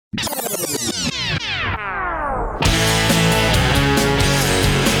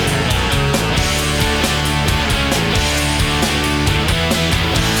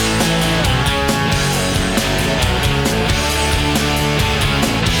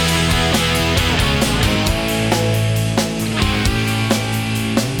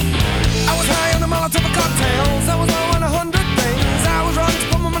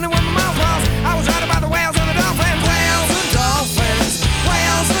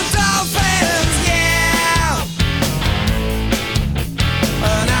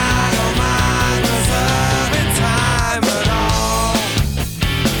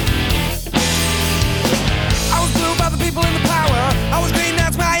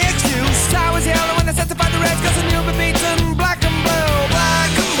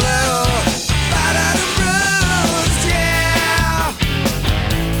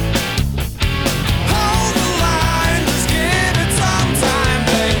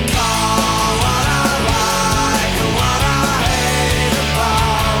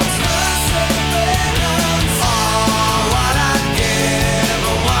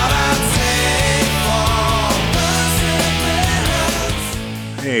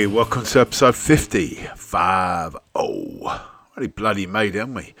Welcome to episode 50. Really bloody made it,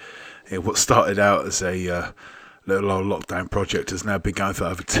 haven't we? Yeah, what started out as a little old lockdown project has now been going for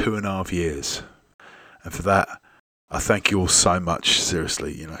over 2.5 years. And for that, I thank you all so much,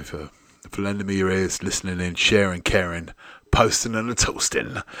 seriously, for lending me your ears, listening in, sharing, caring, posting and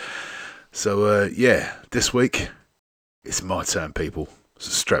toasting. So, this week, it's my turn, people. So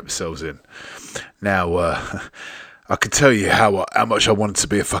strap yourselves in. Now, I could tell you how much I wanted to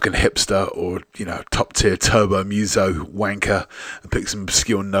be a fucking hipster or, top tier turbo muso wanker and pick some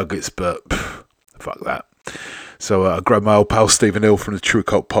obscure nuggets, but fuck that. So I grabbed my old pal Stephen Hill from the True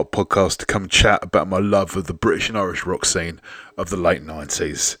Cult Pop podcast to come and chat about my love of the British and Irish rock scene of the late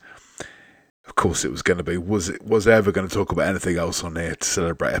 90s. Of course it was going to be. Was I ever going to talk about anything else on here to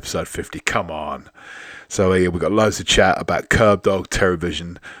celebrate episode 50? Come on. So we got loads of chat about Curb Dog,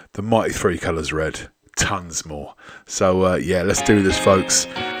 Terrorvision, the Mighty Three Colours Red, tons more. So let's do this, folks.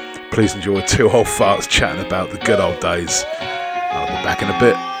 Please enjoy two old farts chatting about the good old days. I'll be back in a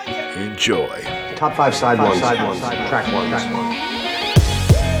bit. Enjoy. Top 5 side ones, track ones.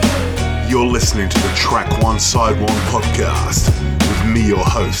 You're listening to the Track 1 Side 1 podcast with me, your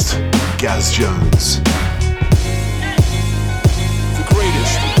host, Gaz Jones. The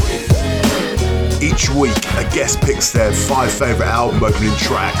greatest. Each week, a guest picks their 5 favourite album opening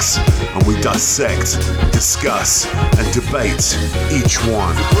tracks, and we dissect, discuss, and debate each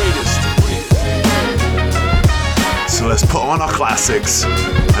one. The greatest. So let's put on our classics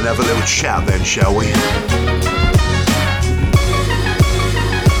and have a little chat then, shall we?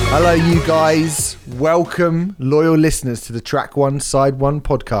 Hello, you guys. Welcome, loyal listeners, to the Track 1 Side 1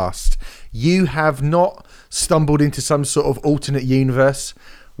 podcast. You have not stumbled into some sort of alternate universe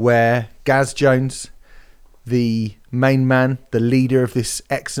where Gaz Jones, the main man, the leader of this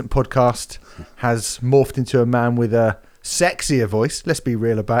excellent podcast, has morphed into a man with a sexier voice. Let's be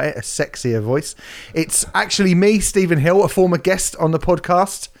real about it, a sexier voice. It's actually me, Stephen Hill, a former guest on the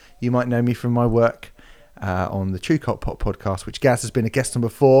podcast. You might know me from my work on the True Cult Pop podcast, which Gaz has been a guest on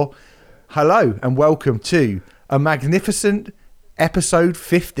before. Hello and welcome to a magnificent episode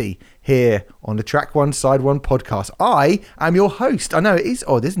 50 here on the Track 1 Side 1 podcast. I am your host. I know it is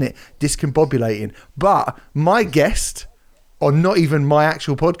odd, isn't it? Discombobulating. But my guest, on not even my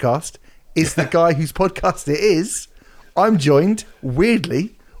actual podcast, is the guy whose podcast it is. I'm joined,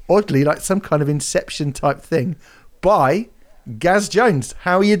 weirdly, oddly, like some kind of Inception type thing, by Gaz Jones.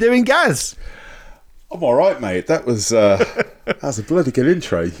 How are you doing, Gaz? I'm all right, mate. That was a bloody good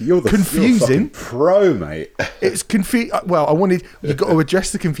intro. You're confusing. You're pro, mate. It's confusing. Well, you've got to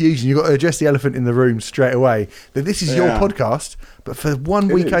address the confusion. You've got to address the elephant in the room straight away. That this is your podcast, but for 1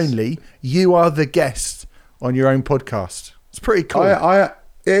 week only, you are the guest on your own podcast. It's pretty cool. It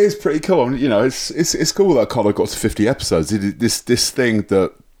is pretty cool. It's cool that I kind of got to 50 episodes. This thing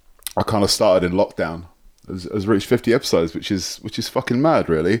that I kind of started in lockdown has reached 50 episodes, which is fucking mad,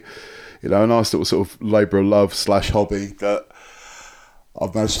 really. A nice little sort of labour of love / hobby that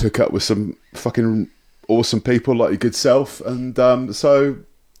I've managed to hook up with some fucking awesome people like your good self. And so,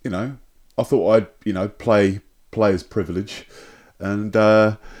 I thought I'd play as privilege and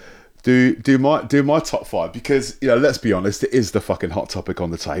do my top 5 because, let's be honest, it is the fucking hot topic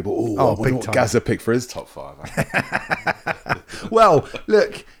on the table. Ooh, I wonder what Gazza picked for his top 5. Well,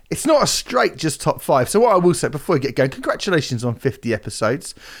 look, it's not a straight just top 5. So what I will say before we get going, congratulations on 50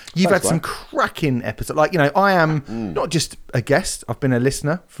 episodes. You've had some cracking episodes. Like, I am not just a guest. I've been a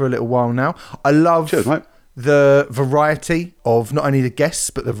listener for a little while now. I love the variety of not only the guests,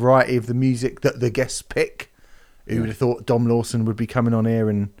 but the variety of the music that the guests pick. Who would have thought Dom Lawson would be coming on here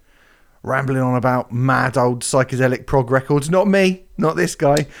and rambling on about mad old psychedelic prog records? Not me, not this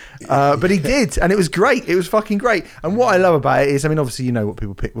guy. But he did, and it was great. It was fucking great. And what I love about it is, I mean, obviously you know what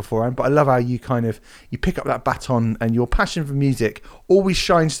people pick beforehand, but I love how you pick up that baton and your passion for music always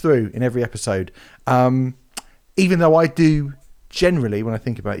shines through in every episode. Even though I do generally, when I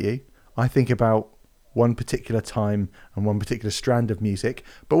think about you, I think about one particular time and one particular strand of music.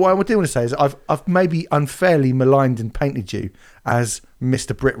 But what I do want to say is I've maybe unfairly maligned and painted you as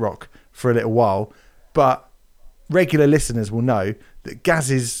Mr. Britrock for a little while, but regular listeners will know that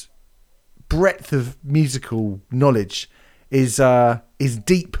Gaz's breadth of musical knowledge is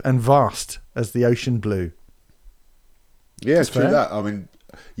deep and vast as the ocean blue. Yeah, it's true that. I mean,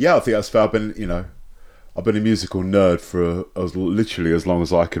 yeah, I think that's fair. I've been a musical nerd for literally as long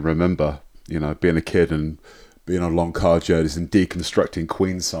as I can remember. You know, being a kid and being on long car journeys and deconstructing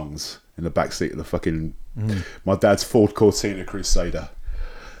Queen songs in the backseat of the fucking my dad's Ford Cortina Crusader.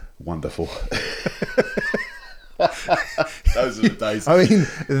 Wonderful. Those are the days. I mean,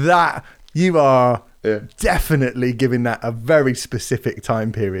 that you are definitely giving that a very specific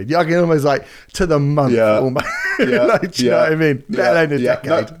time period. I can almost like to the month. Almost. Like, do you know what I mean? Let alone a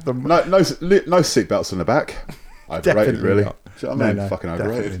decade. No seatbelts on the back. Overrated, Definitely really. not. Do you know what I mean? Fucking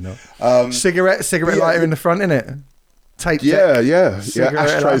overrated. Not. Cigarette lighter in the front, innit? Tape deck. Cigarette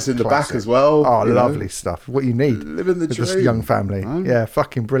ashtrays in the back as well. Oh, lovely stuff. What you need. Living the dream. This young family. Yeah,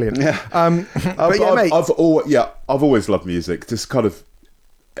 fucking brilliant. Yeah. But yeah, mate. I've always loved music. Just kind of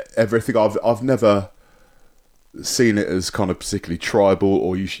everything. I've never seen it as kind of particularly tribal,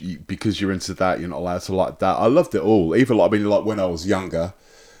 or because you're into that, you're not allowed to like that. I loved it all. Even like when I was younger,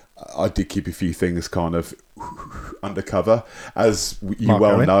 I did keep a few things kind of undercover, as you Mark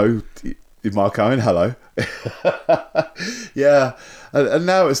well Owen. know. Mark Owen, hello. Yeah, and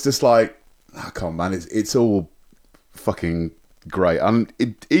now it's just like, oh, come on, man, it's all fucking great. And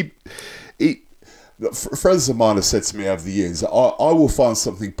friends of mine have said to me over the years, I will find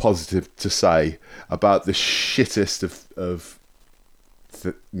something positive to say about the shittest of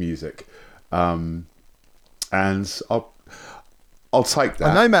music, and I'll take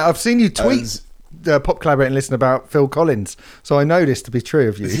that. I know, Matt. I've seen you tweet Pop Collaborate and listen about Phil Collins, so I know this to be true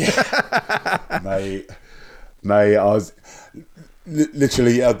of you. mate, I was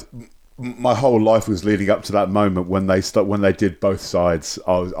literally my whole life was leading up to that moment when they did both sides.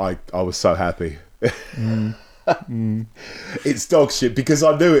 I was so happy. It's dog shit because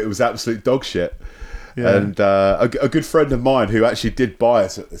I knew it was absolute dog shit. Yeah. And a good friend of mine who actually did buy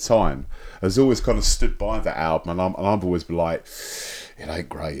it at the time has always kind of stood by that album, and I've always been like, it ain't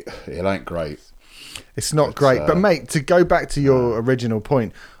great. It's not great. But mate, to go back to your original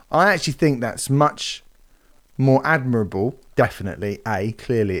point, I actually think that's much more admirable. Definitely,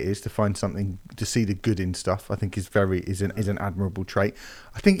 clearly it is, to find something, to see the good in stuff. I think is an admirable trait.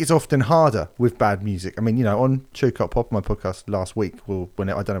 I think it's often harder with bad music. I mean, you know, on True Cut Pop, my podcast last week, I don't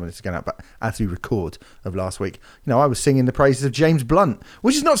know when it's going out, but as we record of last week, you know, I was singing the praises of James Blunt,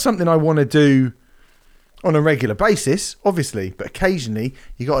 which is not something I want to do on a regular basis, obviously, but occasionally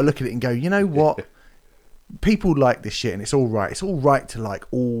you got to look at it and go, you know what? People like this shit, and it's all right. It's all right to like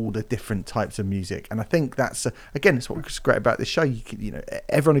all the different types of music, and I think that's again, it's what's great about this show. You know,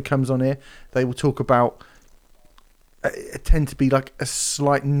 everyone who comes on here, they will talk about tend to be like a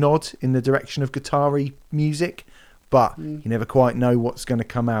slight nod in the direction of guitar-y music, but you never quite know what's going to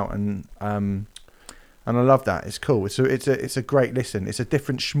come out, and I love that. It's cool. It's a great listen. It's a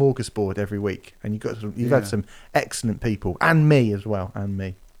different smorgasbord every week, and you've had some excellent people, and me as well, and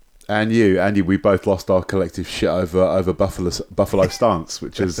me. And you, we both lost our collective shit over Buffalo Stance,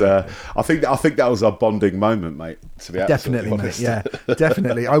 which is, I think that was our bonding moment, mate. To be definitely, honest. Mate. Yeah,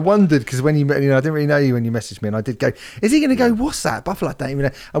 definitely. I wondered because when I didn't really know you when you messaged me, and I did go, is he going to go? What's that? Buffalo? I don't even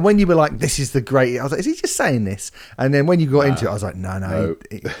know. And when you were like, this is the great, I was like, is he just saying this? And then when you got into it, I was like, no.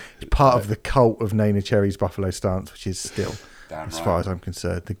 It's part of the cult of Nana Cherry's Buffalo Stance, which is still, as far as I'm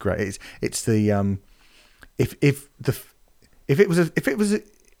concerned, the great. It's the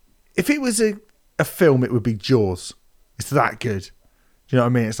if it was a film, it would be Jaws. It's that good. Do you know what I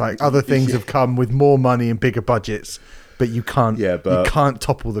mean? It's like other things have come with more money and bigger budgets, but you can't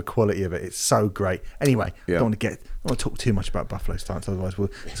topple the quality of it. It's so great. Anyway, I don't want to talk too much about Buffalo Stance, otherwise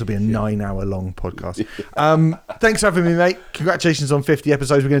this will be a 9-hour long podcast. Thanks for having me, mate. Congratulations on 50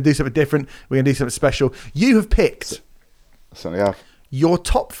 episodes. We're going to do something different. We're going to do something special. You have picked your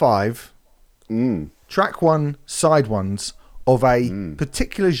top 5 track 1 side ones of a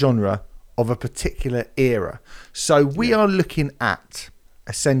particular genre of a particular era. So we are looking at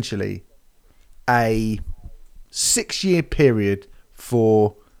essentially a 6-year period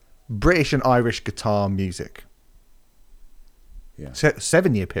for British and Irish guitar music. Yeah.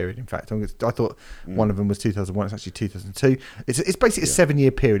 7-year period, in fact. I thought one of them was 2001. It's actually 2002. It's basically a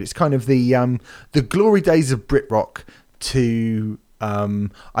 7-year period. It's kind of the glory days of Brit rock to,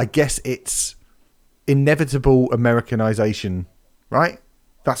 I guess it's inevitable Americanization, right?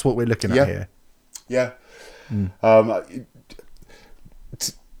 That's what we're looking at here. Yeah.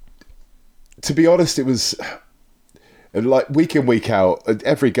 To be honest, it was like week in, week out,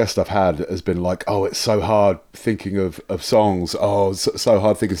 every guest I've had has been like, oh, it's so hard thinking of songs. Oh, it's so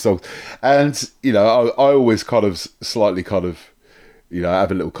hard thinking of songs. And, you know, I always kind of slightly kind of, you know,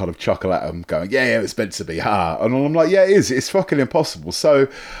 have a little kind of chuckle at them going, yeah, it's meant to be, ha. And I'm like, yeah, it is. It's fucking impossible. So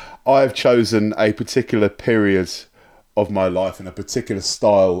I've chosen a particular period of my life and a particular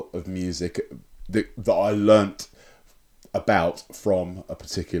style of music that I learnt about from a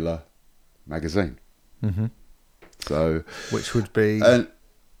particular magazine. Mm-hmm. So, which would be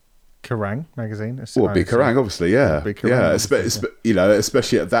Kerrang magazine. Would be Kerrang, obviously, yeah, you know,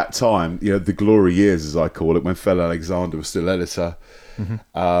 especially at that time, you know, the glory years, as I call it, when Phil Alexander was still editor,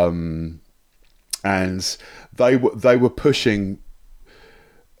 and they were pushing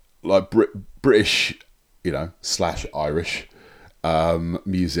like British, you know, / Irish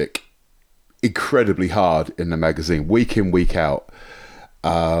music incredibly hard in the magazine, week in, week out,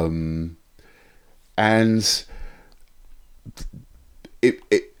 and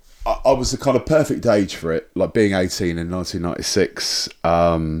I was the kind of perfect age for it, like being 18 in 1996,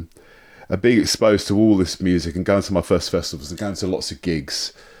 and being exposed to all this music and going to my first festivals and going to lots of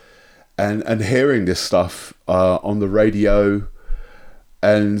gigs and hearing this stuff on the radio.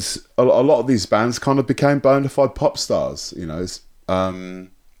 And a lot of these bands kind of became bona fide pop stars, you know.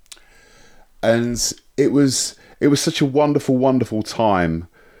 And it was such a wonderful, wonderful time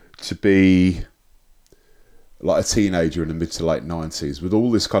to be like a teenager in the mid to late 90s with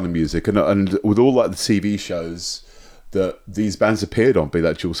all this kind of music and with all like the TV shows that these bands appeared on, be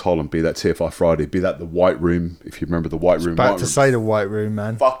that Jules Holland, be that TFI Friday, be that The White Room, if you remember The White Room. About to say The White Room,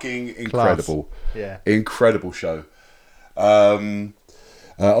 man. Fucking incredible. Class. Yeah. Incredible show.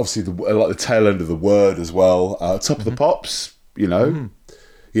 Obviously, like the tail end of The Word as well. Top of the Pops, you know.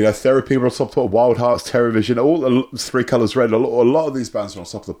 You know, Therapy were on top of the Pops, Wild Hearts, Terrorvision, all Three Colours Red. A lot of these bands were on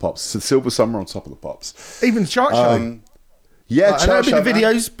top of the Pops. Silver Summer on top of the Pops. Even Chart Show. Yeah, Chart Show. I know it'll be the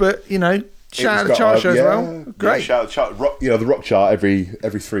videos, but, you know, shout out the Chart Show as well. Great. Yeah, shout out chart, rock, you know, the rock chart every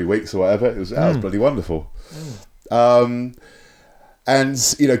 3 weeks or whatever. That was bloody wonderful. And,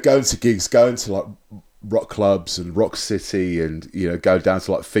 you know, going to gigs, going to like rock clubs and Rock City, and, you know, go down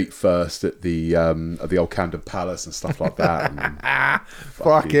to like Feet First at the old Camden Palace and stuff like that.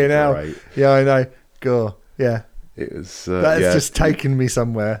 Fucking hell. Great. Yeah, I know. Go. Yeah. It was. That's just taken me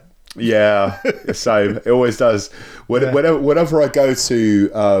somewhere. Yeah, same. It always does. Whenever I go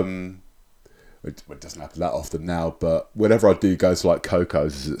to, it doesn't happen that often now, but whenever I do go to like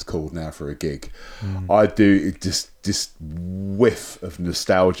Coco's, as it's called now, for a gig, I do, it just whiff of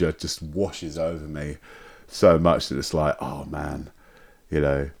nostalgia just washes over me so much that it's like, oh man, you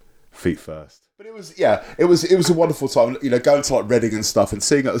know, Feet First. But it was a wonderful time, you know, going to like Reading and stuff and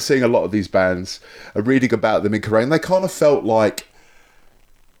seeing a lot of these bands and reading about them in Kerrang. They kind of felt like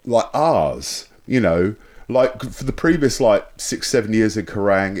ours, you know. Like for the previous like 6-7 years in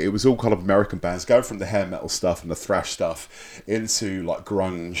Kerrang, it was all kind of American bands going from the hair metal stuff and the thrash stuff into like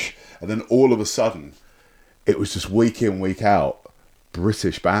grunge, and then all of a sudden it was just week in, week out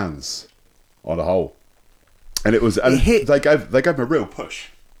British bands on a whole, and it was, and they gave them a real push.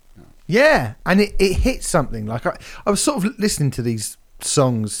 Yeah, and it hit something. Like I was sort of listening to these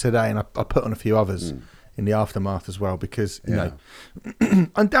songs today, and I put on a few others in the aftermath as well, because you know,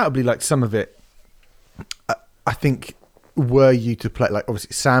 undoubtedly, like some of it, I think, were you to play, like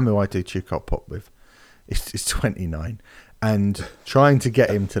obviously Sam, who I do Tube Cult Pop with, is 29, and trying to get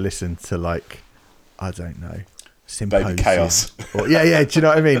him to listen to like, I don't know, Symposium, Baby Chaos, or, do you know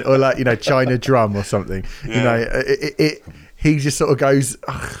what I mean, or like, you know, China Drum or something. You know, he just sort of goes,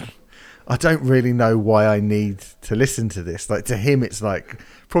 ugh, I don't really know why I need to listen to this. Like to him, it's like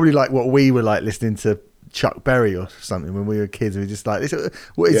probably like what we were like listening to Chuck Berry or something when we were kids. We were just like,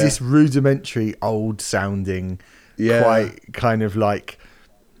 what is this rudimentary, old sounding, quite kind of like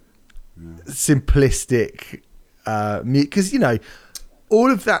simplistic, because you know,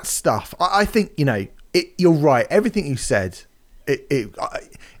 all of that stuff. I think, you know, you're right. Everything you said,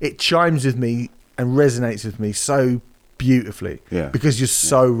 it chimes with me and resonates with me so beautifully, because you're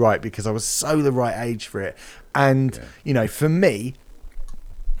so right, because I was so the right age for it. And you know, for me,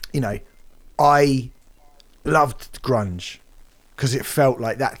 you know, I loved grunge because it felt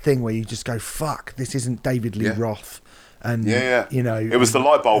like that thing where you just go, fuck, this isn't David Lee Roth. And, you know... It was the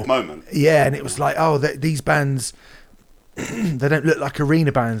light bulb moment. Yeah, and it was like, oh, these bands... they don't look like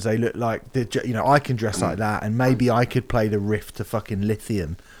arena bands. They look like, you know, I can dress like that, and maybe I could play the riff to fucking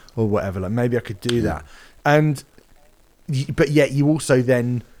Lithium or whatever. Like, maybe I could do that. And... But yet you also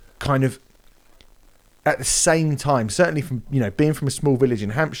then kind of... At the same time, certainly from, you know, being from a small village in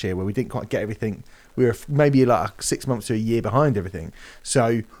Hampshire where we didn't quite get everything, we were maybe like 6 months to a year behind everything.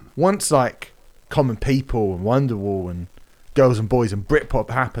 So once like Common People and Wonderwall and Girls and Boys and Britpop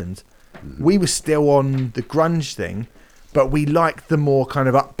happened, we were still on the grunge thing, but we liked the more kind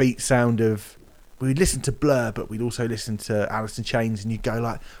of upbeat sound of... We'd listen to Blur, but we'd also listen to Alice in Chains, and you'd go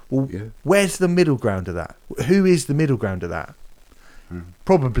like, well, where's the middle ground of that? Who is the middle ground of that?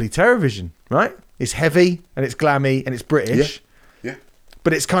 Probably Terrorvision, right? It's heavy and it's glammy and it's British. Yeah.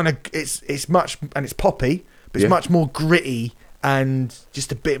 But it's kind of it's much, and it's poppy, but it's much more gritty and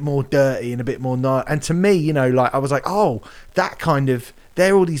just a bit more dirty and a bit more and to me, you know, like I was like, oh, that kind of,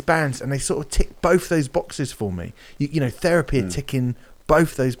 they're all these bands and they sort of tick both those boxes for me. You know, Therapy are ticking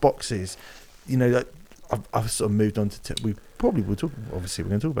both those boxes. You know, that I've sort of moved on to we probably will talk, obviously we're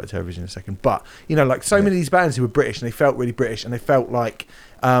going to talk about Terrorvision in a second, but you know, like so many of these bands who were British and they felt really British and they felt like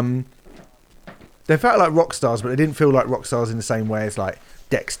rock stars, but they didn't feel like rock stars in the same way as like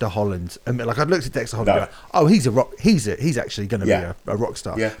Dexter Holland. And like I'd looked at Dexter Holland and go, oh, he's actually going to be a rock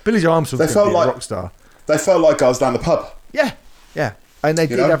star. Billy Joe Armstrong's going to be a rock star. They felt like guys down the pub. Yeah. And they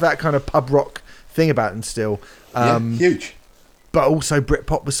did have that kind of pub rock thing about them still. Huge. But also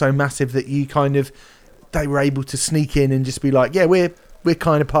Britpop was so massive that they were able to sneak in and just be like, yeah, we're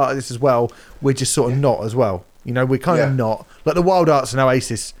kind of part of this as well. We're just sort of not as well. You know, we're kind of not. Like the Wild Arts and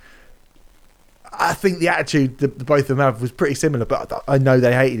Oasis, I think the attitude that both of them have was pretty similar, but I know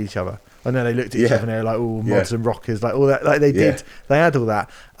they hated each other. I know they looked at each other and they were like, oh, mods and rockers, like all that. Like they did. They had all that.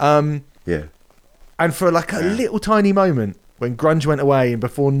 And for like a little tiny moment when grunge went away and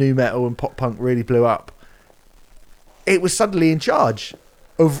before nu metal and pop punk really blew up, it was suddenly in charge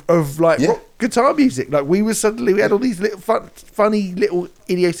of rock guitar music. Like we had all these little funny little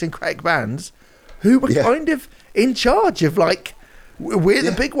idiosyncratic bands who were kind of in charge of like, we're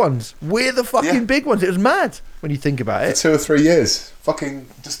the big ones. We're the fucking big ones. It was mad when you think about it. For 2 or 3 years. Fucking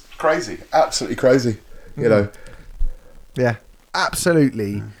just crazy. Absolutely crazy. You know. Yeah.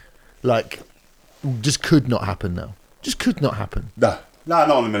 Absolutely. Like, just could not happen now. Just could not happen. No,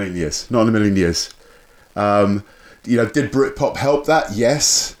 not in a million years. Not in a million years. You know, did Britpop help that?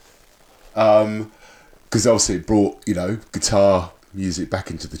 Yes. Because obviously it brought, you know, guitar music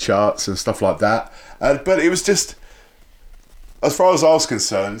back into the charts and stuff like that. But it was just, as far as I was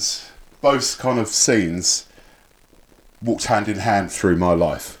concerned, both kind of scenes walked hand in hand through my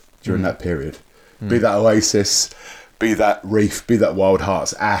life during that period. Be that Oasis, be that Reef, be that Wild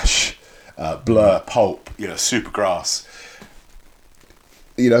Hearts, Ash, Blur, Pulp, you know, Supergrass.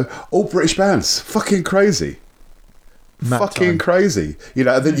 You know, all British bands. Fucking crazy. Crazy. You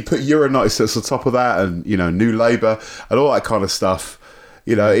know, and then you put Euronights at the top of that and, you know, New Labour and all that kind of stuff.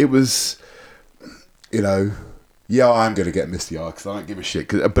 You know, it was, you know, I am going to get misty eye because I don't give a shit.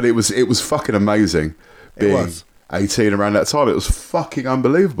 But it was fucking amazing being 18 around that time. It was fucking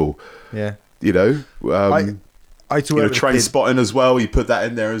unbelievable. Yeah. You know, I used to work with Train Spotting as well. You put that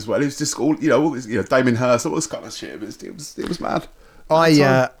in there as well. It was just all, you know, all this, you know, Damien Hirst, all this kind of shit. It was mad. I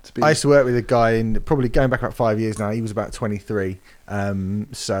used to work with a guy in probably going back about 5 years now. He was about 23,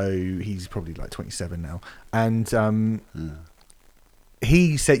 so he's probably like 27 now. And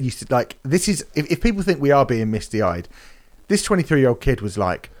he said, "Used to like this is if people think we are being misty-eyed, this 23-year-old kid was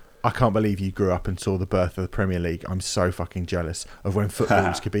like, I can't believe you grew up and saw the birth of the Premier League. I'm so fucking jealous of when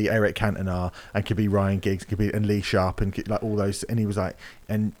footballers could be Eric Cantona and could be Ryan Giggs, and Lee Sharp and like all those." And he was like,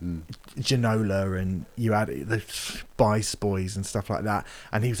 and Ginola, and you had the Spice Boys and stuff like that.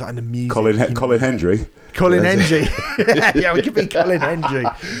 And he was like, and the music. Colin Hendry. Colin Hendry. Yeah, we could be Colin Hendry.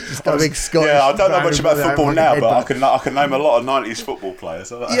 Just a big Scottish. Yeah, I don't know much about football now, but I can name a lot of 90s football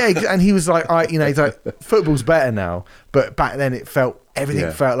players. Yeah, and he was like, he's like, football's better now, but back then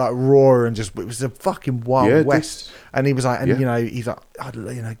everything felt like raw and just, it was a fucking wild west. And he was like, you know, he's like,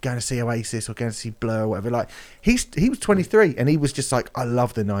 going to see Oasis or going to see Blur or whatever. Like he was 23 and he was just like, I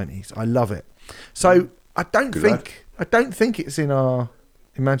love the 90s. I love it. So I don't think it's in our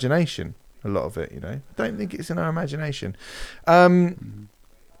imagination. A lot of it, you know, I don't think it's in our imagination.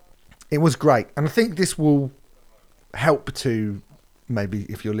 It was great, and I think this will help to maybe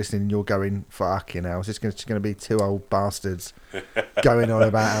if you're listening and you're going, fucking hell, it's just going to be two old bastards going on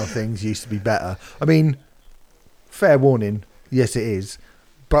about how things used to be better. I mean, fair warning, yes it is,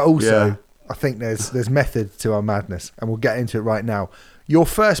 but also I think there's method to our madness, and we'll get into it right now. Your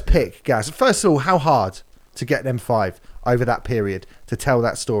first pick, Gaz. First of all, how hard to get them 5 over that period to tell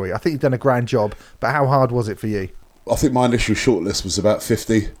that story? I think you've done a grand job, but how hard was it for you? I think my initial shortlist was about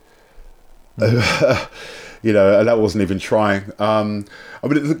 50. You know, and that wasn't even trying. I mean,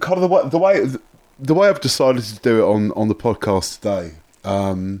 kind of the way I've decided to do it on the podcast today.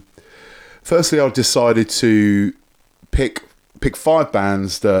 Firstly, I decided to pick 5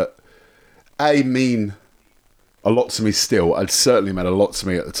 bands that mean a lot to me still, and certainly meant a lot to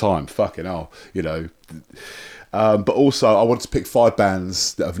me at the time. Fucking hell, you know. But also, I wanted to pick 5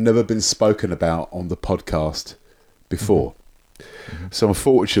 bands that have never been spoken about on the podcast before. Mm-hmm. So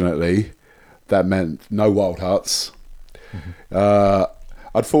unfortunately, that meant no Wild Hearts. Mm-hmm.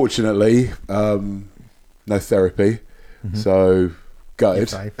 Unfortunately, no Therapy. Mm-hmm. So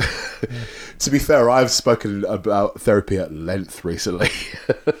gutted. Yeah. To be fair, I've spoken about Therapy at length recently.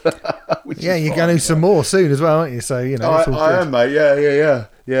 Yeah, you're going to do some more soon as well, aren't you? So, you know, I am, mate.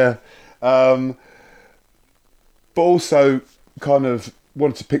 Yeah. But also kind of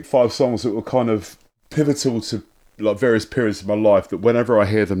wanted to pick 5 songs that were kind of pivotal to like various periods of my life that whenever I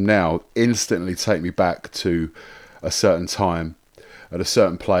hear them now, instantly take me back to a certain time at a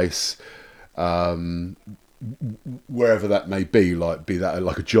certain place, wherever that may be, like be that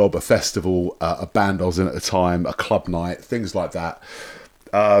like a job, a festival, a band I was in at the time, a club night, things like that.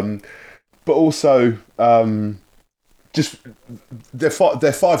 But also, just they're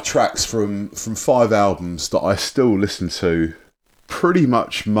 5 tracks from 5 albums that I still listen to pretty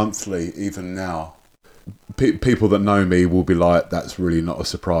much monthly, even now. People that know me will be like, that's really not a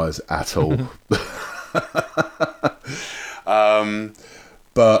surprise at all.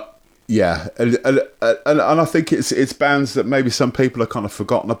 But yeah, and I think it's bands that maybe some people are kind of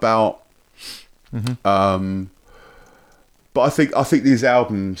forgotten about. Mm-hmm. But I think these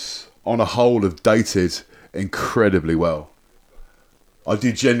albums on a whole have dated incredibly well. I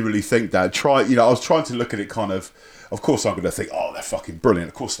do genuinely think that. I was trying to look at it kind of course I'm going to think, oh, they're fucking brilliant.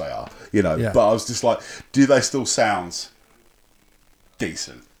 Of course they are, you know. Yeah. But I was just like, do they still sound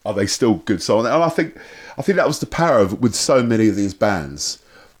decent? Are they still good songs? And I think that was the power with so many of these bands.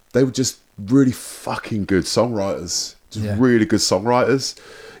 They were just really fucking good songwriters. Really good songwriters.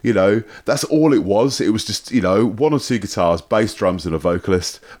 You know, that's all it was. It was just, you know, 1 or 2 guitars, bass, drums, and a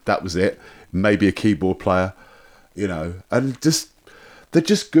vocalist. That was it. Maybe a keyboard player, you know, and they're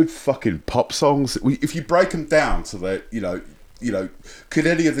just good fucking pop songs. If you break them down to the, you know, could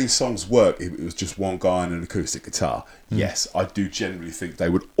any of these songs work if it was just one guy and an acoustic guitar? Yes, I do generally think they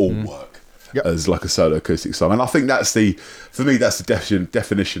would all work as like a solo acoustic song. And I think for me, that's the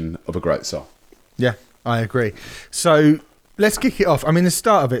definition of a great song. Yeah, I agree. So let's kick it off. I mean, the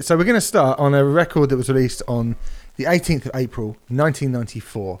start of it. So we're going to start on a record that was released on the 18th of April,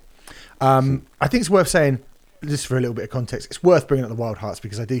 1994. I think it's worth saying, just for a little bit of context, it's worth bringing up the Wild Hearts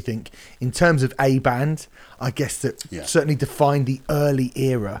because I do think, in terms of a band, I guess that certainly defined the early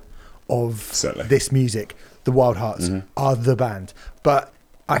era of this music. The Wild Hearts are the band. But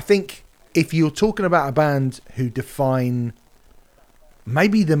I think if you're talking about a band who define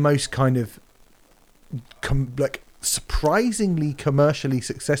maybe the most kind of surprisingly commercially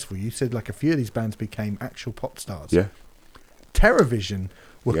successful, you said like a few of these bands became actual pop stars. Yeah. Terrorvision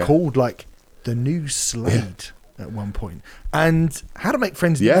were called like the new Slade at one point, and How to Make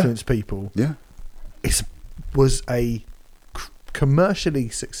Friends and Influence People was a very commercially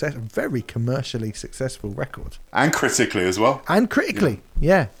successful record, and critically as well. I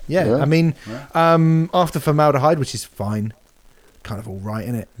mean, after Formaldehyde, which is fine, kind of all right,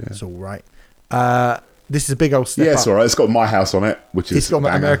 isn't it? It's all right. This is a big old step up. It's all right. It's got My House on it, which is it's got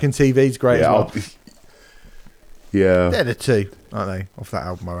American TV. It's great as well. They're the 2, aren't they, off that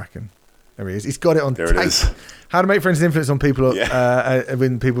album, I reckon. There he is. He's got it on tape. There it is. How to Make Friends and Influence on People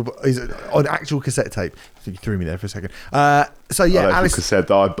when people is on actual cassette tape. You threw me there for a second. Alice cassette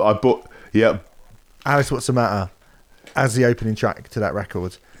that I bought. Yeah. Alice, What's the Matter? As the opening track to that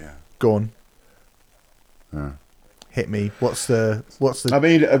record. Yeah. Go on. Yeah. Hit me. What's the? I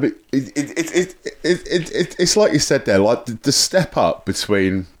mean, it's like you said there, like the step up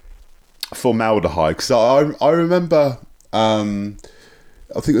between Formaldehyde. Because I remember, I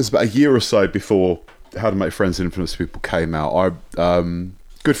think it was about a year or so before How to Make Friends and Influence People came out.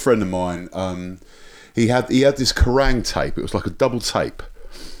 Good friend of mine, he had this Kerrang tape. It was like a double tape,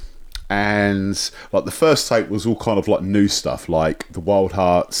 and like the first tape was all kind of like new stuff, like the Wild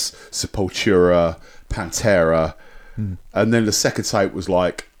Hearts, Sepultura, Pantera, and then the second tape was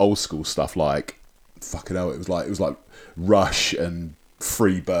like old school stuff, like fucking hell, it was like Rush and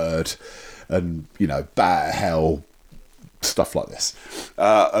Freebird, and you know, Bat Hell, stuff like this.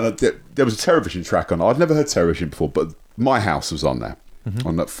 And there was a Terrorvision track on. I'd never heard Terrorvision before, but My House was on there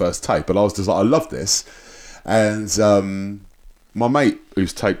on that first tape. And I was just like, I love this. And my mate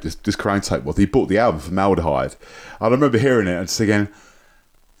who's taped this Kerrang tape he bought the album Formaldehyde. And I remember hearing it and just thinking,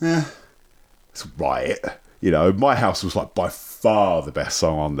 it's right. My House was like by far the best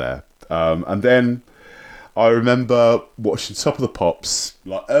song on there. And then I remember watching Top of the Pops,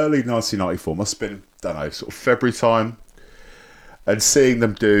 like early 1994, must have been, don't know, sort of February time, and seeing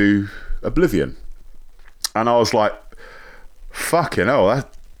them do Oblivion. And I was like, fucking hell,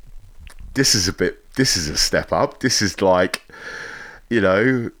 this is a step up. This is like,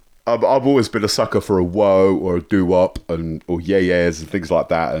 I've always been a sucker for a whoa or a doo-wop or yeah-yeahs and things like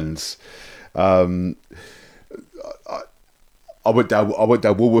that. And I went down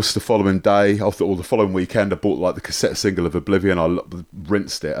Woolworths the following day. The following weekend, I bought like the cassette single of Oblivion. I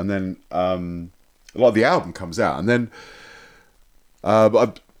rinsed it, and then the album comes out, and then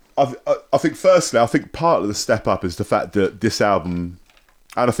I think firstly, part of the step up is the fact that this album,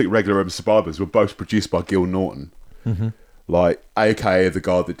 and I think Regular Urban Survivors, were both produced by Gil Norton, like AKA the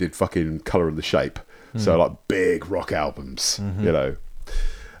guy that did fucking Colour and the Shape, so like big rock albums, and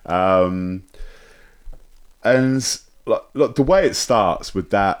like the way it starts with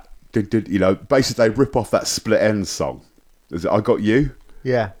that, basically they rip off that Split Enz song. Is it I Got You?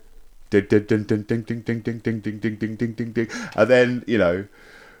 Yeah. Ding ding ding ding ding ding ding ding ding ding ding ding ding ding ding, and then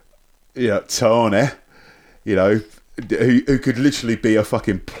Tony, who could literally be a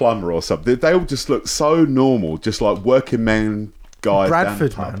fucking plumber or something. They all just look so normal, just like working men guys,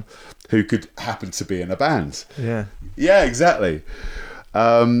 Bradford man, who could happen to be in a band. Yeah, exactly.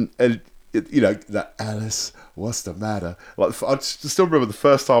 And that Alice, what's the matter? Like I still remember the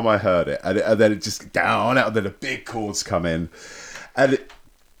first time I heard it, and then it just down out, and then the big chords come in, and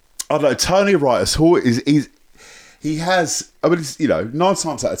I don't know. Tony Wright he has. I mean, 9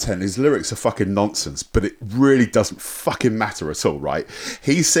 times out of 10, his lyrics are fucking nonsense, but it really doesn't fucking matter at all, right?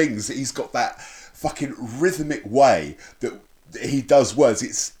 He sings. He's got that fucking rhythmic way that he does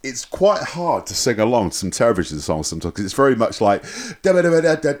words. It's quite hard to sing along to some Terrorvision songs sometimes because it's very much like it's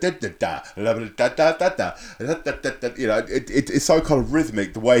so kind of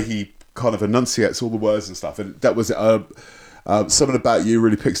rhythmic the way he kind of enunciates all the words and stuff. And that was Something About You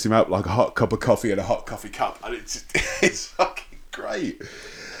really picks him up like a hot cup of coffee and a hot coffee cup, and it's fucking great.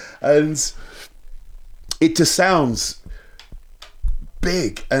 And it just sounds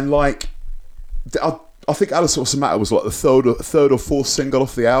big, and like I think Alice What's the Matter was like the third or fourth single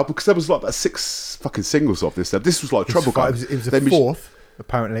off the album, because there was like about 6 fucking singles off this. This was like Trouble Gun. It was the fourth,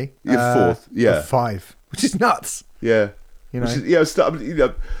 apparently. Yeah, fourth. Yeah, 5, which is nuts. Yeah,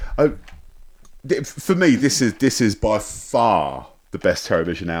 for me, this is by far the best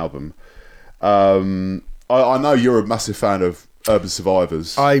Terrorvision album. I know you're a massive fan of Urban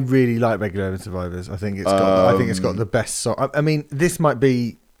Survivors. I really like Regular Urban Survivors. I think it's got the best song. I mean, this might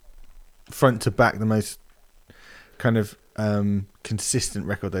be front to back the most kind of consistent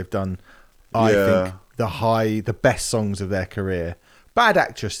record they've done. I think the best songs of their career. Bad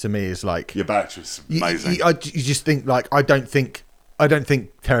Actress to me is like Bad Actress, amazing. You just think like I don't think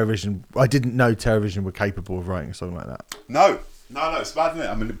Terrorvision. I didn't know Terrorvision were capable of writing a song like that. No, it's bad, isn't it?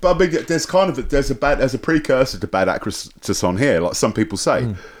 I mean, there's a precursor to Bad Actress on here, like some people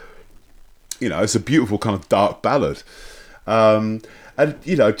say. It's a beautiful kind of dark ballad, and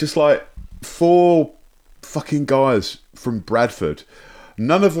just like 4 fucking guys from Bradford,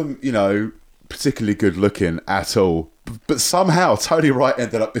 none of them, particularly good looking at all, but somehow Tony Wright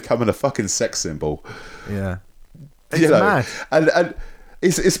ended up becoming a fucking sex symbol. Yeah. It's mad. And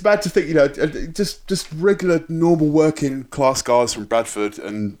it's mad to think, just regular, normal working class guys from Bradford,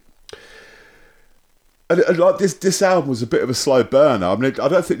 and like this album was a bit of a slow burner. I mean, I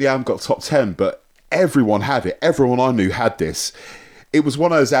don't think the album got top 10, but everyone had it. Everyone I knew had this. It was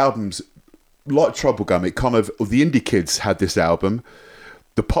one of those albums, like Trouble Gum, the indie kids had this album.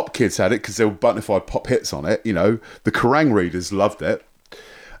 The pop kids had it because there were buttonfied pop hits on it. The Kerrang readers loved it.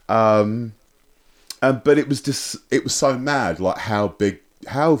 But it was so mad, like how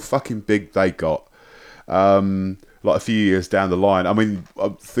fucking big they got. Like a few years down the line. I mean, I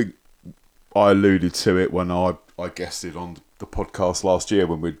think I alluded to it when I guested on the podcast last year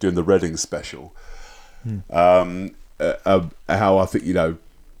when we were doing the Reading special. How I think,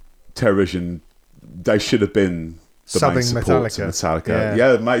 Terrorvision, they should have been the main support to Metallica.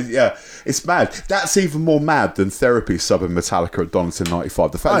 Yeah, it's mad. That's even more mad than Therapy subbing Metallica at Donington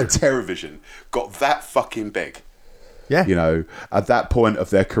 95. The fact that Terrorvision got that fucking big, at that point of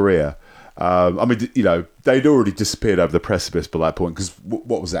their career, I mean, you know, they'd already disappeared over the precipice by that point, because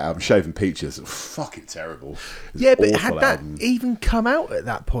what was that album? Shaving Peaches. Fucking terrible. Yeah, but had that even come out at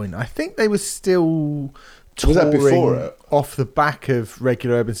that point? I think they were still touring off the back of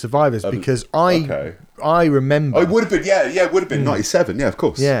Regular Urban Survivors, because I remember... Oh, it would have been, yeah, it would have been 97, yeah, of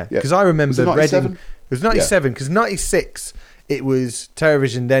course. Yeah, because I remember Reading... It was 97, because 96, it was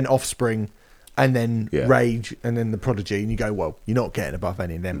Terrorvision, then Offspring, and then Rage, and then The Prodigy, and you go, well, you're not getting above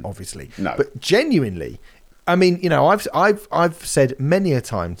any of them, obviously. No. But genuinely, I mean, you know, I've said many a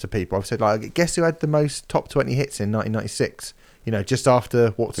time to people, I've said, like, guess who had the most top 20 hits in 1996? You know, just after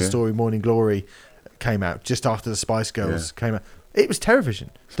What's the Story, Morning Glory came out, just after the Spice Girls came out. It was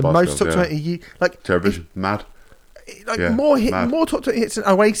Terrorvision. The most top 20, like... Terrorvision, mad. Like more top 20 hits than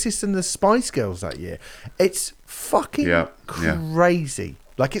Oasis and the Spice Girls that year. It's fucking crazy.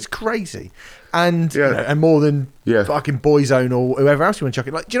 Like, it's crazy. And you know, and more than fucking Boyzone or whoever else you want to chuck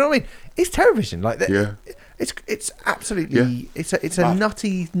it. Like, do you know what I mean? It's Terrorvision. Like, it's absolutely it's a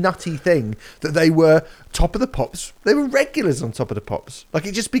nutty thing that they were top of the pops. They were regulars on Top of the Pops. Like,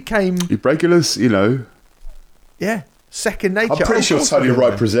 it just became regulars, you know. Yeah. Second nature. I'm pretty sure Tony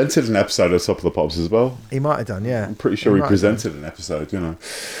Wright presented an episode of Top of the Pops as well. He might have done, yeah. I'm pretty sure he presented an episode, you know.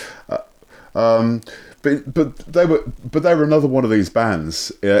 But they were another one of these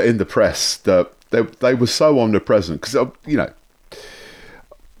bands in the press that they were so omnipresent, because you know,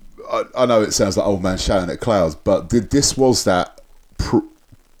 I know it sounds like old man shouting at clouds, but this was that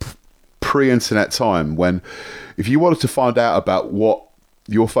pre-internet time when, if you wanted to find out about what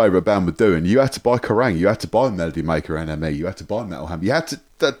your favourite band were doing, you had to buy Kerrang, you had to buy Melody Maker NME, you had to buy Metal Hammer, you had to.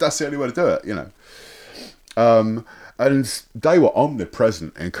 That's the only way to do it, you know. And they were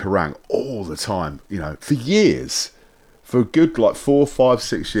omnipresent in Kerrang all the time, you know, for years, for a good 4, 5,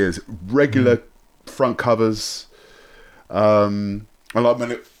 6 years, regular front covers. And like,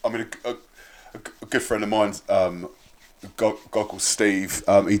 I mean, a good friend of mine's, Goggles Steve,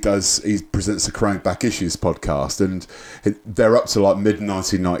 he presents the Kerrang Back Issues podcast, and they're up to like mid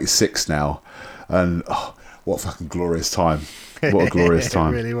 1996 now, and what a fucking glorious time! What a glorious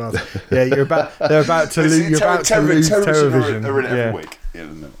time! It really was. Yeah, they're about to lose. You're about to lose Terrorvision. Are in every week.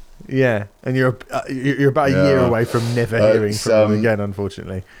 Yeah, and you're about a year away from never hearing from them again.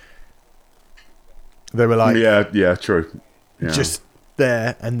 Unfortunately, they were like, true, just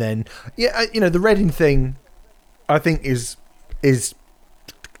there, and then you know, the Reading thing, I think is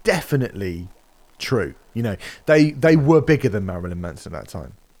definitely true. You know, they were bigger than Marilyn Manson at that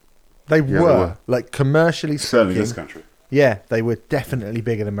time. They were like, commercially speaking, certainly in this country. Yeah, they were definitely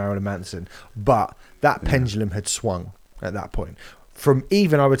bigger than Marilyn Manson, but that pendulum had swung at that point. From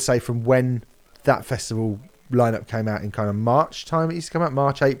even, I would say, from when that festival lineup came out in kind of March time, it used to come out,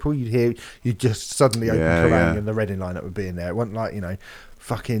 March, April, you'd just suddenly open Kerrang and the Reading lineup would be in there. It wasn't like, you know,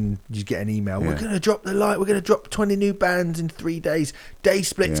 fucking, you'd get an email, we're going to drop the light, we're going to drop 20 new bands in 3 days, day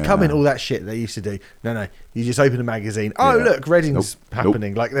splits coming, all that shit they used to do. No, you just open a magazine, look, Reading's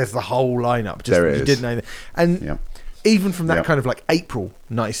happening. Like, there's the whole lineup, just you didn't know that. And even from that kind of like April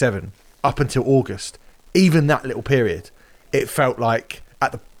 97 up until August, even that little period, it felt like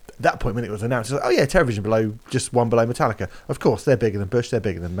at that point when it was announced, it was like, Terrorvision just one below Metallica. Of course, they're bigger than Bush, they're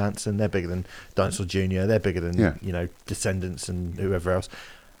bigger than Manson, they're bigger than Dinosaur Jr., they're bigger than you know, Descendants and whoever else.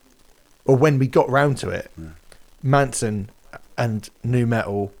 Or when we got round to it, Manson and nu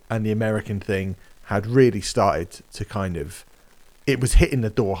metal and the American thing had really started to kind of, it was hitting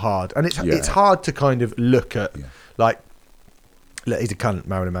the door hard, and it's hard to kind of look at like, look, he's a cunt,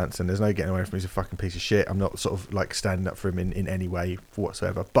 Marilyn Manson. There's no getting away from him. He's a fucking piece of shit. I'm not sort of like standing up for him in any way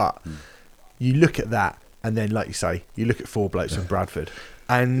whatsoever. But you look at that, and then, like you say, you look at four blokes from Bradford,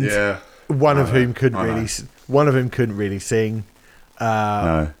 and one of whom couldn't really sing.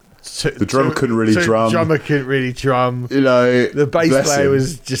 No. The drummer couldn't really drum. The drummer couldn't really drum. You know, the bass player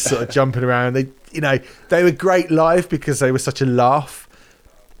was just sort of jumping around. They were great live because they were such a laugh.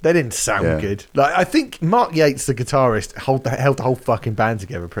 They didn't sound good. Like, I think Mark Yates, the guitarist, held the whole fucking band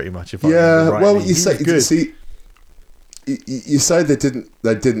together pretty much. If I remember rightly. Well, you say they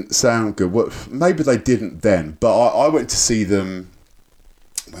didn't sound good. Well, maybe they didn't then, but I went to see them.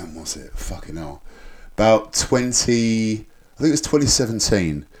 When was it? Fucking hell! About 20. I think it was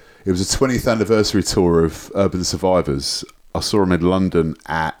 2017. It was a 20th anniversary tour of Urban Survivors. I saw them in London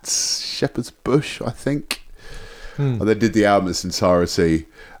at Shepherd's Bush, I think. And they did the album in its entirety.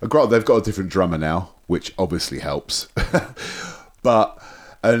 They've got a different drummer now, which obviously helps. but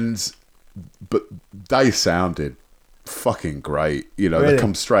they sounded fucking great. You know, really? They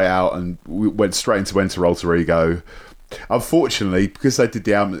come straight out, and we went straight into Enter Alter Ego. Unfortunately, because they did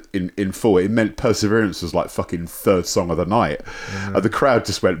the album in full, it meant Perseverance was like fucking third song of the night. And the crowd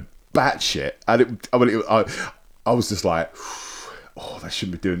just went batshit, and I was just like, oh, they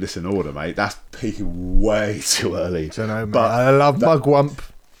shouldn't be doing this in order, mate. That's peaking way too early. I don't know, mate. But I love Mugwump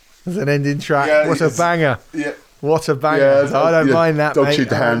as an ending track. Yeah, What a banger. Yeah. What a banger. Yeah, I don't mind that, Dog mate. Chewed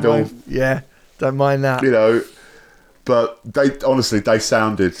the Handle. Don't mind that. You know, but they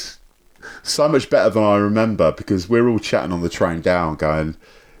sounded so much better than I remember, because we're all chatting on the train down going,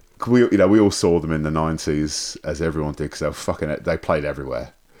 we all saw them in the 90s, as everyone did, because they played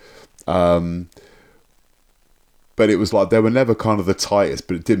everywhere. But it was like, they were never kind of the tightest,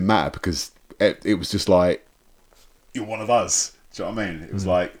 but it didn't matter, because it was just like, you're one of us. Do you know what I mean? It was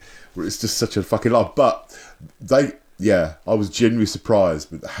like, it's just such a fucking love. But I was genuinely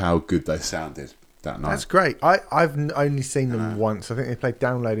surprised with how good they sounded that night. That's great. I've only seen them once. I think they played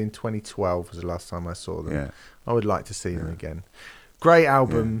Download in 2012 was the last time I saw them. Yeah. I would like to see them again. Great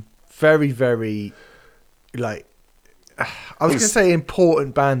album. Very, very, like, I was going to say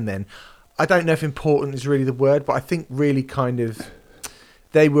important band then. I don't know if important is really the word, but I think really kind of,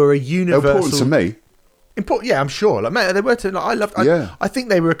 they were a universal... They're important to me. Important, yeah, I'm sure. Like, man, they were to. Like, I think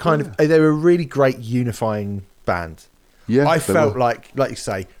they were they were a really great unifying band. Yeah, I felt like you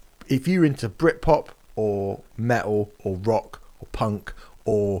say, if you're into Britpop or metal or rock or punk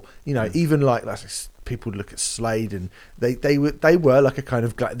or even like people look at Slade, and they were like a kind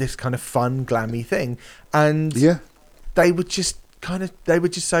of this kind of fun glammy thing, and they were just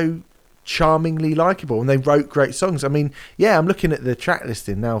so charmingly likable, and they wrote great songs. I mean, I'm looking at the track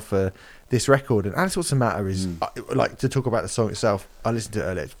listing now for this record, and Alice What's the Matter is like, to talk about the song itself, I listened to it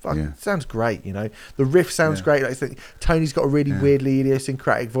earlier. It sounds great, the riff sounds great. Like, I think Tony's got a really weirdly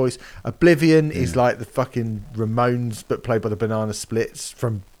idiosyncratic voice. Oblivion is like the fucking Ramones but played by the Banana Splits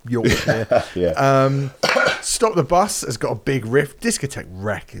from Yorkshire. Stop the Bus has got a big riff. Discotheque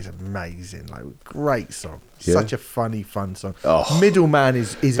Wreck is amazing, like, great song. Such a fun song. Middleman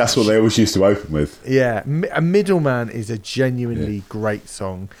is that's what they always used to open with. A Middleman is a genuinely great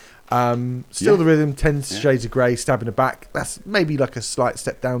song. Still the Rhythm, 10 Shades of Grey, Stab in the Back. That's maybe like a slight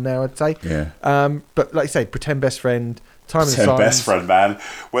step down now, I'd say. But like you say, Pretend Best Friend, Time and Signs. Pretend Best Friend, man.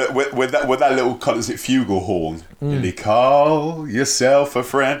 With that little, is it fugal horn? Really call yourself a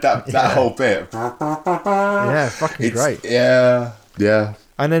friend. That whole bit. Fucking great. Yeah.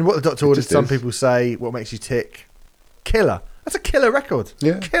 And then what the Doctor ordered, some people say, what makes you tick? Killer. That's a killer record.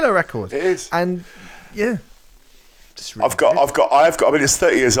 Yeah. Killer record. It is. And really I mean, it's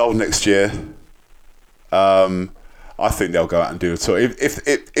 30 years old next year. I think they'll go out and do a tour.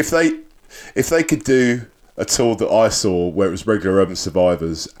 If they could do a tour that I saw where it was regular Urban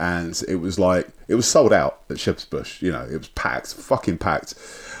Survivors, and it was sold out at Shepherd's Bush. It was packed, fucking packed.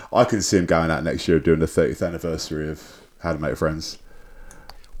 I can see them going out next year doing the 30th anniversary of How to Make Friends.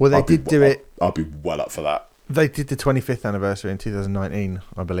 Well, they did do it. I'll be well up for that. They did the 25th anniversary in 2019,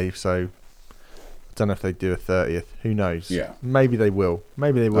 I believe. So I don't know if they do a 30th. Who knows? Yeah. Maybe they will.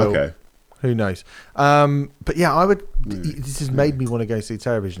 Okay. Who knows? But yeah, I would. This has made me want to go see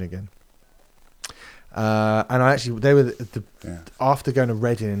Terrorvision again. And they were after going to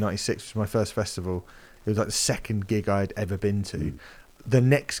Reading in '96, which was my first festival. It was like the second gig I'd ever been to. The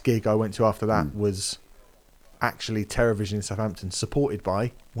next gig I went to after that was actually Terrorvision in Southampton, supported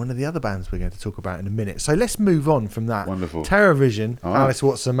by one of the other bands we're going to talk about in a minute. So let's move on from that. Wonderful. Terrorvision, Alice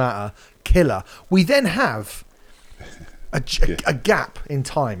What's the Matter, Killer. We then have a gap in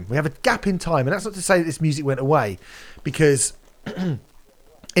time. We have a gap in time, and that's not to say that this music went away, because in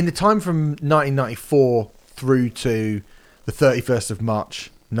the time from 1994 through to the 31st of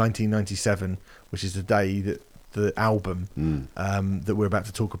March 1997, which is the day that the album that we're about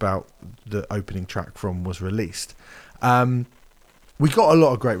to talk about, the opening track from, was released, we got a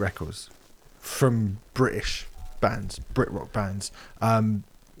lot of great records from British bands, Brit rock bands.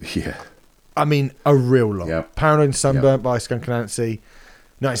 I mean, a real lot. Yep. Paranoid and Sunburnt by Skunk Anansie,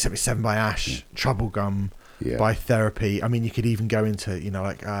 1977 by Ash, Troublegum by Therapy. I mean, you could even go into,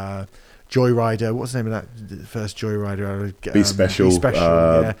 like Joyrider. What's the name of that? The first Joyrider? Be Special. Be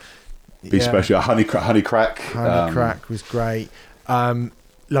Special, Be Special. Honey Crack. Honey Crack was great.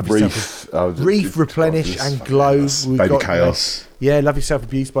 Love Yourself. Reef, Replenish, and Glow. Baby Chaos. Love Yourself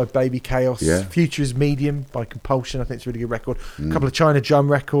Abused by Baby Chaos. Yeah. Future is Medium by Compulsion. I think it's a really good record. A couple of China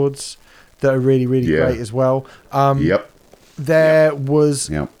Drum records that are really, really great as well. There was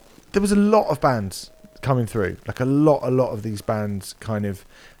a lot of bands coming through. Like a lot of these bands kind of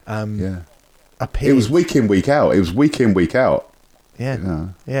appeared. It was week in, week out. Yeah,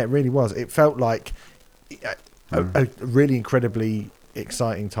 it really was. It felt like a really incredibly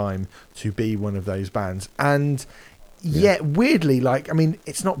exciting time to be one of those bands. And yet, weirdly,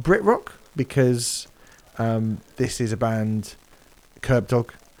 it's not Brit rock, because this is a band, Curb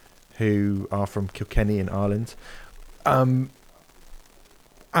Dog, who are from Kilkenny in Ireland. And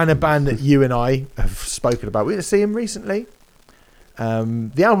a band that you and I have spoken about. We didn't see them recently.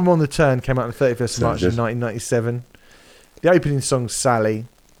 The album On the Turn came out on the 31st of March in 1997. The opening song, Sally,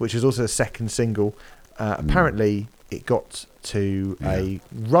 which was also a second single, apparently it got to a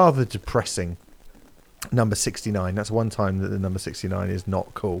rather depressing number 69. That's one time that the number 69 is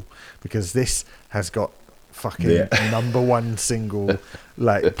not cool, because this has got fucking number one single,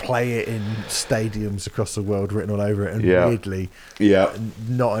 like play it in stadiums across the world written all over it, and weirdly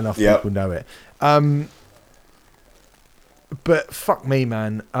not enough people know it. But fuck me,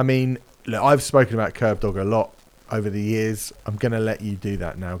 man. I mean, look, I've spoken about Curb Dog a lot over the years. I'm going to let you do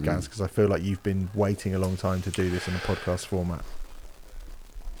that now, Gaz, because I feel like you've been waiting a long time to do this in a podcast format.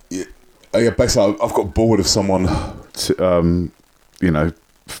 Basically, I've got bored of someone,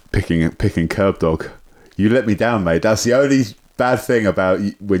 picking Curb Dog. You let me down, mate. That's the only bad thing about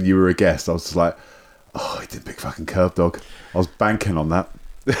when you were a guest. I was just like, oh, he didn't pick fucking Curb Dog. I was banking on that.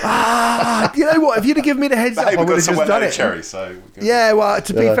 You know what? If you'd have given me the heads up, I would have just done it. Cherry, so yeah, well,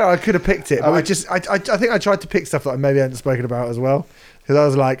 to be fair, I could have picked it, but I think I tried to pick stuff that I maybe hadn't spoken about as well, because I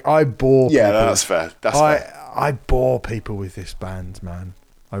was like, I bore people. Yeah, no, that's fair. I bore people with this band, man.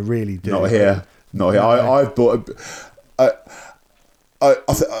 I really do. Not here. I've bought. I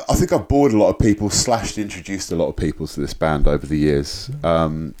think I've bored a lot of people / introduced a lot of people to this band over the years.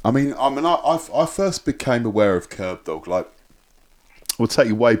 I first became aware of Curb Dog, like, we'll take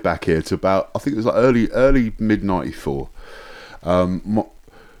you way back here to about, I think it was like early mid '94.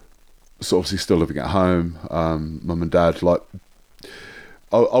 So obviously still living at home. Mum and Dad, like,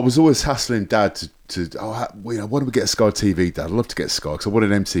 I was always hassling Dad when do we get a Sky TV, Dad? I'd love to get Sky because I wanted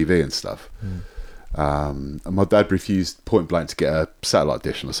MTV and stuff. And my dad refused point blank to get a satellite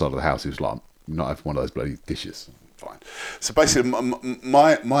dish on the side of the house. He was like, not having one of those bloody dishes. Fine. So basically,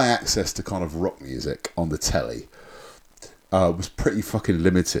 my access to kind of rock music on the telly was pretty fucking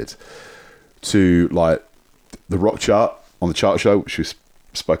limited to, like, the rock chart on the chart show, which we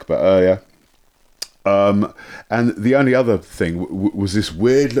spoke about earlier. And the only other thing was this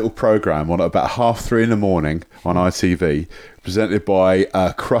weird little program on about 3:30 in the morning on ITV, presented by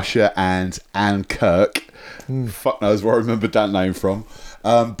Crusher and Anne Kirk. Fuck knows where I remembered that name from.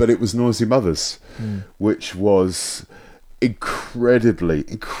 But it was Noisy Mothers, which was incredibly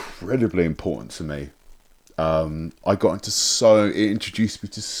important to me. It introduced me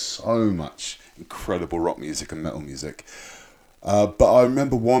to so much incredible rock music and metal music. But I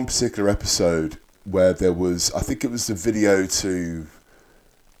remember one particular episode where there was, I think it was the video to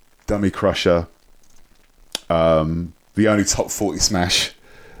Dummy Crusher, the only top 40 smash,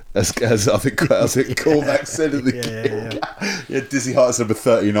 as I think Cormac said at the yeah, Dizzy Heart's number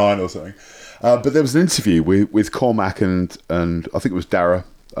 39 or something. But there was an interview with Cormac and I think it was Dara,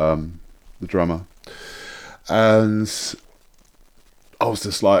 the drummer, and I was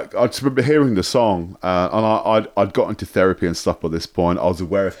just like, I just remember hearing the song, and I'd got into therapy and stuff by this point. I was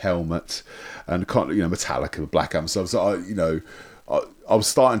aware of Helmet and Metallica, Black Album. So I was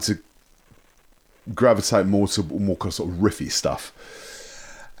starting to gravitate more to more kind of sort of riffy stuff,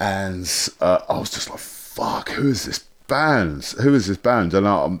 and I was just like, "Fuck, who is this band? And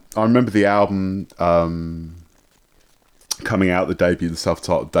I remember the album coming out, the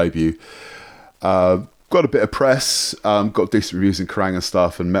self-titled debut. Got a bit of press, got decent reviews in Kerrang and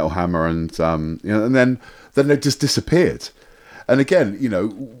stuff, and Metal Hammer, and and then they just disappeared. And again,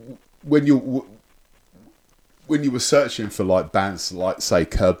 when you were searching for like bands like, say,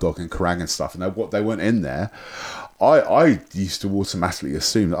 Curb Dog and Kerrang and stuff, and they weren't in there, I used to automatically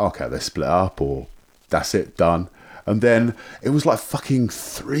assume that, okay, they split up, or that's it, done. And then it was like fucking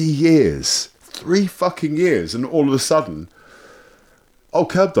 3 fucking years, and all of a sudden,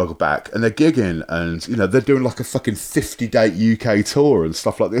 Curb Dog are back, and they're gigging, and they're doing like a fucking 50-date UK tour and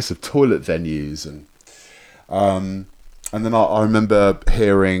stuff like this of toilet venues, and then I remember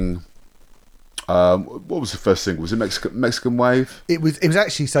hearing what was the first single? Was it Mexican Wave? It was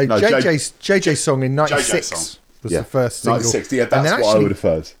actually JJ's song in '96 was the first single. '96, yeah, that's what I would have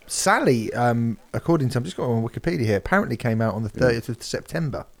heard. Sally, according to, I'm just got on Wikipedia here, apparently came out on the 30th of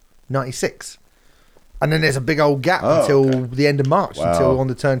September '96. And then there's a big old gap until the end of March, until On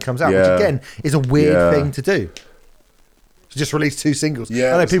the Turn comes out, which again is a weird thing to do. To just release 2 singles.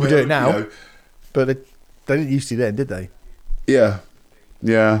 Yeah, I know people do it now, but they didn't used to then, did they? Yeah.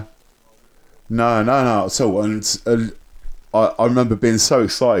 No. So, and I remember being so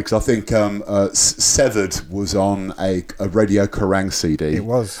excited because I think Severed was on a Radio Kerrang CD. It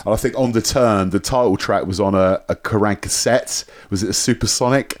was. And I think On the Turn, the title track was on a Kerrang cassette. Was it a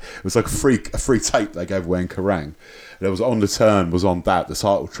Supersonic? It was like a free tape they gave away in Kerrang. There was On the Turn was on that, the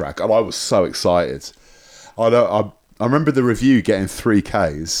title track, and I was so excited. I remember the review getting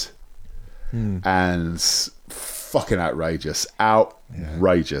 3Ks, and fucking outrageous. And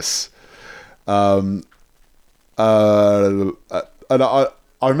I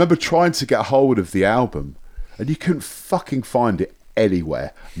remember trying to get a hold of the album, and you couldn't fucking find it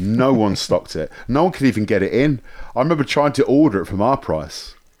anywhere. No one stocked it. No one could even get it in. I remember trying to order it from our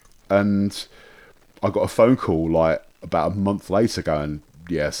price, and I got a phone call like about a month later going,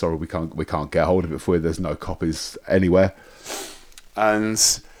 yeah, sorry, we can't get a hold of it for you. There's no copies anywhere. And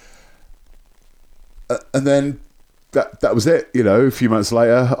then that was it. You know, a few months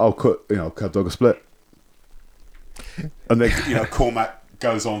later, I'll cut, Curb Dog a split. And then, Cormac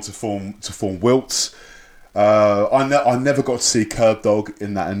goes on to form Wilts. I never got to see Curb Dog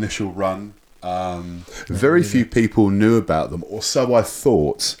in that initial run. Very few people knew about them, or so I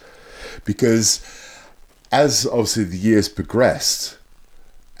thought, because as obviously the years progressed,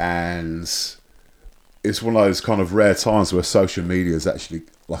 and it's one of those kind of rare times where social media is actually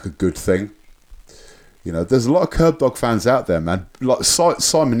like a good thing. There's a lot of Curb Dog fans out there, man. Like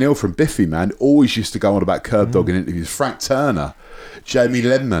Simon Neil from Biffy, man, always used to go on about Curb Dog in interviews. Frank Turner, Jamie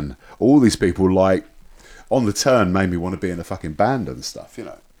Lemon, all these people, like, On the Turn made me want to be in a fucking band and stuff,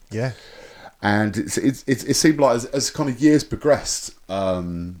 Yeah. And it seemed like as kind of years progressed,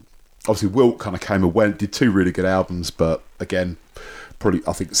 obviously Wilt kind of came and went, did 2 really good albums, but again, probably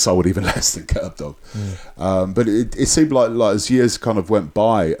I think sold even less than Curb Dog. But it seemed like as years kind of went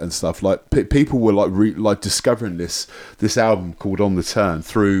by and stuff, like people were like discovering this album called On the Turn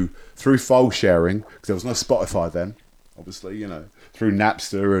through file sharing, because there was no Spotify then, obviously, through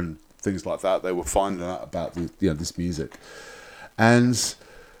Napster and things like that. They were finding out about this music, and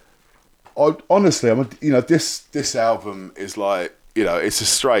honestly, this album is like, it's a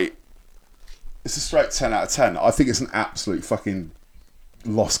straight 10 out of 10. I think it's an absolute fucking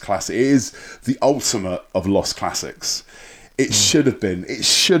lost classic. It is the ultimate of lost classics. It should have been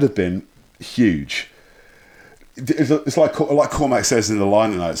huge. It's like Cormac says in the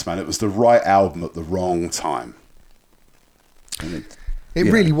liner notes, man. It was the right album at the wrong time. It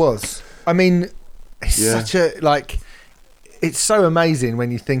really was. I mean, it's such a, like, it's so amazing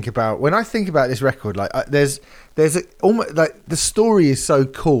when I think about this record. Like, there's almost like the story is so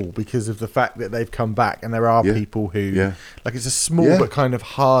cool because of the fact that they've come back, and there are people who, like, it's a small but kind of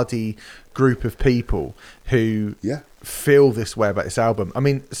hardy group of people who feel this way about this album. I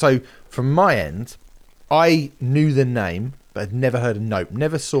mean, so from my end, I knew the name, but had never heard a note,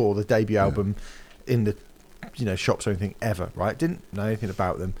 never saw the debut album in the shops or anything ever, right? Didn't know anything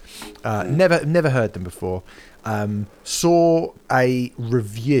about them. Never heard them before. Saw a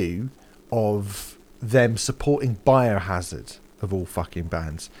review of them supporting Biohazard, of all fucking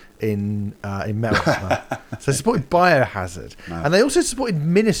bands, in Metal Hammer. So they supported Biohazard. And they also supported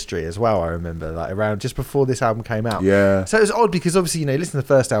Ministry as well, I remember, like around just before this album came out. Yeah. So it was odd because obviously, listen to the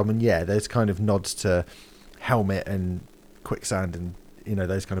first album, and there's kind of nods to Helmet and Quicksand, and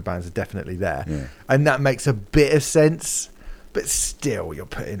those kind of bands are definitely there, and that makes a bit of sense. But still, you're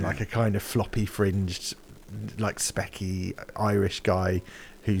putting like a kind of floppy fringed, like specky Irish guy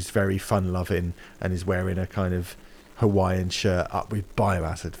who's very fun loving and is wearing a kind of Hawaiian shirt up with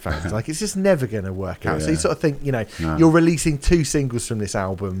Biohazard fans. Like, it's just never going to work out. So you sort of think, you're releasing 2 singles from this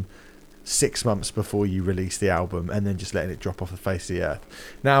album 6 months before you release the album, and then just letting it drop off the face of the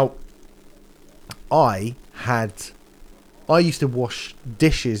earth. Now, I used to wash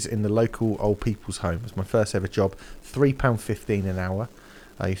dishes in the local old people's home. It was my first ever job. £3.15 an hour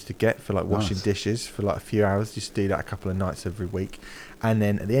I used to get for like washing dishes for like a few hours. Just do that a couple of nights every week, and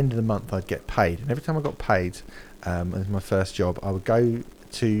then at the end of the month I'd get paid. And every time I got paid, it was my first job, I would go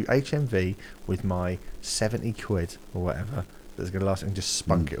to HMV with my 70 quid or whatever that was going to last, and just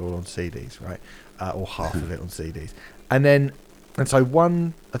spunk it all on CDs, right? Or half of it on CDs. And so I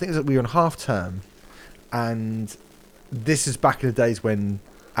think we were on half term, and this is back in the days when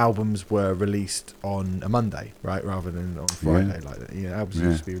albums were released on a Monday, right, rather than on Friday. Albums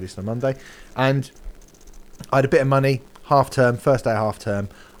used to be released on Monday, and I had a bit of money. First day of half term,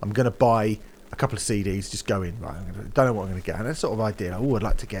 I'm going to buy a couple of CDs. Just go in, right? Don't know what I'm going to get, and that sort of idea. I'd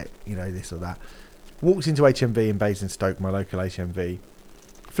like to get this or that. Walked into HMV in Basingstoke, my local HMV,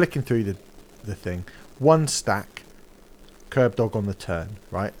 flicking through the thing. One stack, Curb Dog on the Turn,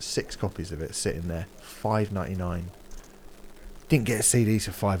 right? 6 copies of it sitting there, $5.99. Didn't get CDs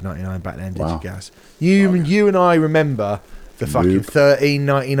for $5.99 back then, did you, Gaz? You and I remember the fucking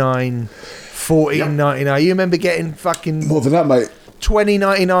 $13.99, $14.99. You remember getting fucking more than that, mate.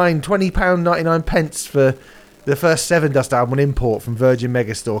 £20.99, £20.99 pence for The first Seven Dust album on import from Virgin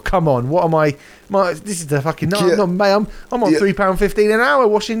Megastore. Come on, what am I? This is the fucking... No, I'm not, mate. I'm on £3.15 an hour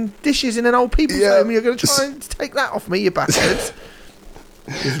washing dishes in an old people's home. You're going to try and take that off me, you bastards.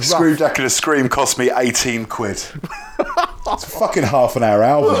 Scream Jack and a Scream cost me 18 quid. It's fucking half an hour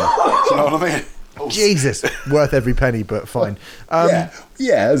album. Do you know what I mean? Jesus, worth every penny, but fine. As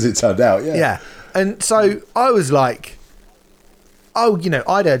it turned out, Yeah, and so I was like,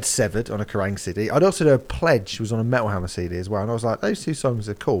 I'd heard Severed on a Kerrang CD. I'd also heard Pledge was on a Metal Hammer CD as well, and I was like, those two songs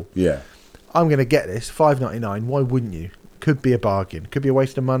are cool. Yeah. I'm going to get this, $5.99, why wouldn't you? Could be a bargain. Could be a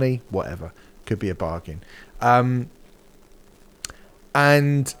waste of money, whatever. Could be a bargain. And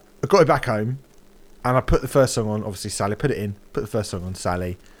I got it back home, and I put the first song on, obviously Sally, put the first song on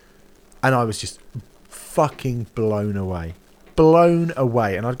Sally, and I was just fucking blown away.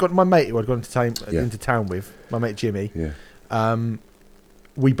 And I'd got my mate who I'd gone into town with, my mate Jimmy. Yeah.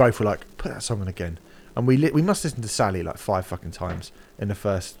 We both were like, put that song on again. And we must listen to Sally like 5 fucking times in the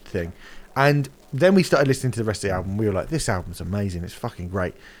first thing. And then we started listening to the rest of the album. We were like, this album's amazing. It's fucking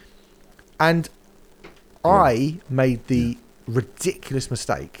great. And I made the ridiculous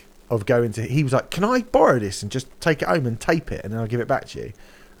mistake of going to... He was like, can I borrow this and just take it home and tape it and then I'll give it back to you?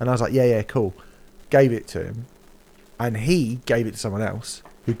 And I was like, yeah, cool. Gave it to him. And he gave it to someone else,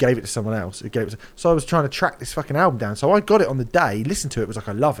 who gave it to someone else, who gave it to... So I was trying to track this fucking album down. So I got it on the day, listened to it, was like,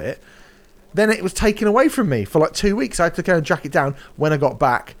 I love it. Then it was taken away from me for like 2 weeks. I had to go and track it down. When I got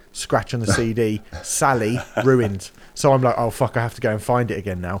back, scratch on the CD, Sally, ruined. So I'm like, oh, fuck, I have to go and find it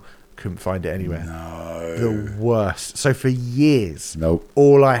again now. Couldn't find it anywhere. No. The worst. So for years, Nope.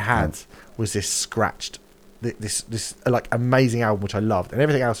 all I had was this scratched, this like amazing album, which I loved. And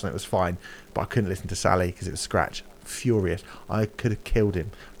everything else on it was fine. But I couldn't listen to Sally because it was scratched. Furious. I could have killed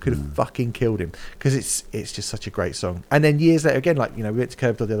him. Could have fucking killed him, because it's just such a great song. And then years later, again, like, we went to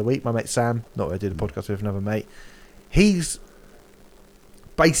Curb Dog the other week. My mate Sam, not that I did a podcast with, another mate. He's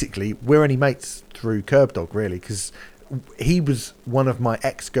basically, we're only mates through Curb Dog, really, because he was one of my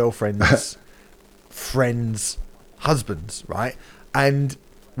ex-girlfriend's friends' husbands, right? And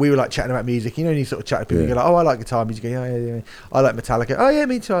we were like chatting about music. And you sort of chat to people, and you're like, oh, I like guitar music. Yeah. I like Metallica. Oh, yeah,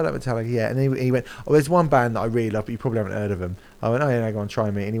 me too. I like Metallica. Yeah. And then he went, oh, there's one band that I really love, but you probably haven't heard of them. I went, oh, yeah, go on, try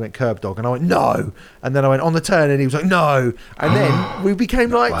me. And he went, Curb Dog. And I went, no. And then I went, On the Turn. And he was like, no. And then we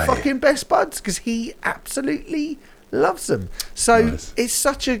became like fucking best buds, because he absolutely loves them. So it's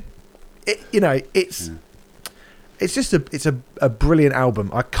such a, it's just a brilliant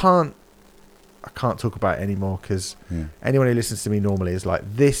album. I can't talk about it anymore, because anyone who listens to me normally is like,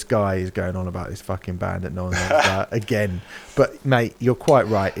 this guy is going on about this fucking band that no one knows about again. But mate, you're quite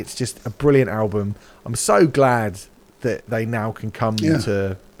right. It's just a brilliant album. I'm so glad that they now can come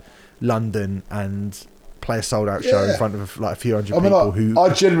to London and play a sold out show in front of like a few hundred people who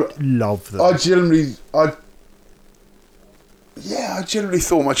love them. I generally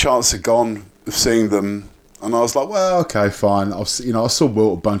thought my chance had gone of seeing them. And I was like, well, okay, fine. I saw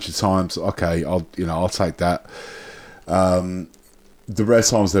Wilt a bunch of times. Okay, I'll take that. The rare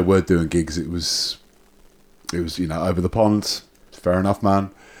times they were doing gigs, it was over the pond. Fair enough,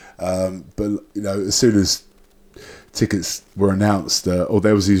 man. But as soon as tickets were announced, or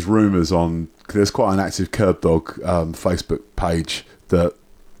there was these rumours on, there's quite an active Curb Dog Facebook page that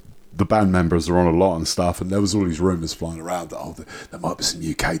the band members are on a lot and stuff, and there was all these rumours flying around that there might be some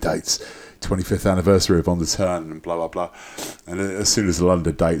UK dates, 25th anniversary of On the Turn and blah blah blah. And as soon as the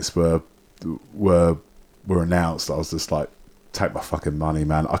London dates were announced, I was just like, take my fucking money,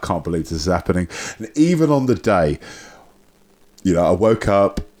 man. I can't believe this is happening. And even on the day, I woke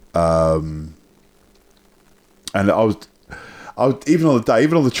up and I was even on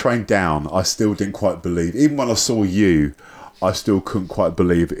the train down, I still didn't quite believe. Even when I saw you, I still couldn't quite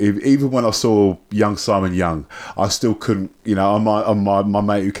believe. Even when I saw young Simon Young, I still couldn't. My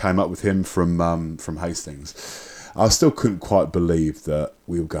mate who came up with him from Hastings, I still couldn't quite believe that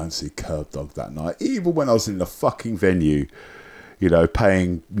we were going to see Curb Dog that night. Even when I was in the fucking venue,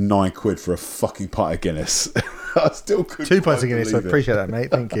 paying £9 for a fucking pint of Guinness, I still couldn't. 2 pints of Guinness. I appreciate that,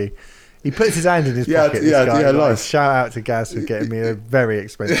 mate. Thank you. He puts his hand in his pocket. This guy. Nice. Shout out to Gaz for getting me a very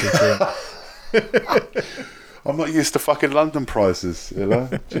expensive drink. I'm not used to fucking London prices,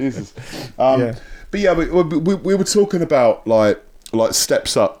 Jesus. But yeah, we were talking about like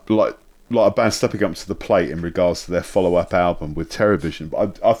steps up, like a band stepping up to the plate in regards to their follow-up album with Terrorvision.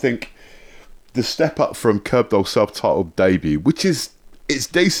 But I think the step up from Curb Dog's self-titled debut, which it's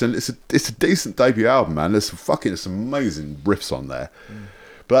decent. It's a decent debut album, man. There's some amazing riffs on there.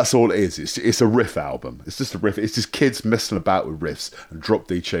 But that's all it is. It's a riff album. It's just a riff. It's just kids messing about with riffs and drop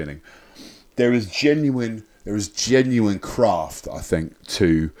D tuning. There is genuine craft, I think,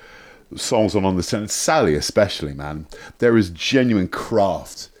 to songs on the turn, Sally especially, man, there is genuine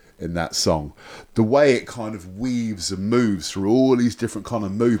craft in that song. The way it kind of weaves and moves through all these different kind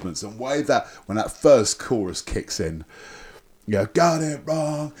of movements, and way that when that first chorus kicks in, you know, got it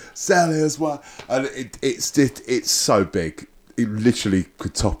wrong, Sally is one, and it's so big, it literally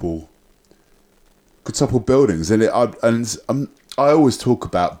could topple buildings. And I always talk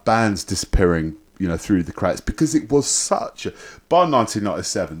about bands disappearing, you know, through the cracks, because it was by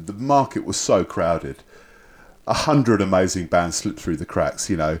 1997 the market was so crowded. 100 amazing bands slipped through the cracks,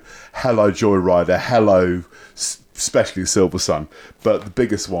 you know. Hello Joyrider, hello, especially Silver Sun, but the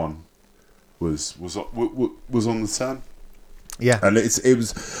biggest one was on the turn. Yeah, and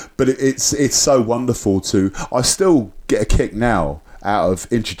it's so wonderful to. I still get a kick now out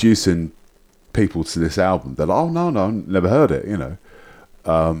of introducing people to this album. They're like, oh no, never heard it, you know,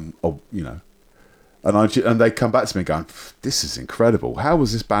 or you know, and they come back to me going, this is incredible. How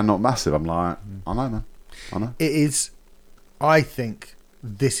was this band not massive? I'm like, I know, man. I know. It is. I think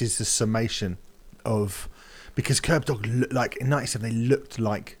this is the summation of, because Curb Dog, like in '97, they looked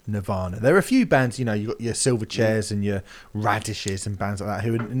like Nirvana. There are a few bands, you know, you got your Silverchairs and your Radishes and bands like that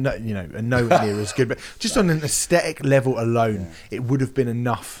who are, you know, are nowhere near as good. But just on an aesthetic level alone, it would have been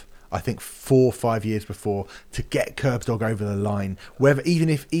enough, I think, 4 or 5 years before to get Curb Dog over the line. Whether even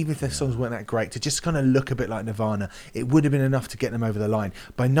if their songs weren't that great, to just kind of look a bit like Nirvana, it would have been enough to get them over the line.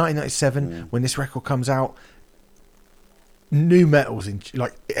 By 1997, when this record comes out, nu metal's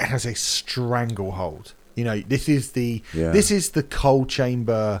it has a stranglehold. You know, this is the Cold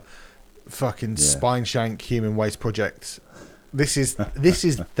Chamber, fucking Spine Shank Human Waste Project. This is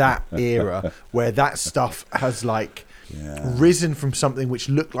that era where that stuff has risen from something which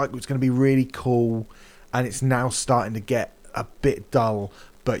looked like it was going to be really cool, and it's now starting to get a bit dull,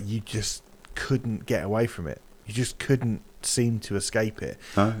 but you just couldn't get away from it. You just couldn't seem to escape it.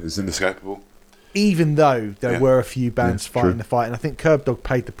 No, it's inescapable. Even though there were a few bands fighting the fight, and I think Curb Dog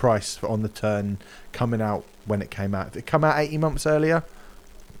paid the price for On the Turn coming out when it came out. If it come out 18 months earlier,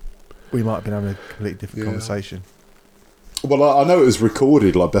 we might have been having a completely different conversation. Well, I know it was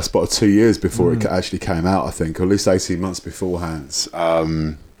recorded like best part of 2 years before it actually came out, I think, or at least 18 months beforehand.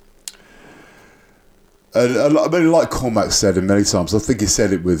 And I mean, like Cormac said it many times, I think he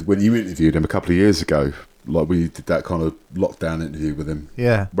said it when you interviewed him a couple of years ago, like when you did that kind of lockdown interview with him,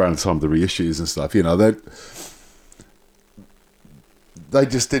 around the time of the reissues and stuff. You know, they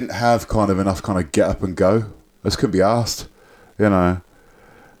just didn't have kind of enough kind of get up and go. They just couldn't be asked, you know.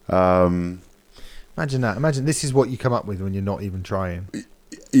 Imagine that. Imagine this is what you come up with when you're not even trying.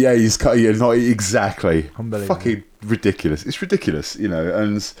 Yeah, you're not exactly. Unbelievable. Fucking ridiculous. It's ridiculous, you know.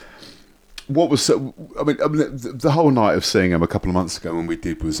 And what was so? I mean, the whole night of seeing him a couple of months ago when we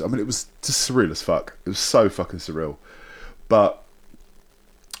did was, I mean, it was just surreal as fuck. It was so fucking surreal. But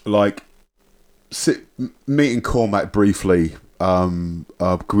like, meeting Cormac briefly,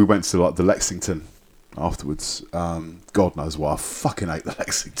 we went to like the Lexington afterwards. God knows why. I fucking hate the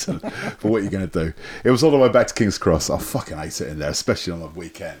Lexington. But what are you going to do? It was all the way back to King's Cross. I fucking hate it in there, especially on the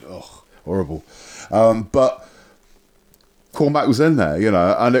weekend. Ugh, horrible. But Cormac was in there, you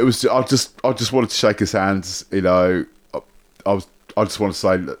know, and it was. I just wanted to shake his hands, you know. I just want to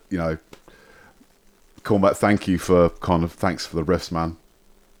say, you know, Cormac, thanks for the riffs, man.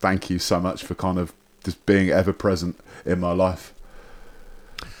 Thank you so much for kind of just being ever present in my life,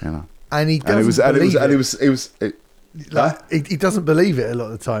 you know. And he doesn't believe it. He he doesn't believe it a lot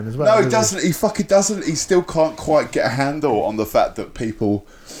of the time as well. No, he doesn't. He fucking doesn't. He still can't quite get a handle on the fact that people,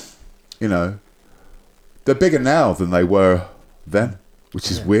 you know, they're bigger now than they were then, which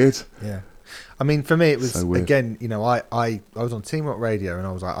is weird. Yeah. I mean, for me, it was, so again, you know, I was on Team Rock Radio, and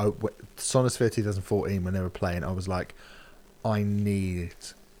I was like, Sonosphere 2014, when they were playing, I was like, I need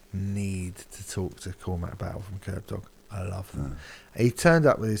to talk to Cormac Battle from Curb Dog. I love him. He turned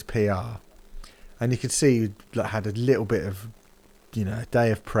up with his PR, and you could see he had a little bit of, you know, a day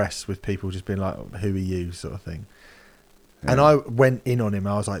of press with people just being like, who are you, sort of thing. Yeah. And I went in on him.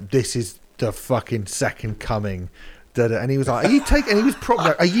 I was like, this is the fucking second coming. And he was like, are you taking, and he was probably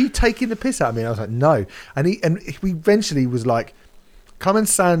like, are you taking the piss out of me? And I was like, no. And he eventually was like, come and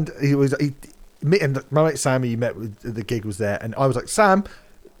stand. And my mate Sam, you met with the gig, was there. And I was like, Sam,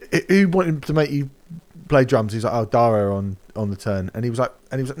 who wanted to make you play drums? He's like, oh, Dara on the turn. And he was like,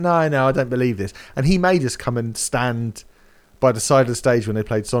 no, I don't believe this. And he made us come and stand by the side of the stage when they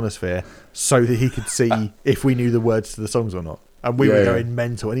played Sonosphere so that he could see if we knew the words to the songs or not. And we were going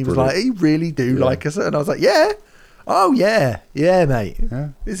mental. And he was like, you really do like us? And I was like, yeah. Oh yeah, mate. Yeah.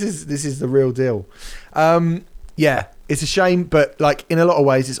 This is the real deal. Yeah, it's a shame, but like in a lot of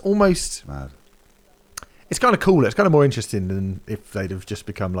ways, it's almost. Mad. It's kind of cooler. It's kind of more interesting than if they'd have just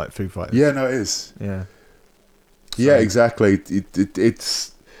become like Foo Fighters. Yeah, no, it is. Yeah. Yeah, exactly.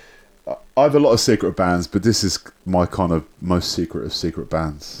 It's. I have a lot of secret bands, but this is my kind of most secret of secret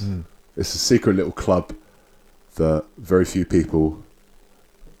bands. It's a secret little club that very few people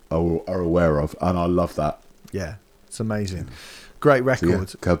are aware of, and I love that. Yeah, it's amazing. Great record.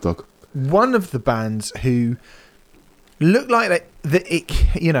 So, Cab Dog. One of the bands who looked like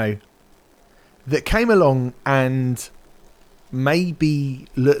that came along and maybe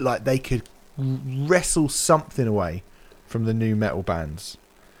looked like they could wrestle something away from the new metal bands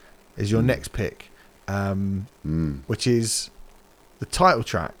is your next pick, which is the title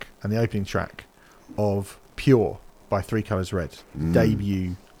track and the opening track of Pure by Three Colours Red,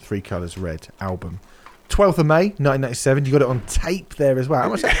 debut Three Colours Red album. 12th of May 1997. You got it on tape there as well. How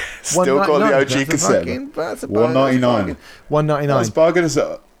much? Still got the OG cassette. $1.99. $1.99. That's bargain as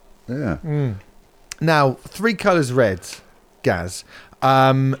that. Yeah. Now, Three Colours Red, Gaz.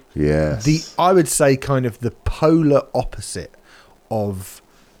 Yes. I would say kind of the polar opposite of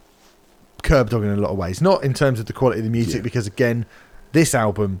Curb Dog in a lot of ways. Not in terms of the quality of the music, because again, this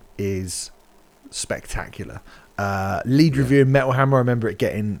album is spectacular. Lead review in Metal Hammer, I remember it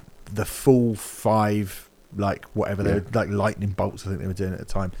getting the full 5, like whatever they were, like lightning bolts, I think they were doing at the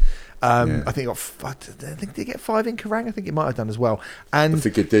time. I think did they get 5 in Kerrang? I think it might have done as well. And I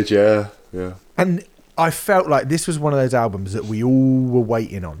think it did, yeah. And I felt like this was one of those albums that we all were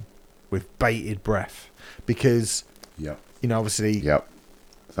waiting on with bated breath, because obviously for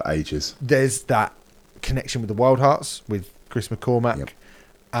ages there's that connection with the Wild Hearts with Chris McCormack,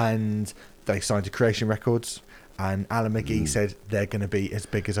 and they signed to Creation Records. And Alan McGee said they're going to be as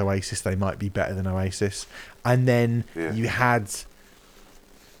big as Oasis. They might be better than Oasis. And then you had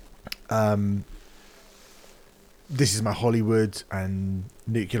This Is My Hollywood and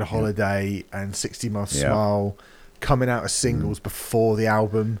Nuclear Holiday and 60 Mile Smile coming out as singles before the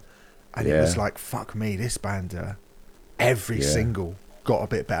album. And it was like, fuck me, this band, every single got a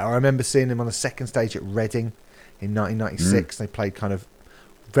bit better. I remember seeing them on the second stage at Reading in 1996. They played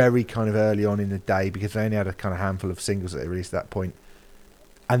very early on in the day, because they only had a kind of handful of singles that they released at that point,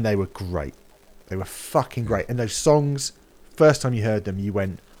 and they were great. They were fucking great. And those songs, first time you heard them, you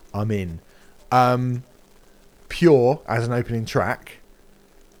went, I'm in. Pure as an opening track,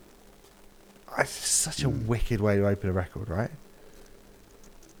 it's such a wicked way to open a record, right?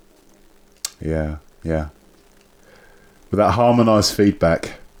 Yeah with that harmonized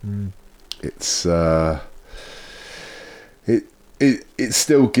feedback, it's it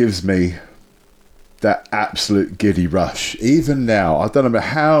still gives me that absolute giddy rush. Even now, I don't know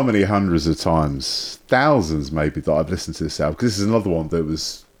how many hundreds of times, thousands maybe, that I've listened to this album, because this is another one that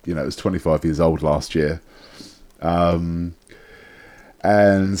was, it was 25 years old last year. And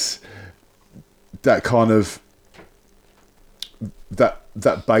that kind of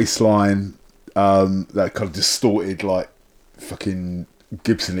that bass line, that kind of distorted, like fucking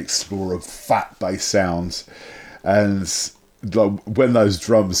Gibson Explorer fat bass sounds, and like when those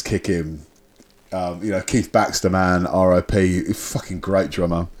drums kick in, Keith Baxter, man, R.I.P., fucking great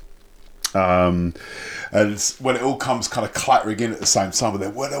drummer. And when it all comes kind of clattering in at the same time, and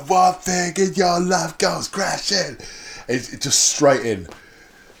then when the one thing in your life goes crashing, it just straight in,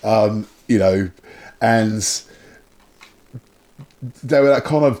 and they were that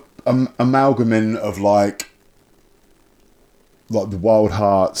kind of amalgaming of like the Wild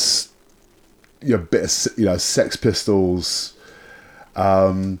Hearts, a bit of Sex Pistols,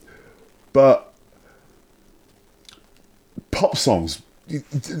 but pop songs.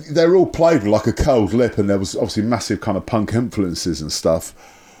 They were all played with like a cold lip, and there was obviously massive kind of punk influences and stuff.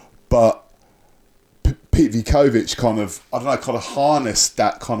 But Pete Vukovic kind of harnessed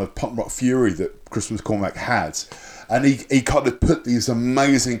that kind of punk rock fury that Chris McCormack had, and he kind of put these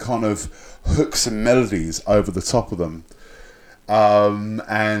amazing kind of hooks and melodies over the top of them, and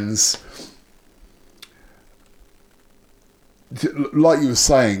like you were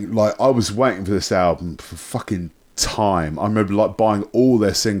saying, like I was waiting for this album for fucking time. I remember like buying all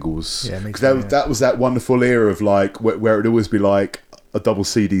their singles, because that was that wonderful era of like where it'd always be like a double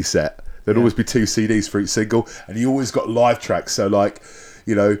CD set. There'd always be 2 CDs for each single, and you always got live tracks. So like,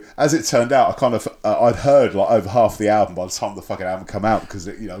 as it turned out, I kind of I'd heard like over half the album by the time the fucking album come out, because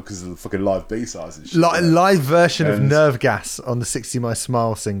because of the fucking live B-sides and shit. Live version of Nerve Gas on the 60 My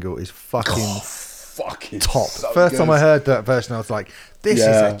Smile single is fucking top. So First good. time I heard that version, I was like, this is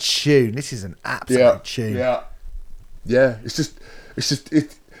a tune. This is an absolute tune. Yeah, it's just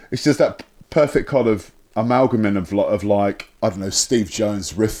that perfect kind of amalgamation of like, I don't know, Steve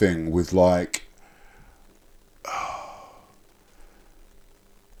Jones riffing with like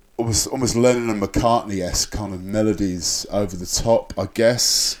almost Lennon and McCartney-esque kind of melodies over the top, I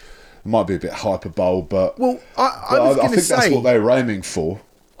guess. It might be a bit hyperbole, but well, I think that's what they were aiming for.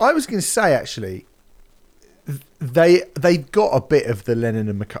 I was going to say, actually, they got a bit of the Lennon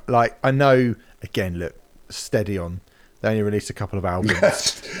and McCartney. Like, I know, again, look, steady on. They only released a couple of albums.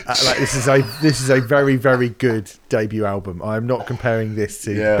 This is a very, very good debut album. I'm not comparing this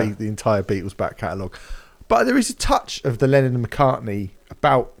to the entire Beatles back catalogue, but there is a touch of the Lennon and McCartney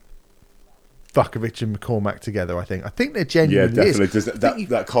about Vukovic and McCormack together. I think they're genuinely. Yeah, definitely. There's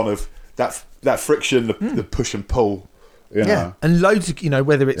that kind of that friction, the push and pull. You know. And loads of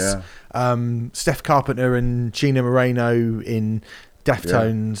whether it's Steph Carpenter and Gina Moreno in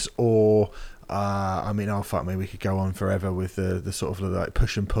Deftones or. We could go on forever with the sort of like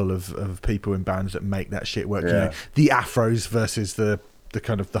push and pull of people in bands that make that shit work. Yeah. The Afros versus the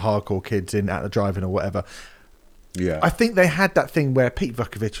kind of the hardcore kids in At the Drive-In or whatever. Yeah, I think they had that thing where Pete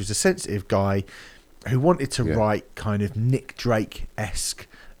Vukovic was a sensitive guy who wanted to write kind of Nick Drake-esque,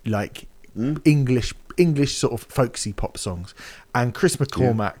 like English sort of folksy pop songs, and Chris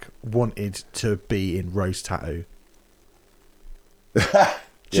McCormack wanted to be in Rose Tattoo. Do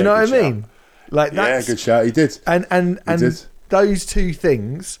you know what I mean? Like that's, good shout. He did, and those two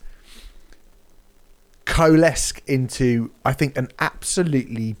things coalesce into, I think, an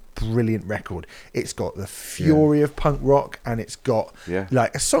absolutely brilliant record. It's got the fury of punk rock, and it's got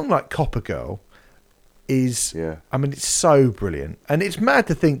like a song like Copper Girl is. I mean, it's so brilliant, and it's mad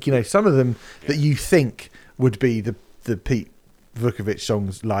to think some of them that you think would be the Pete Vukovic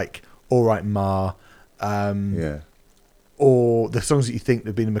songs, like All Right Ma. Or the songs that you think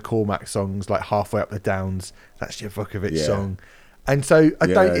would be the McCormack songs, like Halfway Up the Downs, that's your Vukovic song. And so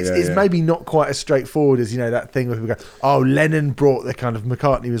it's maybe not quite as straightforward as, that thing where people go, oh, Lennon brought the kind of,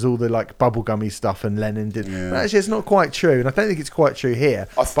 McCartney was all the like bubblegummy stuff and Lennon did. But actually, it's not quite true. And I don't think it's quite true here.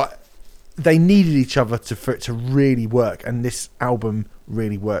 But they needed each other for it to really work. And this album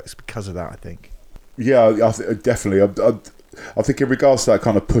really works because of that, I think. Yeah, definitely. I think in regards to that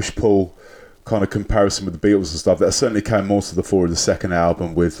kind of push-pull kind of comparison with the Beatles and stuff, that certainly came more to the fore in the second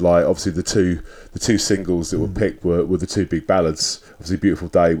album, with like obviously the two singles that were picked were the two big ballads, obviously Beautiful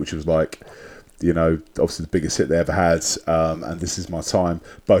Day, which was like obviously the biggest hit they ever had, and This Is My Time,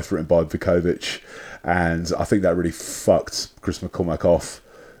 both written by Vukovic, and I think that really fucked Chris McCormack off.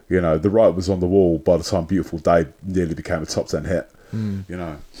 The writing was on the wall by the time Beautiful Day nearly became a top 10 hit. And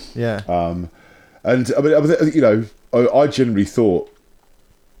I generally thought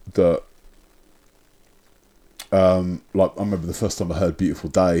that like I remember the first time I heard Beautiful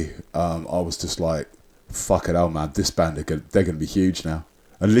Day, I was just like, fuck it, man, this band they're going to be huge now.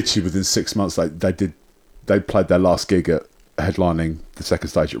 And literally within 6 months, like they played their last gig at headlining the second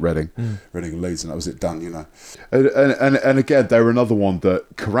stage at Reading and Leeds, and that was it done, And again, they were another one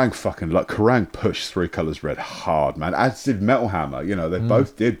that Kerrang pushed Three Colours Red hard, man. As did Metal Hammer, they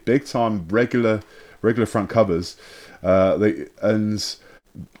both did big time regular front covers.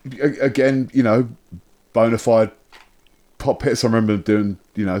 Bona fide pop hits. I remember doing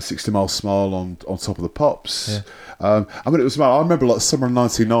 60 Mile Smile on Top of the Pops. I remember like summer of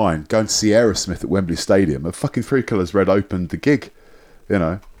 '99 going to see Aerosmith at Wembley Stadium, and fucking Three Colours Red opened the gig.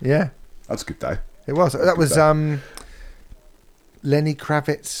 That's a good day. It was. That was Lenny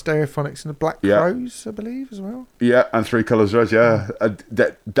Kravitz, Stereophonics and the Black Crowes, I believe, as well. Yeah, and Three Colours Red.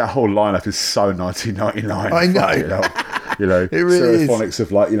 That whole lineup is so 1999. I know. It really Stereophonics is.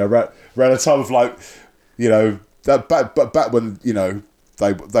 Of like around a time of like. That back when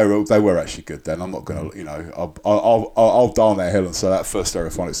they were actually good. Then I'm not gonna I'll die on that hill and say that first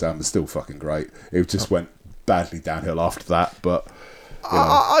Stereophonics album is still fucking great. It just went badly downhill after that. But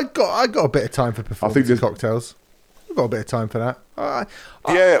I got a bit of time for Performance and Cocktails. I've got a bit of time for that.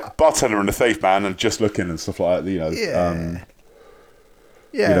 Bartender and the Thief, man, and Just Looking and stuff like that.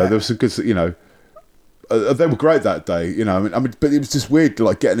 There was some good. They were great that day. But it was just weird,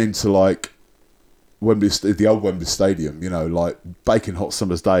 like getting into like. Wembley, the old Wembley Stadium, like baking hot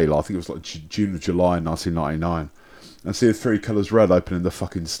summer's day. Like, I think it was like June or July 1999, and seeing Three Colours Red opening the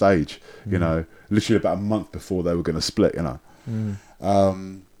fucking stage. Literally about a month before they were going to split. They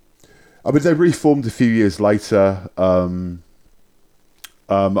reformed a few years later. I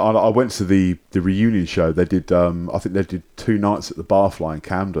went to the reunion show. They did. I think they did 2 nights at the Barfly in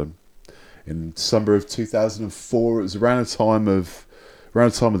Camden in summer of 2004. It was around the time of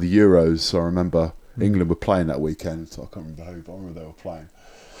the Euros. I remember. England were playing that weekend, so I can't remember who, but I remember they were playing.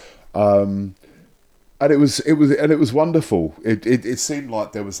 And it was wonderful. It seemed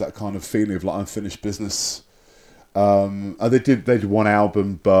like there was that kind of feeling of like unfinished business. And they did one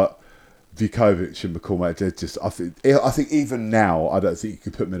album, but Vukovic and McCormack, they're just. I think even now, I don't think you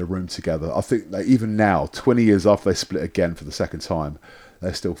could put them in a room together. I think that even now, 20 years after they split again for the second time,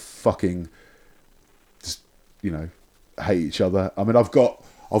 they're still fucking, just, hate each other. I mean, I've got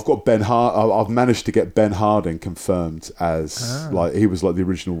Ben I've managed to get Ben Harding confirmed as he was like the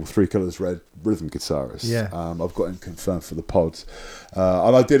original Three Colours Red rhythm guitarist. Yeah. I've got him confirmed for the pods,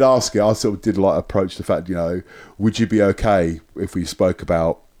 and I did ask it. I sort of did approach the fact, would you be okay if we spoke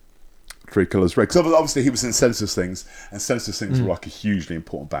about Three Colours Red? Because obviously he was in Census Things, and Census Things were like a hugely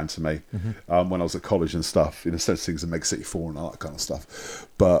important band to me when I was at college and stuff. Census Things and Mega City 4 and all that kind of stuff.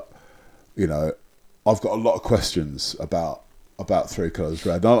 But I've got a lot of questions about Three Colours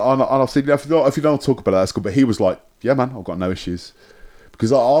Red, and I've seen if you don't talk about that, that's good. But he was like, "Yeah, man, I've got no issues,"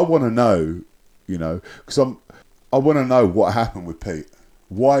 because I want to know, because I want to know what happened with Pete.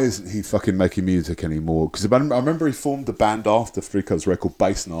 Why isn't he fucking making music anymore? Because I remember he formed a band after Three Colours Red called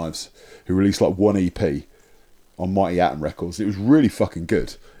Bass Knives, who released like one EP on Mighty Atom Records. It was really fucking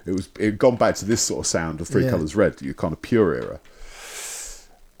good. It had gone back to this sort of sound of Three Colours Red, your kind of pure era,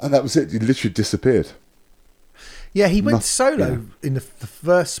 and that was it. He literally disappeared. Yeah, he went solo in the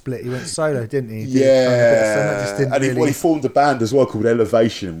first split. He went solo, didn't he? Yeah, he formed a band as well called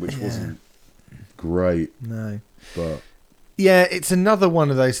Elevation, which wasn't great. No, but. Yeah, it's another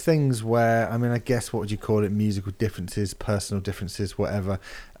one of those things where, I mean, I guess, what would you call it? Musical differences, personal differences, whatever.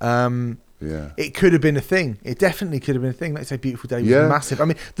 It could have been a thing. It definitely could have been a thing. Let's say Beautiful Day was massive. I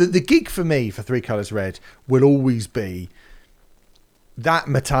mean, the gig for me for Three Colours Red will always be that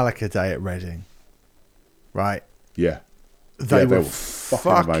Metallica day at Reading. Right? Yeah. They were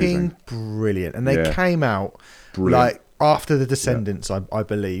fucking brilliant. And they came out like after the Descendants, I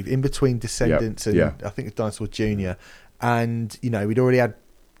believe, in between Descendants and I think it's Dinosaur Jr. And, we'd already had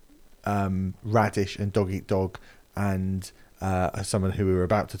Radish and Dog Eat Dog and someone who we were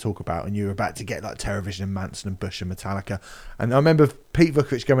about to talk about, and you were about to get like Terrorvision and Manson and Bush and Metallica. And I remember Pete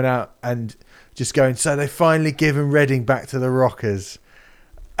Vukovic coming out and just going, so they've finally given Reading back to the Rockers.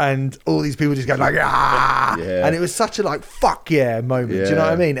 And all these people just go like, ah! Yeah. And it was such a like, fuck yeah moment. Yeah. Do you know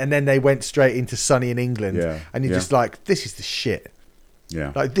what I mean? And then they went straight into Sunny in England. Yeah. And you're just like, this is the shit.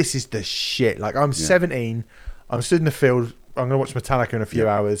 Yeah. Like, this is the shit. Like, I'm 17. I'm stood in the field. I'm going to watch Metallica in a few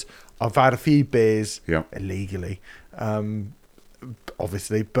hours. I've had a few beers illegally,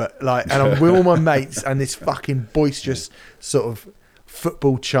 obviously, but like, and I'm with all my mates, and this fucking boisterous sort of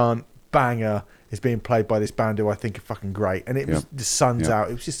football chant banger is being played by this band who I think are fucking great. And it was the sun's out.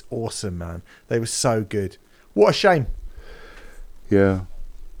 It was just awesome, man. They were so good. What a shame. Yeah.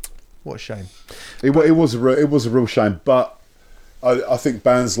 What a shame. It was a real shame, but. I think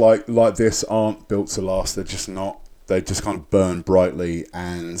bands like this aren't built to last. They're just not. They just kind of burn brightly.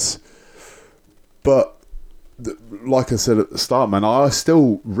 But like I said at the start, man, I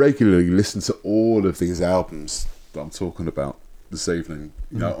still regularly listen to all of these albums that I'm talking about this evening,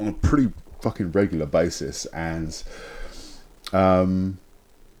 on a pretty fucking regular basis. And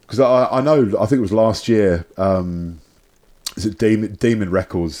because I know, I think it was last year, is it Demon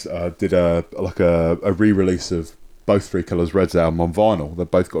Records did a re-release of both Three Colours Red's album on vinyl. They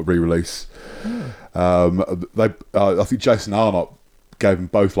both got a re-release. I think Jason Arnott gave them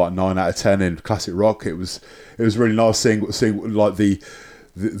both like 9 out of 10 in classic rock. It was really nice seeing like the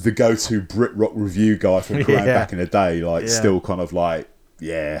go-to Brit rock review guy from Kerrang back in the day, still kind of like,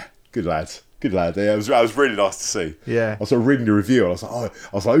 good lad. Yeah, it was really nice to see. Yeah, I was sort of reading the review and I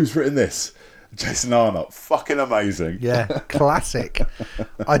was like, who's written this? Jason Arnott, fucking amazing. Yeah, classic.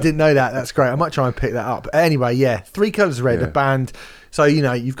 I didn't know that. That's great. I might try and pick that up. Anyway, Three Colours Red, a band. So,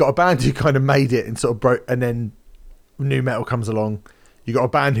 you've got a band who kind of made it and sort of broke, and then new metal comes along. You've got a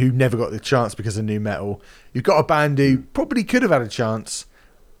band who never got the chance because of new metal. You've got a band who probably could have had a chance,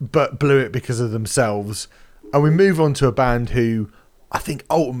 but blew it because of themselves. And we move on to a band who I think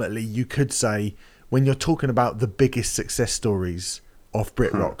ultimately you could say, when you're talking about the biggest success stories of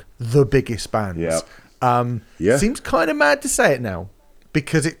Brit rock, the biggest bands. Seems kind of mad to say it now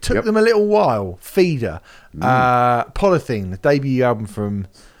because it took them a little while. Feeder, Polythene, the debut album from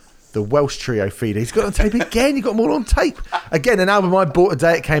the Welsh trio Feeder. He's got it on tape again. He got them all on tape again. An album I bought the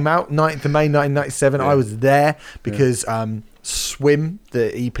day it came out, 9th of May 1997. I was there because Swim,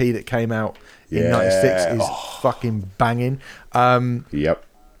 the EP that came out in 96, is fucking banging.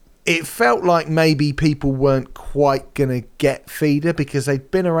 It felt like maybe people weren't quite going to get Feeder because they'd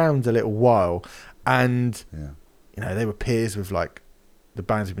been around a little while, and they were peers with like the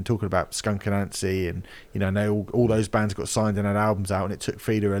bands we've been talking about, Skunk and Anansie, and they all those bands got signed and had albums out, and it took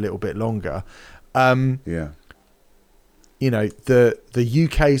Feeder a little bit longer. The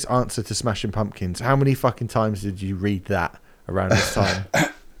UK's answer to Smashing Pumpkins. How many fucking times did you read that around this time?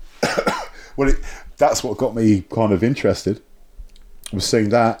 That's what got me kind of interested. Was seeing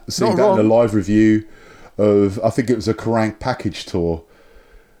that in a live review of, I think it was a Kerrang package tour.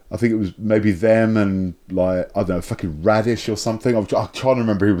 I think it was maybe them and like, I don't know, fucking Radish or something. I'm trying to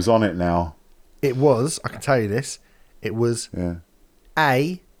remember who was on it now. It was, I can tell you this, it was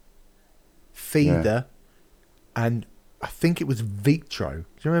A, Feeder, and I think it was Vitro. Do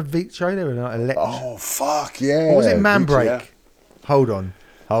you remember Vitro? They were like electric. Oh, fuck, yeah. Or was it Manbrake? Yeah. Hold on.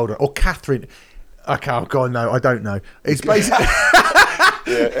 Or Catherine. Okay, oh God, no, I don't know. It's basically...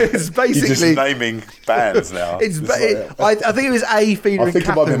 It's basically... You're just naming bands now. I think it was A, Feeder, and Catherine. I think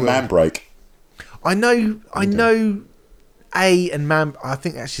it might have been Manbrake. I know A and Man... I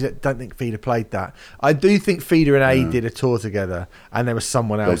think actually, I don't think Feeder played that. I do think Feeder and A did a tour together, and there was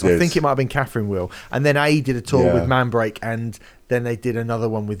someone else. I think it might have been Catherine Will. And then A did a tour with Manbrake, and then they did another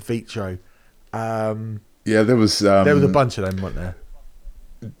one with Vitro. Yeah, there was... there was a bunch of them, weren't there?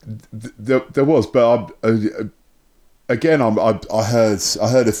 There was, but again, I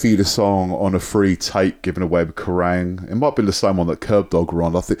heard a Feeder song on a free tape given away by Kerrang. It might have been the same one that Curb Dog were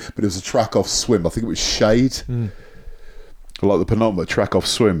on, I think, but it was a track off Swim. I think it was Shade, like the penultimate track off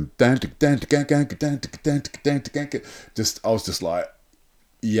Swim. Just I was just like,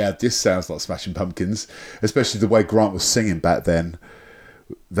 yeah, this sounds like Smashing Pumpkins, especially the way Grant was singing back then.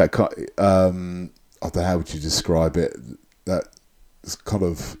 That kind, I don't know, how would you describe it? That kind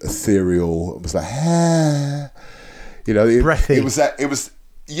of ethereal. It was like, breathy. It was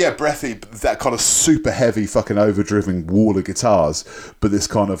breathy. But that kind of super heavy, fucking overdriven wall of guitars, but this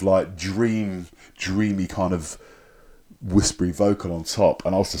kind of like dreamy kind of whispery vocal on top.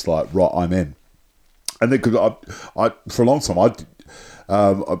 And I was just like, right, I'm in. And then I for a long time, I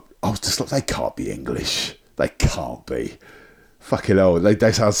was just like, they can't be English. They can't be. Fucking hell,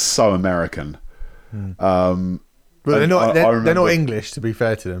 they sound so American. But they're not. They're not English, to be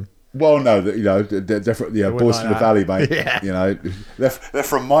fair to them. Well, no, they're from, boys from the valley, mate. Yeah. You know, they're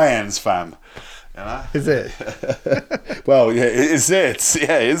from Mayans, fam. You know? Is it? Well, yeah, is it?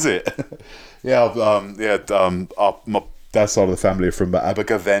 Yeah, is it? My dad's side of the family are from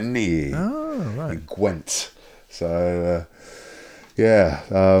Abergavenny. Oh, right. In Gwent. So,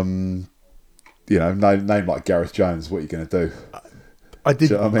 name like Gareth Jones. What are you going to do? I did.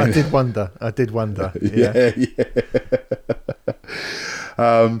 Do you know what I mean? I did wonder. Yeah.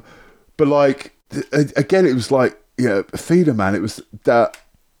 But like again, it was like Feeder, man. It was that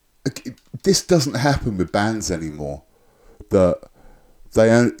this doesn't happen with bands anymore. That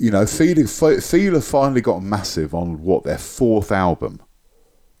they, Feeder finally got massive on their fourth album.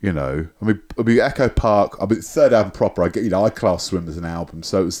 I mean, Echo Park. Third album proper. I class Swim as an album,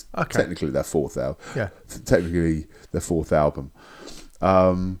 so it was technically their fourth album. Yeah, technically their fourth album.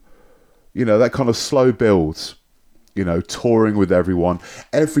 That kind of slow builds, touring with everyone.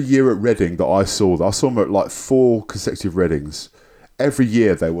 Every year at Reading that I saw them at like 4 consecutive Readings. Every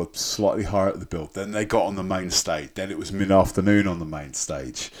year they were slightly higher at the bill. Then they got on the main stage. Then it was mid-afternoon on the main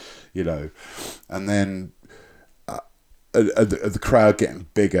stage, and then the crowd getting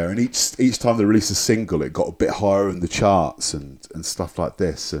bigger. And each time they released a single, it got a bit higher in the charts and stuff like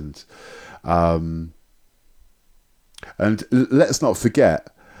this. And let's not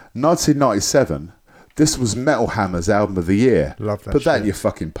forget, 1997, this was Metal Hammer's album of the year. Love that. Put that in your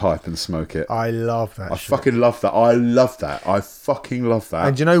fucking pipe and smoke it. I love that. I fucking love that. I love that. I fucking love that.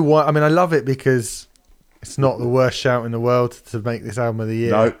 And do you know what? I mean, I love it because it's not the worst shout in the world to make this album of the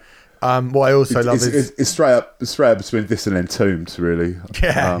year. No. What I also love is it's straight up between this and Entombed, really.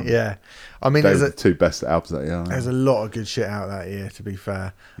 Yeah. I mean, they're the two best albums that year. There's a lot of good shit out that year, to be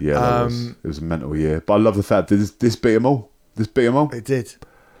fair. Yeah, it was a mental year. But I love the fact that this beat them all. It did.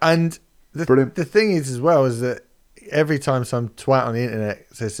 And the thing is, as well, is that every time some twat on the internet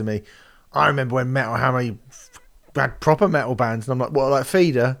says to me, I remember when Metal Hammer had proper metal bands, and I'm like, what, like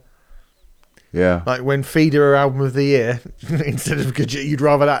Feeder? Yeah. Like when Feeder are album of the year instead of Gojira, you'd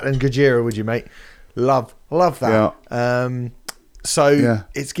rather that than Gojira, would you, mate? Love that. Yeah. So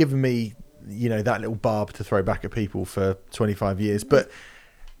it's given me, that little barb to throw back at people for 25 years. But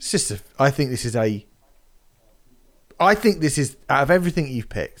it's just, I think this is out of everything you've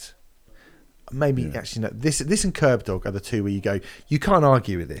picked, maybe actually no, this and Curb Dog are the two where you go, you can't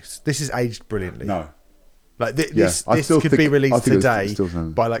argue with this. This is aged brilliantly. No. Like this could be released today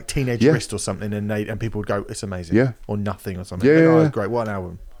by like Teenage Wrist or something, and people would go, "It's amazing," or Nothing or something. Oh, great! What an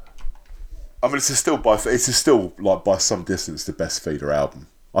album! I mean, it's still like by some distance the best Feeder album.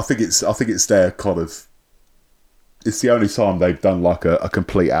 I think it's their kind of. It's the only time they've done like a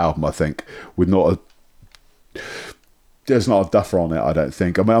complete album. I think with not there's not a duffer on it, I don't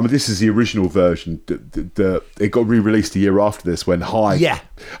think. I mean, this is the original version. It got re-released a year after this when High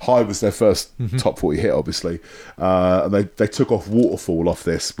was their first top 40 hit, obviously. And they took off Waterfall off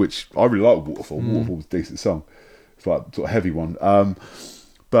this, which I really like Waterfall. Waterfall was a decent song. It's like sort of heavy one.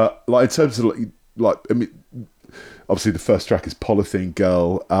 But like in terms of like I mean, obviously the first track is Polythene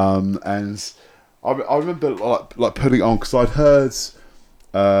Girl, and I remember like putting it on because I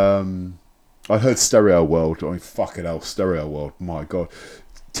heard Stereo World. I mean, fucking hell, Stereo World. My God.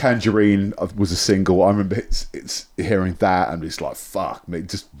 Tangerine was a single. I remember it's hearing that and it's like, fuck me,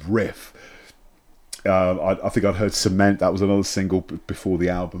 just riff. I think I'd heard Cement. That was another single before the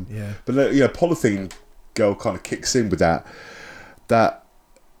album. Yeah. But Polythene Girl kind of kicks in with that.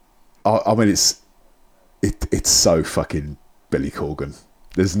 I mean, it's so fucking Billy Corgan.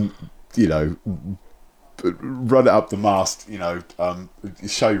 There's, run it up the mast,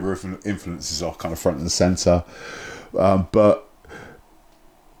 show your influences are kind of front and centre. But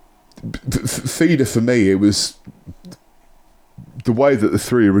Feeder for me, it was the way that the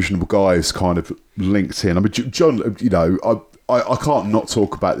three original guys kind of linked in. I mean, John, I can't not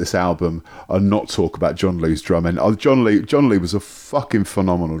talk about this album and not talk about John Lee's drumming. John Lee was a fucking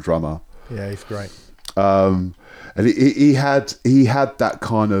phenomenal drummer. Yeah, he's great. And he had that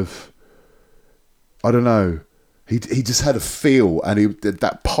kind of, I don't know. He just had a feel, and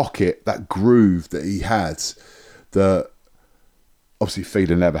that pocket, that groove that he had, that obviously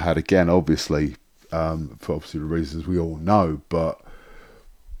Feeder never had again. Obviously, for obviously the reasons we all know. But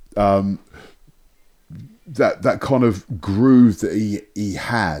that kind of groove that he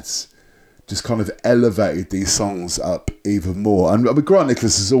had just kind of elevated these songs up even more. And I mean, Grant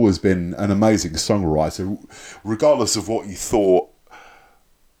Nicholas has always been an amazing songwriter, regardless of what you thought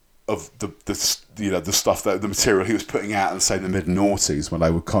of the stuff, that the material he was putting out in, say, the mid-noughties, when they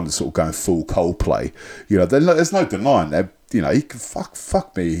were kind of sort of going full Coldplay. There's no denying that. He can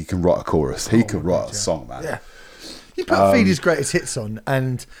fuck me. He can write a chorus. He can write a song, man. Yeah. You put Feeder's greatest hits on,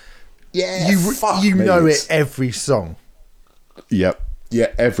 and you know it every song. Yep.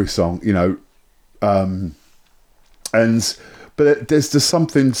 Yeah, every song. But there's just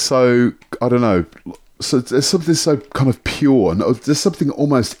something so, I don't know. So there's something so kind of pure, and there's something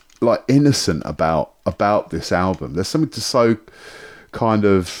almost like innocent about this album. There's something just so kind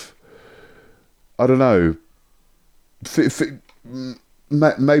of, I don't know.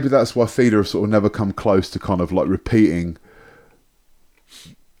 Maybe that's why Feeder have sort of never come close to kind of like repeating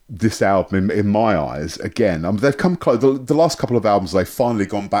this album in my eyes again. I mean, they've come close. The last couple of albums, they've finally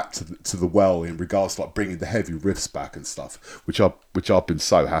gone back to the well in regards to like bringing the heavy riffs back and stuff, which I've been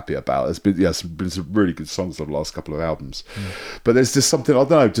so happy about. There's been some really good songs on the last couple of albums, but there's just something, I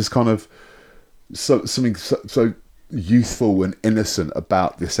don't know, just kind of something so youthful and innocent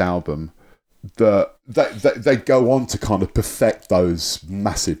about this album that they go on to kind of perfect those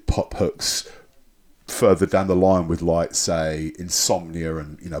massive pop hooks further down the line with, like, say, Insomnia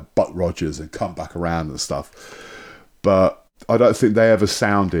and Buck Rogers and Come Back Around and stuff. But I don't think they ever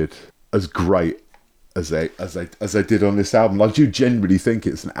sounded as great as they did on this album. Like, I do genuinely think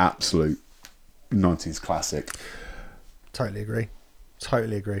it's an absolute 90s classic. Totally agree. It's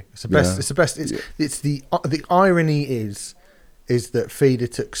the best. Yeah. It's the best. It's the irony is that Feeder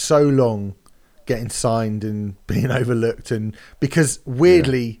took so long getting signed and being overlooked, and because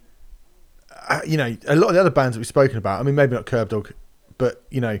weirdly, a lot of the other bands that we've spoken about, I mean, maybe not Curb Dog, but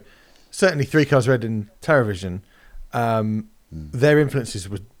certainly Three Colours Red and Terrorvision, their influences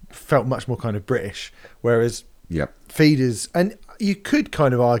felt much more kind of British, whereas Feeder's, and you could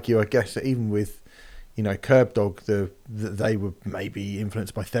kind of argue, I guess, that even with Curb Dog, that they were maybe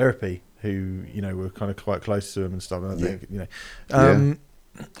influenced by Therapy, who were kind of quite close to them and stuff.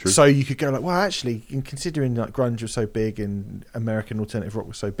 So you could go like, well, actually, considering like grunge was so big and American alternative rock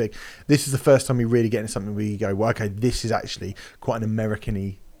was so big, this is the first time you really get into something where you go, well, okay, this is actually quite an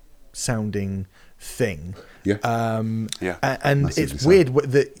American-y sounding thing. And it's weird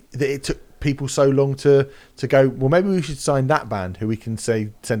that it took people so long to go, well, maybe we should sign that band who we can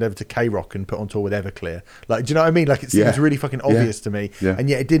send over to K-Rock and put on tour with Everclear. Like, do you know what I mean? Like, it seems really fucking obvious to me. And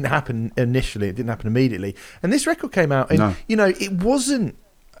yet it didn't happen initially. It didn't happen immediately. And this record came out and, it wasn't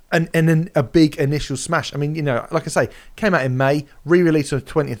a big initial smash. I mean, like I say, came out in May, re-released on the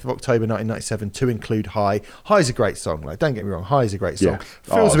 20th of October 1997 to include High. High's a great song. Like, don't get me wrong, High is a great song.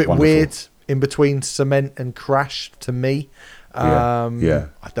 Feels a bit weird in between Cement and Crash to me. I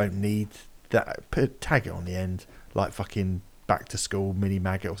don't need that. Tag it on the end, like fucking Back to School, Mini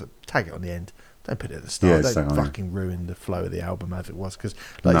Maggot, or something. Tag it on the end. Don't put it at the start. Don't fucking ruin the flow of the album as it was, because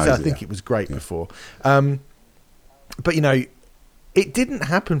I think it was great before. But it didn't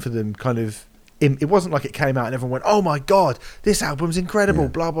happen for them kind of it wasn't like it came out and everyone went, oh my God, this album's incredible,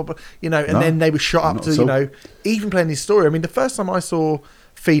 blah, blah, blah. And then they were shot up to, even playing this story. I mean, the first time I saw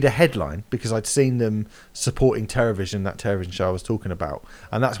Feeder headline, because I'd seen them supporting Terrorvision, that Terrorvision show I was talking about.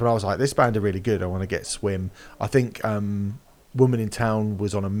 And that's when I was like, this band are really good. I want to get Swim. I think Woman in Town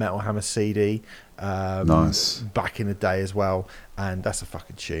was on a Metal Hammer CD nice. Back in the day as well. And that's a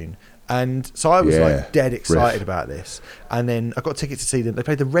fucking tune. And so I was like dead excited about this. And then I got tickets to see them. They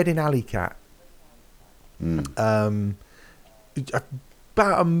played the Reading Alley Cat. About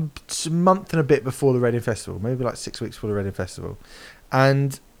a month and a bit before the Reading Festival, maybe like 6 weeks before the Reading Festival.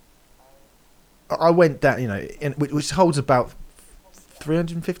 And I went down, which holds about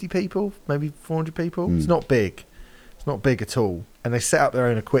 350 people, maybe 400 people. It's not big. It's not big at all. And they set up their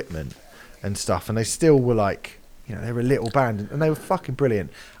own equipment and stuff. And they still were like, they were a little band. And they were fucking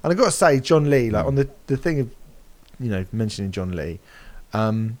brilliant. And I've got to say, John Lee, like on the thing of, mentioning John Lee,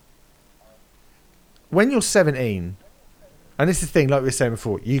 when you're 17, and this is the thing, like we were saying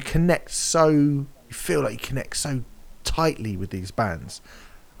before, you feel like you connect so tightly with these bands.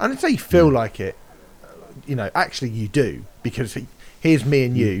 And I'd say you feel like it, actually you do, because here's me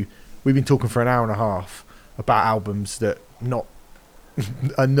and you, we've been talking for an hour and a half about albums that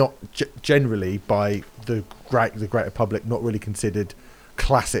are not generally by the greater public not really considered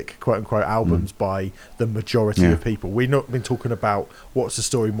classic quote unquote albums by the majority of people. We've not been talking about What's the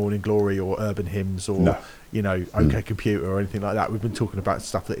Story, Morning Glory, or Urban Hymns, or OK Computer, or anything like that. We've been talking about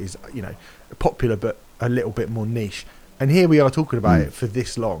stuff that is popular but a little bit more niche, and here we are talking about it for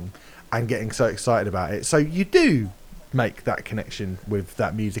this long and getting so excited about it. So you do make that connection with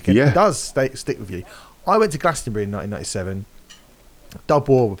that music, and it does stick with you. I went to Glastonbury in 1997. Dub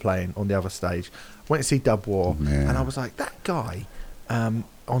War were playing on the other stage. Went to see Dub War, and I was like, that guy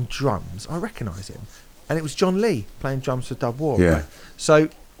on drums, I recognise him. And it was John Lee playing drums for Dub War. Right? So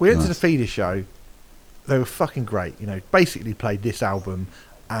we went to the Feeder show. They were fucking great. Basically played this album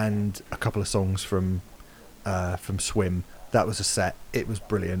and a couple of songs from Swim. That was a set. It was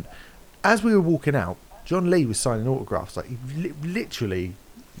brilliant. As we were walking out, John Lee was signing autographs. Like, literally,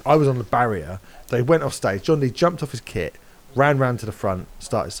 I was on the barrier. They went off stage. John Lee jumped off his kit, ran round to the front,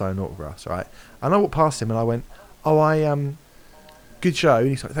 started signing autographs, right? And I walked past him and I went, good show. And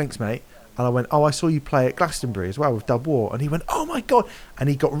he's like, thanks, mate. And I went, I saw you play at Glastonbury as well with Dub War. And he went, oh my God. And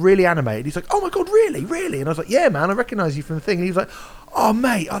he got really animated. He's like, oh my God, really? Really? And I was like, yeah, man, I recognise you from the thing. And he was like, oh,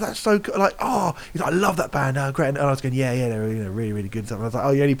 mate, that's so good. Like, he's like, I love that band. Great. And I was going, yeah, they're really, really good and stuff. And I was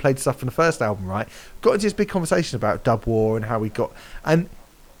like, you only played stuff from the first album, right? Got into this big conversation about Dub War and how we got... And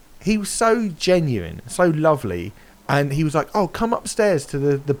he was so genuine, so lovely. And he was like, come upstairs to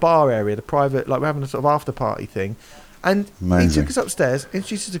the bar area, the private, like we're having a sort of after party thing. And he took us upstairs,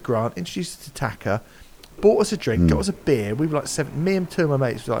 introduced us to Grant, introduced us to Taka, bought us a drink, got us a beer. We were like 7, me and 2 of my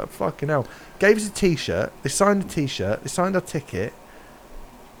mates were like, fucking hell. Gave us a t-shirt, they signed the t-shirt, they signed our ticket.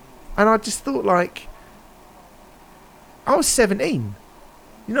 And I just thought, like, I was 17.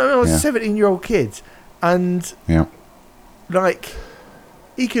 I was a 17-year-old kid. And, like,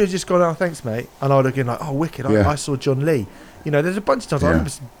 he could have just gone, oh, thanks, mate. And I would have been like, oh, wicked, I saw John Lee. There's a bunch of times I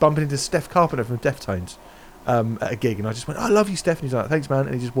remember bumping into Steph Carpenter from Deftones at a gig, and I just went, I love you, Steph. And he's like, thanks, man.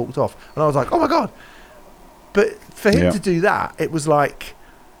 And he just walked off. And I was like, oh, my God. But for him to do that, it was like,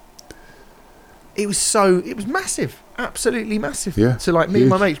 it was massive. Absolutely massive. So, like, me and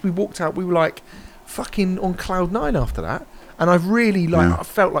my mates, we walked out, we were like fucking on cloud 9 after that. And I've really, I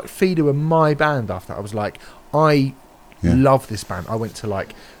felt like Feeder were my band after that. I was like, I love this band. I went to,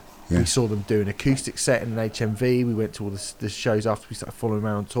 we saw them do an acoustic set in an HMV. We went to all the shows after we started following them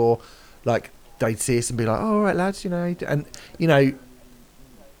around on tour. Like, they'd see us and be like, oh, all right, lads, and,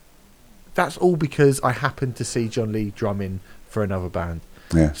 that's all because I happened to see John Lee drumming for another band.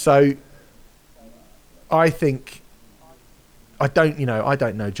 So I think, I don't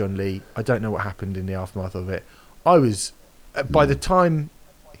know John Lee. I don't know what happened in the aftermath of it. I was, by the time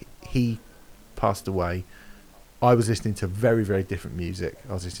he passed away, I was listening to very, very different music.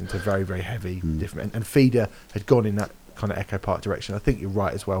 I was listening to very, very heavy, different, and Feeder had gone in that kind of Echo Park direction. I think you're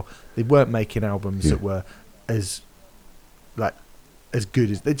right as well. They weren't making albums that were as good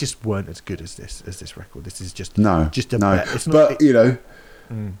as, they just weren't as good as this record. This is just just a bet. It's not,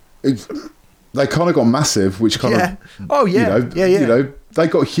 they kind of got massive, which kind of they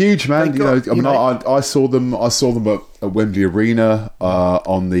got huge, man. I saw them at Wembley Arena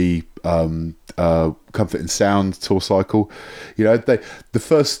on the Comfort and Sound tour cycle. The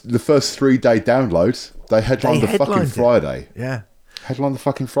first 3-day downloads, they headlined the fucking Friday. Headlined the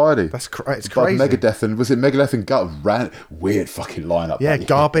fucking Friday. It's crazy. Megadeth, and was it Megadeth and Gut? Weird fucking lineup.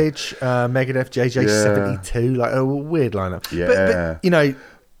 Garbage, Megadeth, JJ72, like a weird lineup. But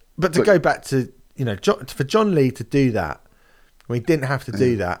But to go back to, for John Lee to do that, he didn't have to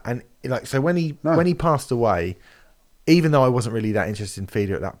do that. And so when he passed away, even though I wasn't really that interested in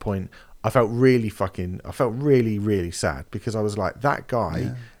Feeder at that point, I felt really, really sad, because I was like, that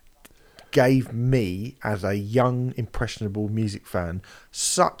guy gave me, as a young, impressionable music fan,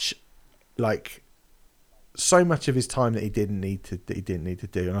 so much of his time that he didn't need to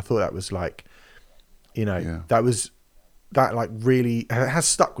do. And I thought that was that really has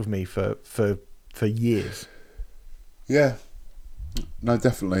stuck with me for years. Yeah, no,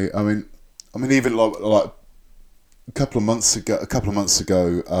 definitely. I mean, even like a couple of months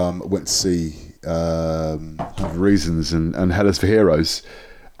ago, I went to see Reasons and Hell is for Heroes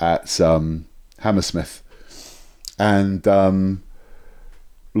at Hammersmith, and I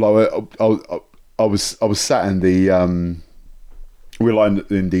was sat in the we were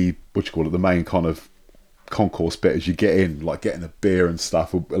in the the main kind of concourse bit as you get in, like getting a beer and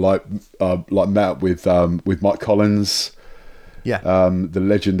stuff. Like met up with Mike Collins, the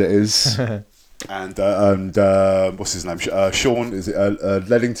legend that is, and what's his name? Sean, is it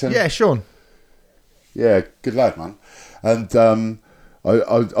Leddington? Yeah, Sean. Yeah, good lad, man. And I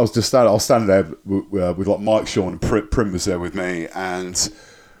was just standing there with like Mike, Sean, and Prim was there with me, and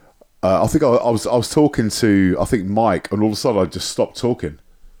I think I was talking to Mike, and all of a sudden I just stopped talking,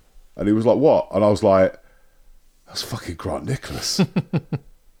 and he was like, "What?" And I was like, "That's fucking Grant Nicholas."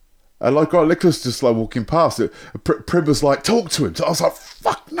 And like Grant Nicholas just like walking past it, Prim was like, "Talk to him." So I was like,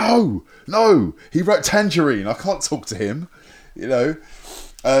 "Fuck no, he wrote Tangerine. I can't talk to him,"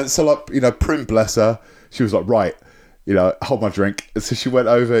 So like Prim, bless her, she was like, "Right, hold my drink." And so she went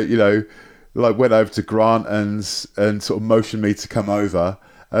over, went over to Grant and sort of motioned me to come over.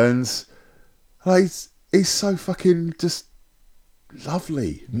 And he's so fucking just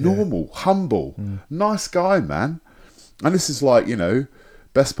lovely, normal, humble, nice guy, man. And this is like,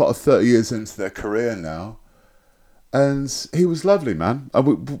 best part of 30 years into their career now. And he was lovely, man. And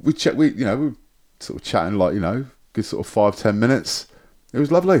we were sort of chatting good sort of 5-10 minutes. It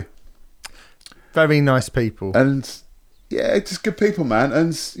was lovely. Very nice people. And yeah, just good people, man.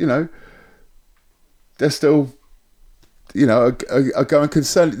 And, they're still, are going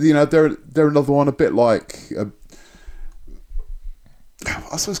concerned. They're another one a bit like,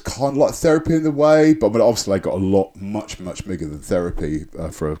 I suppose kind of like therapy in the way, but obviously they got a lot, much bigger than therapy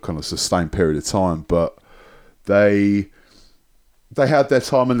for a kind of sustained period of time. But they had their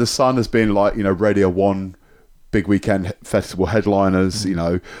time in the sun as being like, Radio 1 big weekend festival headliners.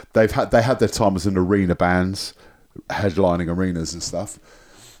 They had their time as an arena bands, headlining arenas and stuff.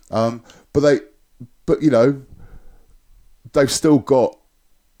 But they've still got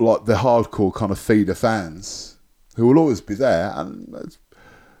like the hardcore kind of feeder fans who will always be there, and it's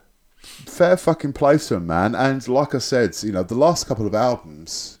fair fucking play to them, man. And like I said, the last couple of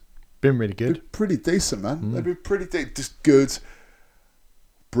albums been really good, been pretty decent, man. They've been pretty just good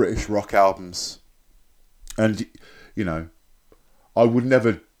British rock albums. And I would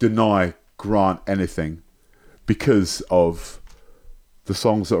never deny Grant anything because of the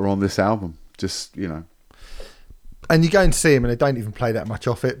songs that are on this album. Just And you go and see him, and they don't even play that much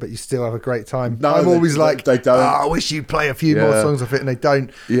off it, but you still have a great time. No, I'm always like, they don't. I wish you'd play a few more songs off it, and they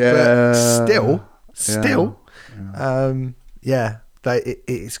don't. Yeah. But still,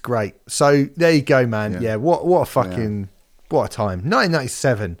 it's great. So there you go, man. Yeah, what a fucking what a time.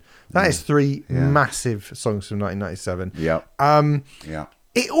 1997. That is three massive songs from 1997. Yeah.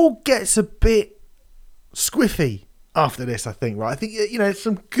 It all gets a bit squiffy after this, I think. Right? I think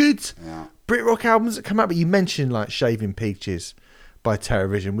some good Brit rock albums that come out, but you mentioned like Shaving Peaches by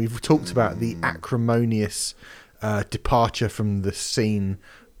Terrorvision. We've talked about the acrimonious departure from the scene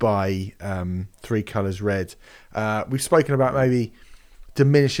by Three Colours Red. We've spoken about maybe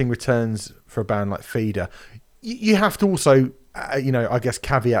diminishing returns for a band like Feeder. You have to also, I guess,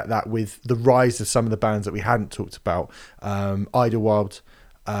 caveat that with the rise of some of the bands that we hadn't talked about. Idlewild,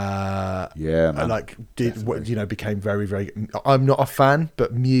 became very, very. I'm not a fan,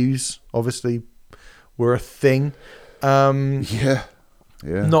 but Muse obviously were a thing. Not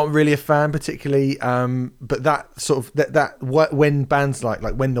really a fan particularly, but that sort of that when bands like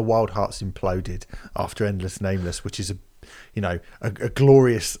when the Wild Hearts imploded after Endless Nameless, which is a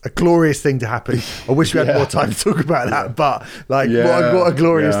glorious thing to happen. I wish we had more time to talk about that, but what a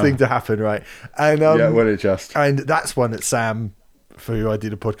glorious thing to happen, right? And and that's one that Sam, for who I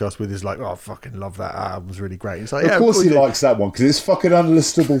did a podcast with, is like, "Oh, I fucking love that album. It was really great." It's like, of course he likes that one because it's fucking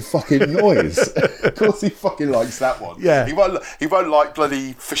unlistenable fucking noise. Of course he fucking likes that one. Yeah, he won't like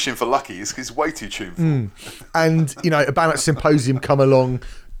bloody Fishing for Lucky. It's way too tuneful. And a band like Symposium come along,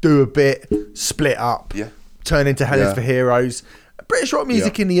 do a bit, split up, turn into Hell is for Heroes. British rock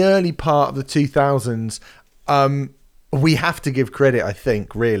music in the early part of the 2000s, we have to give credit, I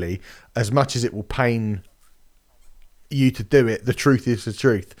think, really, as much as it will pain you to do it, the truth is the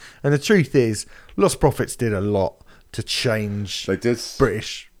truth. And the truth is, Lost Prophets did a lot to change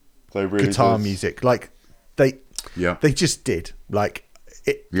British guitar music. Like, they just did. Like,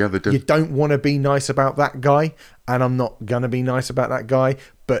 they did. You don't want to be nice about that guy, and I'm not going to be nice about that guy,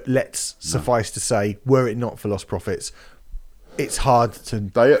 but let's suffice to say, were it not for Lost Prophets, it's hard to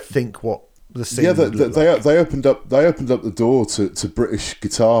think what the scene would look like. They opened up the door to British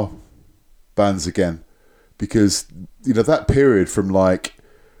guitar bands again, because that period from like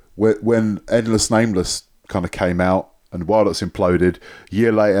when Endless Nameless kind of came out and Wild Oats imploded, a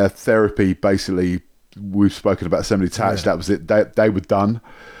year later Therapy, basically, we've spoken about Assembly Attached, that was it, they were done.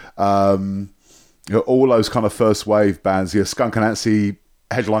 All those kind of first wave bands, Skunk Anansie,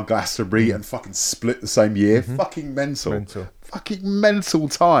 Headline Glastonbury, and fucking Split the same year. Fucking mental. Fucking mental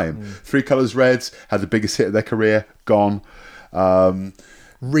time. Three Colours Reds had the biggest hit of their career, gone.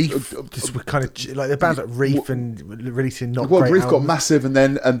 Reef, just were kind of like the bands like Reef and releasing not great Reef albums. got massive, and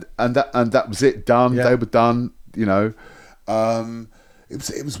then and that was it, done. They were done. It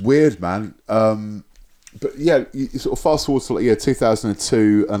was weird, man. But yeah, you sort of fast forward to like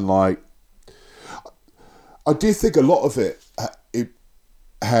 2002, and like I do think a lot of it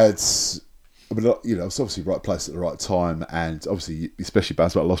had. I mean, it's obviously right place at the right time, and obviously, especially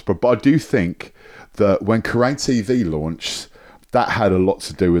bands like Lost Prophets. But I do think that when Kerrang TV launched, that had a lot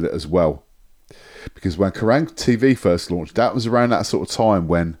to do with it as well. Because when Kerrang TV first launched, that was around that sort of time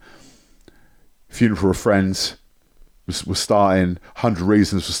when Funeral for a Friend was starting, 100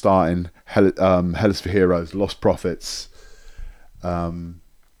 Reasons was starting, Hell is for Heroes, Lost Prophets. And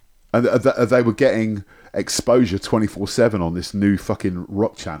they were getting exposure 24/7 on this new fucking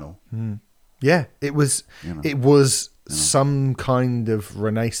rock channel. Yeah, it was some kind of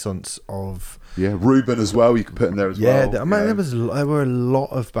renaissance of... Yeah, Ruben as well, you can put in there as well. Yeah, there were a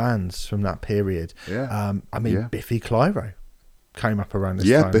lot of bands from that period. Yeah. Biffy Clyro came up around this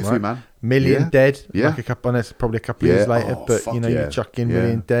time. Yeah, Biffy, right? man. Million Dead, Yeah. like probably a couple of years later, but you chuck in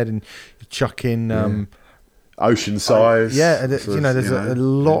Million Dead and you chuck in... Ocean Size. There's a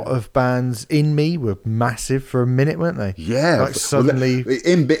lot of bands. In Me were massive for a minute, weren't they? Yeah. Like suddenly...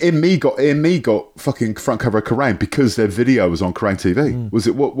 In Me got fucking front cover of Kerrang because their video was on Kerrang TV. Was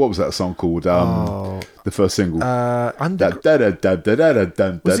it, what was that song called? The first single. I can't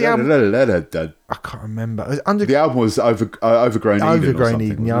remember. The album was Overgrown Eden. Overgrown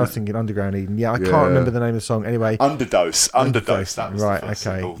Eden. Yeah, I was thinking Underground Eden. Yeah, I can't remember the name of the song. Anyway, Underdose. That was right. The first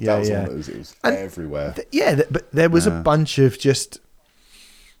Okay. single. Yeah, It was everywhere. But there was a bunch of just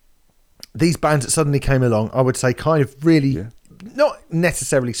these bands that suddenly came along. I would say, kind of really. Not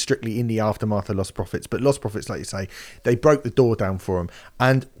necessarily strictly in the aftermath of Lost Prophets, but Lost Prophets, like you say, they broke the door down for them.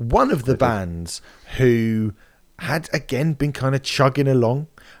 And one of the bands who had, again, been kind of chugging along,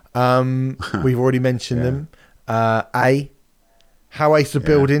 we've already mentioned them, How Ace the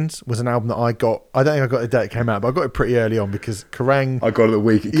Buildings was an album that I got. I don't think I got the day it came out, but I got it pretty early on because Kerrang... I got it the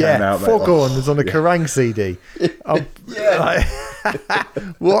week it came out. Foghorn was on a Kerrang CD.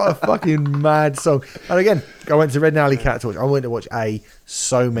 What a fucking mad song. And again, I went to Red and Alley Cat to watch. I went to watch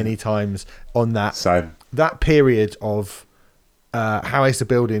so many times on that. Same. That period of How Ace the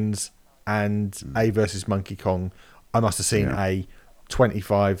Buildings and A versus Monkey Kong, I must have seen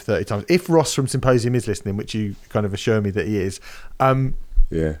 25, 30 times. If Ross from Symposium is listening, which you kind of assure me that he is,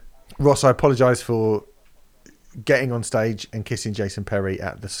 Ross, I apologise for getting on stage and kissing Jason Perry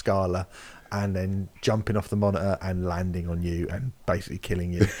at the Scala and then jumping off the monitor and landing on you and basically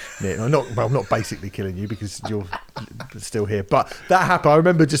killing you. Not basically killing you because you're still here, but that happened. I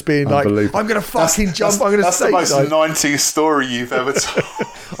remember just being like, I'm going to fucking jump. I'm going to That's the most 90s story you've ever told.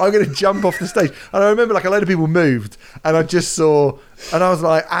 I'm going to jump off the stage. And I remember like a load of people moved and I just saw, and I was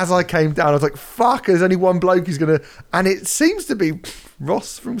like, as I came down, I was like, fuck, there's only one bloke who's going to, and it seems to be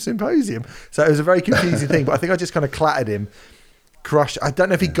Ross from Symposium. So it was a very confusing thing, but I think I just kind of clattered him. Crushed. I don't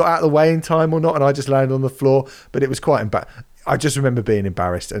know if he got out of the way in time or not, and I just landed on the floor. But it was quite I just remember being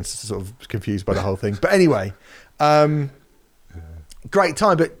embarrassed and sort of confused by the whole thing. But anyway, great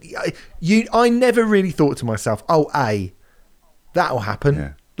time. But I never really thought to myself, that'll happen.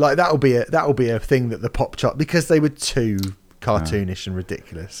 Yeah. Like that'll be a thing that the pop chart, because they were too cartoonish and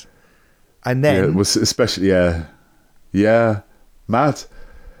ridiculous. And then it was especially mad. Yeah.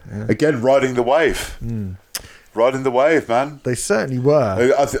 Again, riding the wave. Riding the wave, man. They certainly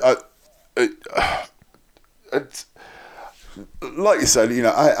were. Like you said,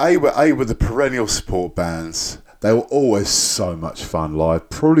 A were the perennial support bands. They were always so much fun live.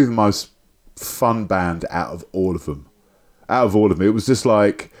 Probably the most fun band out of all of them. out of all of them, it was just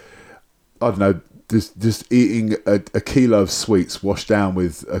like, I don't know, just eating a kilo of sweets washed down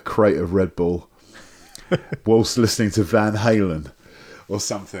with a crate of Red Bull whilst listening to Van Halen or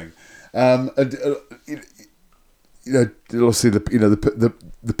something. And obviously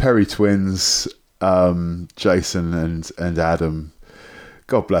the Perry twins, Jason and Adam,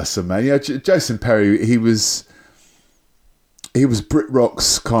 God bless them, man. Jason Perry, he was Brit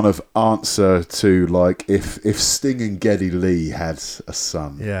Rock's kind of answer to, like, if Sting and Geddy Lee had a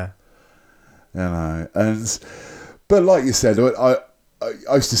son. Yeah. But like you said, I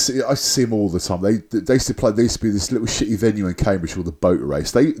used to see them all the time. They used to play. There used to be this little shitty venue in Cambridge called the Boat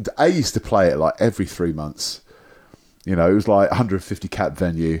Race. They used to play it like every 3 months. It was like 150 cap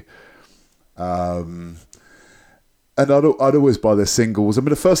venue. And I'd always buy their singles. I mean,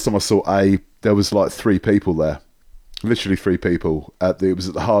 the first time I saw there was like 3 people there, literally 3 people. It was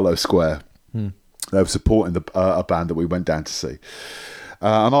at the Harlow Square. They were supporting a band that we went down to see.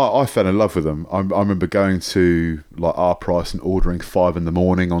 And I fell in love with them. I remember going to like our price and ordering 5 in the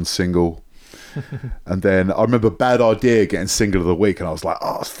morning on single. And then I remember Bad Idea getting single of the week, and I was like,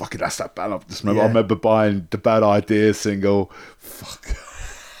 oh, that's that band. I remember buying the Bad Idea single. Fuck.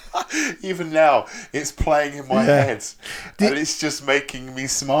 Even now, it's playing in my head, and it's just making me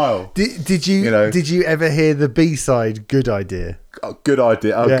smile. Did you ever hear the B-side, Good Idea? Oh, Good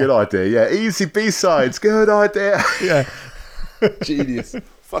Idea. Oh, yeah. Good Idea. Yeah, easy B-sides. Good Idea. Yeah. Genius.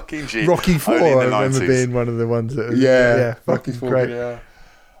 Fucking genius. Rocky 4, I remember being one of the ones that was, Rocky 4, great. Yeah.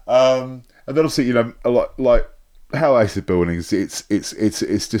 And then obviously, like how Obsessive Buildings, it's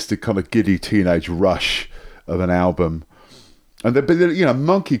just a kind of giddy teenage rush of an album. And then,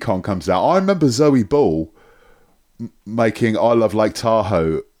 Monkey Kong comes out. I remember Zoe Ball making I Love Lake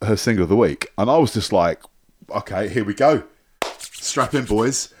Tahoe her single of the week. And I was just like, okay, here we go. Strap in,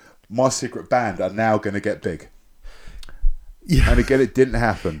 boys. My Secret Band are now going to get big. Yeah. And again, it didn't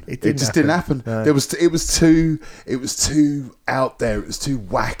happen. It just didn't happen. No. It was too out there. It was too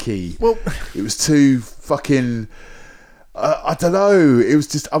wacky. Well, it was too fucking. I don't know. It was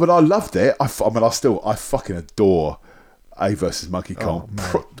just. I mean, I loved it. I fucking adore A versus Monkey Kong.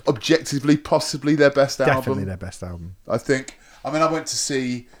 Objectively, possibly their best album. Definitely their best album. I think. I mean, I went to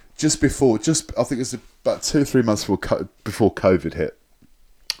see I think it was about 2 or 3 months before COVID hit.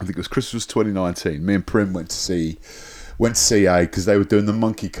 I think it was Christmas 2019. Me and Prim went to see A because they were doing the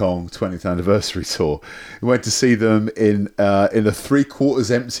Monkey Kong 20th anniversary tour. We went to see them in a 3/4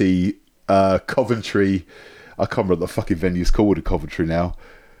 empty Coventry. I can't remember what the fucking venue's called in Coventry now,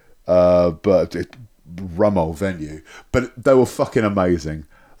 but rum old venue. But they were fucking amazing.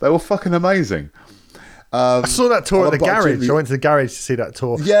 I saw that tour at the Garage. I went to the Garage to see that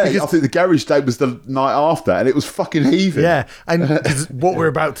tour. Yeah, I think the Garage date was the night after, and it was fucking heaving. Yeah, and what we're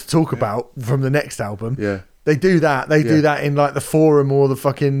about to talk about from the next album. Yeah. They do that. They do that in like the Forum or the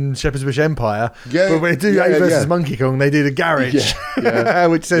fucking Shepherd's Bush Empire. Yeah, but when they do A versus Monkey Kong, they do the Garage,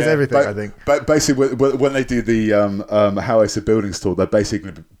 which says everything. I think. But basically, when they do the How I Said Buildings tour, they're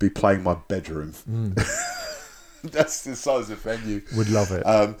basically going to be playing my bedroom. That's the size of the venue. Would love it.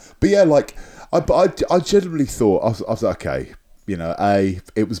 But yeah, like I genuinely thought I was like, okay.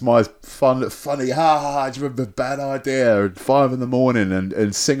 It was my funny, do you remember Bad Idea and 5 in the morning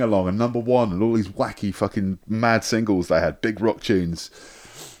and Sing Along and Number One and all these wacky fucking mad singles they had, big rock tunes.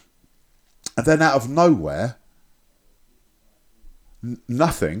 And then out of nowhere,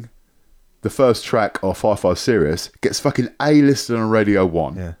 nothing, the first track of 5 Serious gets fucking A-listed on Radio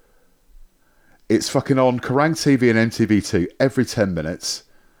 1. Yeah. It's fucking on Kerrang TV and MTV2 every 10 minutes.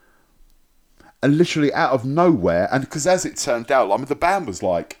 And literally out of nowhere, and because as it turned out, I mean, the band was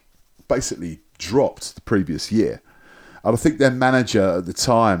like basically dropped the previous year. And I think their manager at the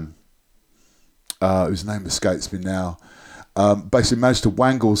time, whose name escapes me now, basically managed to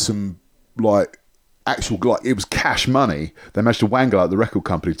wangle some it was cash money. They managed to wangle out the record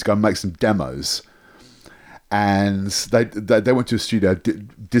company to go and make some demos. And they went to a studio,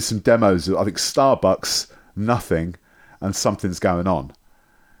 did some demos. I think Starbucks, Nothing, and Something's Going On.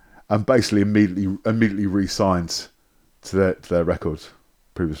 And basically immediately re-signed to their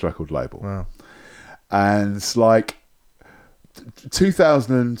previous record label. Wow. And it's like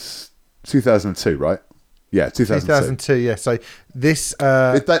 2002, right? Yeah, 2002. Yeah. So this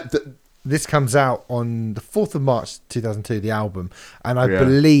this comes out on the 4th of March 2002, the album, and I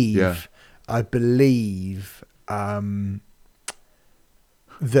believe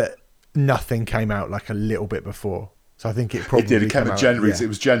that Nothing came out like a little bit before. So I think it probably came in January. It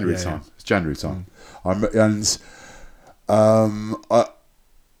was January time. Yeah. It's January time.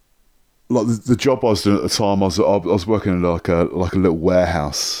 The job I was doing at the time, I was working in like a little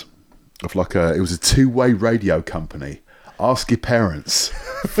warehouse of it was a 2-way radio company. Ask your parents.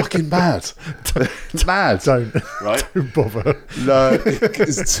 Fucking mad. Mad. Don't. Right? Don't bother. No,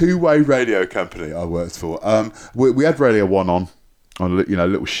 it's a two-way radio company I worked for. We had Radio 1 on a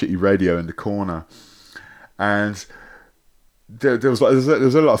little shitty radio in the corner. And there was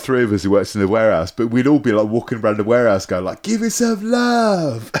a lot of three of us who worked in the warehouse, but we'd all be like walking around the warehouse going like, give yourself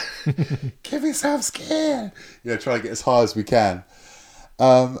love. Give yourself skin. Trying to get as high as we can.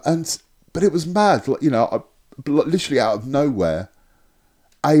 But it was mad. Like, literally out of nowhere,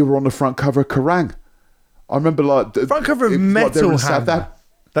 were on the front cover of Kerrang! I remember front cover of Metal Hammer.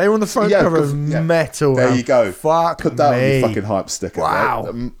 They were on the front cover of Metal Hammer. There you go. Fuck Put that me. on your fucking hype sticker.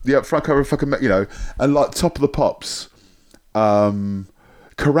 Wow. Right? Front cover of fucking and like Top of the Pops,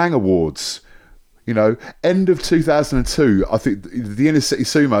 Kerrang! Awards. End of 2002. I think the Inner City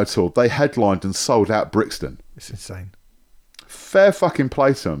Sumo Tour. They headlined and sold out Brixton. It's insane. Fair fucking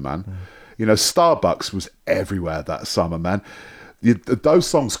play to them, man. Starbucks was everywhere that summer, man. Those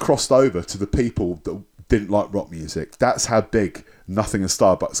songs crossed over to the people that didn't like rock music. That's how big Nothing and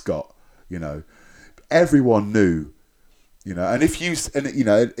Starbucks got. Everyone knew. And if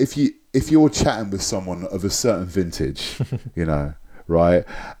you're chatting with someone of a certain vintage, right,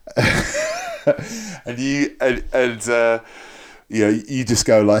 and you just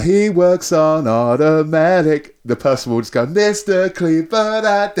go like, he works on automatic. The person will just go, Mr. Clean, but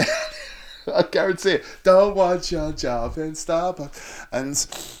I guarantee it. Don't want your job in Starbucks. And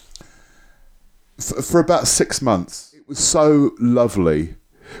for about 6 months, it was so lovely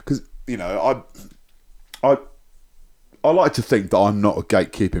because I like to think that I'm not a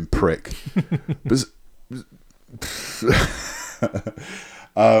gatekeeping prick,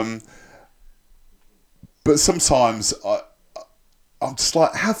 but sometimes I'm just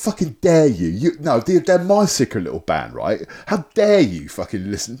like, how fucking dare you? They're my secret little band, right? How dare you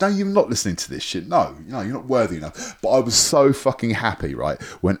fucking listen? No, you're not listening to this shit. No, you're not worthy enough. But I was so fucking happy, right?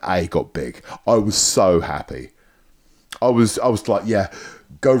 When A got big, I was so happy. I was like, yeah,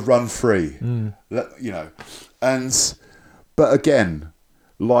 go run free. But again,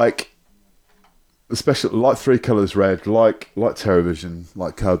 like, especially like Three Colours Red, like Terrorvision,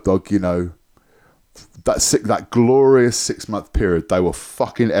 like Code Dog, that glorious 6 month period, they were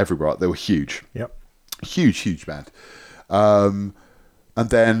fucking everywhere. They were huge. Yep. Huge band. And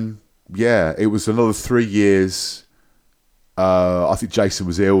then, it was another 3 years. I think Jason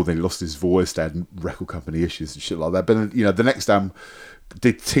was ill, then he lost his voice, they had record company issues and shit like that. But then, the next album,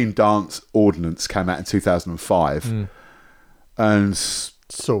 Teen Dance Ordinance, came out in 2005. And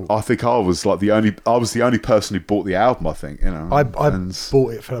so I think I was the only person who bought the album, I think. I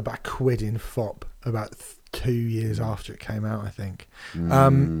bought it for about £1 in FOP about 2 years after it came out, I think.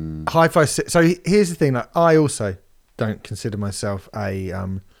 Hi-Fi. So here's the thing: I also don't consider myself a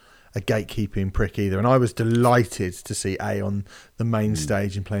gatekeeping prick either, and I was delighted to see A on the main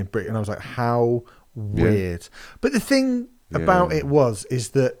stage and playing Brick, and I was like, how weird. But the thing about it is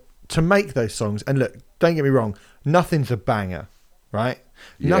that to make those songs, and look, don't get me wrong, nothing's a banger, right?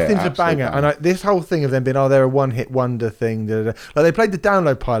 Nothing's a banger. And this whole thing of them being, they're a one-hit wonder thing. Like they played the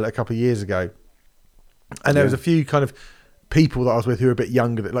Download Pilot a couple of years ago, and there was a few kind of people that I was with who were a bit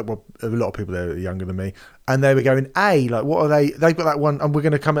younger, a lot of people there are younger than me, and they were going, what are they? They've got that one, and we're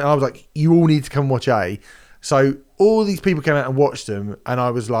going to come in. And I was like, you all need to come watch A. So all these people came out and watched them, and I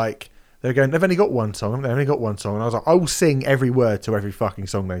was like, they're going, they've only got one song, and I was like, I will sing every word to every fucking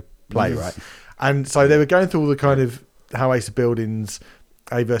song they play, right? And so they were going through all the kind of How Ace of Buildings,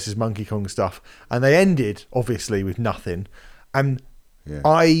 A versus Monkey Kong stuff, and they ended obviously with Nothing, and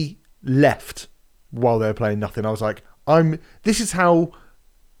I left while they were playing Nothing. I was like, this is how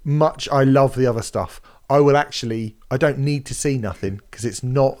much I love the other stuff. I don't need to see Nothing because it's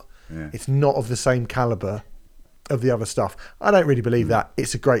not of the same caliber of the other stuff. I don't really believe that.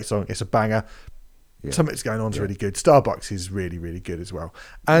 It's a great song. It's a banger. Something's going on is really good. Starbucks is really, really good as well.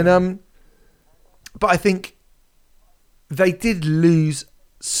 And but I think they did lose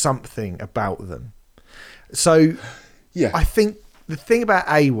something about them. So I think the thing about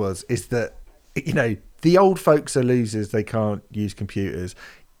A is that, the old folks are losers. They can't use computers.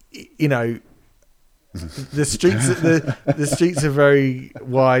 The streets are very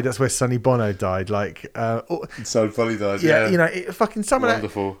wide. That's where Sonny Bono died. So funny died. Fucking some of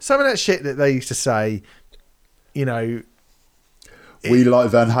that shit that they used to say. We like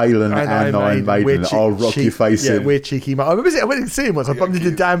Van Halen and Iron Maiden. I'll rock your face in. We're Cheeky Monkeys. I went to see him once. I bumped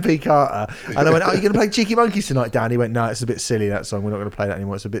into Dan P. Carter, and I went, "Are you going to play Cheeky Monkeys tonight, Dan?" He went, "No, it's a bit silly, that song. We're not going to play that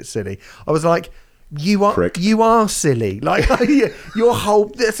anymore. It's a bit silly." I was like, You are silly. Like your whole.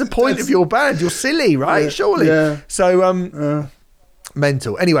 That's the point of your band. You're silly, right? Surely. Yeah. So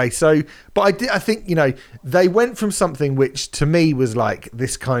mental. Anyway, so but I think, you know, they went from something which to me was like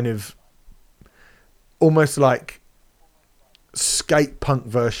this kind of almost like skate punk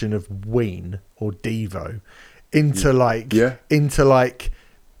version of Ween or Devo into like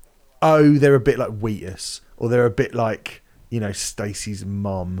oh, they're a bit like Wheatus, or they're a bit like, you know, Stacey's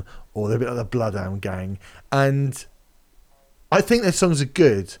mum, or they're a bit like the Bloodhound Gang. And I think their songs are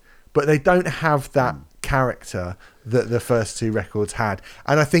good, but they don't have that character that the first two records had.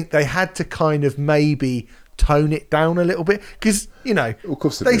 And I think they had to kind of maybe tone it down a little bit, because, you know, of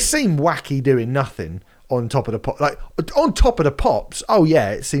course they seem wacky doing nothing on top of the pop. Like, on top of the pops, oh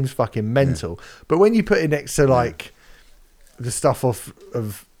yeah, it seems fucking mental. But when you put it next to like the stuff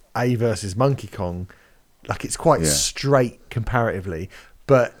of A versus Monkey Kong, like, it's quite straight comparatively.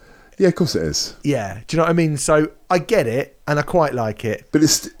 But yeah, of course it is. Yeah, do you know what I mean? So I get it, and I quite like it. But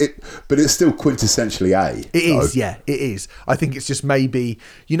it's still quintessentially A. It is, yeah, it is. I think it's just maybe,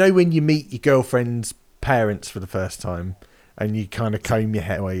 you know, when you meet your girlfriend's parents for the first time, and you kind of comb your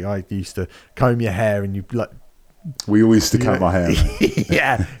hair. Well, I used to comb your hair, and you like. We all used to comb our hair.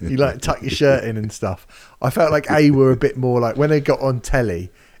 Yeah, you like tuck your shirt in and stuff. I felt like A were a bit more like, when they got on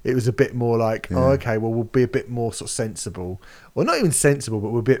telly, it was a bit more like, oh, okay, well, we'll be a bit more sort of sensible, or not even sensible, but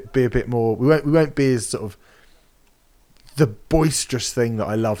we'll be a bit more. We won't be as sort of the boisterous thing that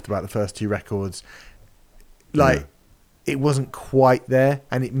I loved about the first two records. Like, it wasn't quite there,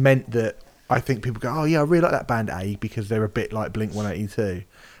 and it meant that I think people go, oh yeah, I really like that band A because they're a bit like Blink-182.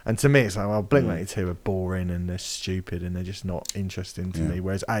 And to me, it's like, well, Blink-182 are boring and they're stupid and they're just not interesting to me.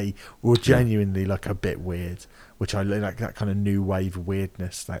 Whereas A were genuinely like a bit weird, which I like, that kind of new wave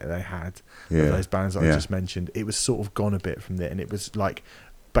weirdness that they had. Those bands that I just mentioned, it was sort of gone a bit from there, and it was like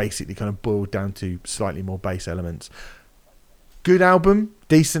basically kind of boiled down to slightly more bass elements. Good album,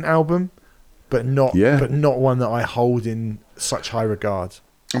 decent album, but not one that I hold in such high regard.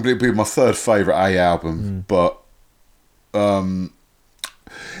 It'd be my third favourite A album, but I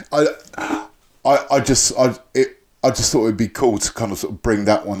just thought it'd be cool to kind of sort of bring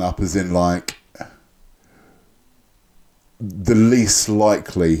that one up as in like the least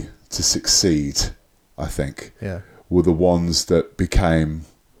likely to succeed. I think were the ones that became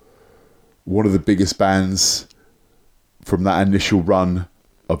one of the biggest bands from that initial run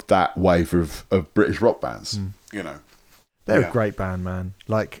of that wave of British rock bands. You know. They're a great band, man.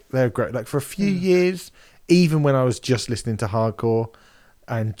 Like, they're great. Like, for a few years, even when I was just listening to hardcore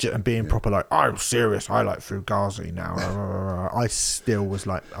and being proper like, I'm serious, I like Fugazi now. I still was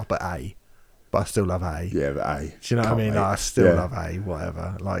like up at A, but I still love A. Yeah, but A. Do you know what I mean? Like, I still love A,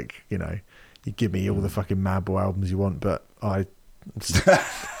 whatever. Like, you know, you give me all the fucking Madball albums you want, but I'm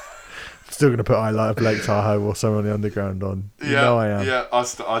still going to put I Like Lake Tahoe or Somewhere on the Underground on. You know I am. Yeah,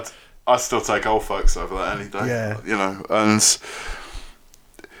 I still take Old Folks over that any day. Yeah. You know, and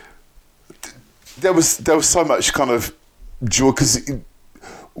there was so much kind of joy, because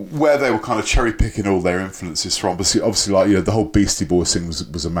where they were kind of cherry picking all their influences from. Obviously, like, you know, the whole Beastie Boys thing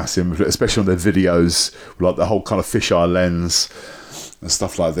was a massive influence, especially on their videos, like the whole kind of fisheye lens and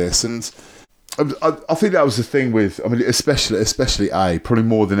stuff like this. And I think that was the thing with, I mean, especially A, probably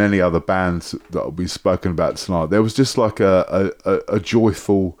more than any other band that we've spoken about tonight. There was just like a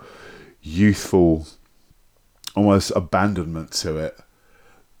joyful, youthful, almost abandonment to it.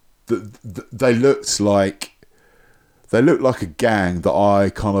 They looked like a gang that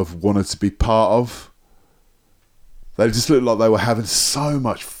I kind of wanted to be part of. They just looked like they were having so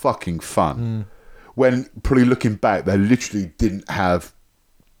much fucking fun. When probably looking back, they literally didn't have,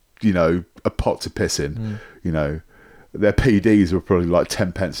 you know, a pot to piss in. You know, their PDs were probably like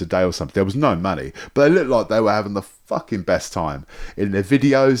 10 pence a day or something. There was no money, but they looked like they were having the fucking best time in their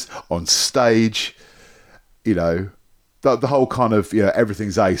videos, on stage. You know, the whole kind of, you know,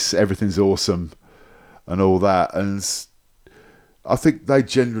 everything's ace, everything's awesome, and all that. And I think they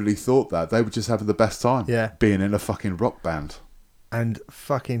generally thought that they were just having the best time, being in a fucking rock band. And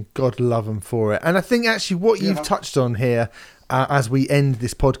fucking God love them for it. And I think actually what you've touched on here as we end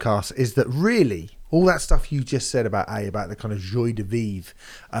this podcast is that really all that stuff you just said about the kind of joie de vivre,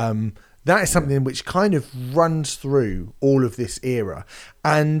 that is something which kind of runs through all of this era.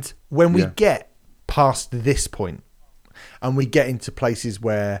 And when we get past this point and we get into places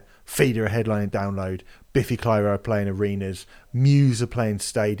where Feeder are headlining Download, Biffy Clyro are playing arenas, Muse are playing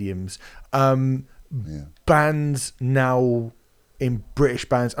stadiums, bands now in British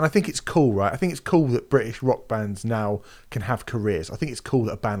bands, and I think it's cool, right? I think it's cool that British rock bands now can have careers. I think it's cool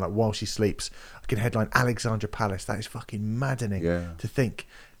that a band like While She Sleeps can headline Alexandra Palace. That is fucking maddening to think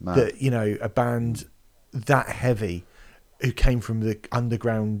that, you know, a band that heavy who came from the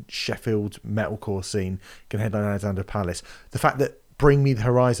underground Sheffield metalcore scene can headline Alexandra Palace. The fact that Bring Me the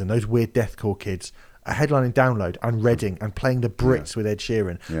Horizon, those weird deathcore kids, a headlining Download and Reading and playing the Brits with Ed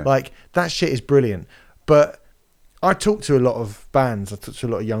Sheeran. Yeah. Like, that shit is brilliant. But I talk to a lot of bands, I talk to a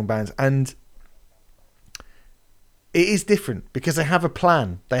lot of young bands, and it is different because they have a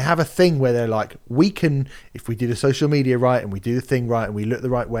plan. They have a thing where they're like, we can, if we do the social media right and we do the thing right and we look the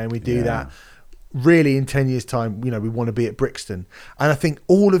right way and we do that, really in 10 years time, we want to be at Brixton. And I think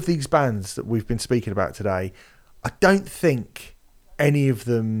all of these bands that we've been speaking about today, I don't think any of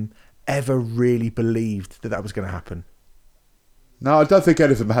them ever really believed that was going to happen. No, I don't think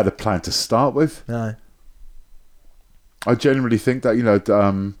any of them had a plan to start with. No. I genuinely think that,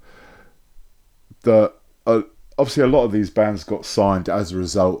 obviously a lot of these bands got signed as a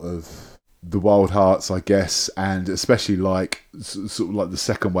result of the Wild Hearts, I guess, and especially like sort of like the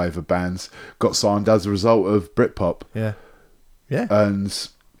second wave of bands got signed as a result of Britpop. Yeah. Yeah.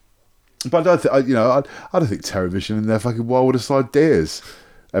 But I don't think, I don't think Terrorvision and their fucking wildest ideas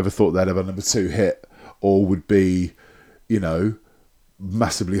ever thought they'd have a number 2 hit or would be,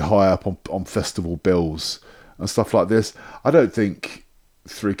 massively high up on festival bills and stuff like this. I don't think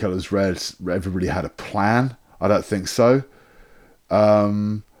Three Colours Red ever really had a plan. I don't think so. I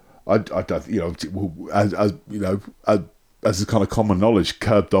don't, as a kind of common knowledge,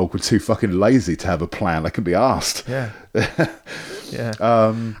 Curb Dog were too fucking lazy to have a plan. They can be asked. Yeah. Yeah.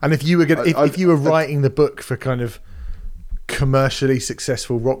 And if you were if you were writing the book for kind of commercially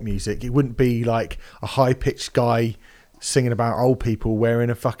successful rock music, it wouldn't be like a high pitched guy singing about old people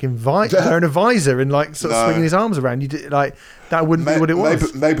wearing a fucking wearing a visor and like sort of swinging his arms around. That wouldn't be what it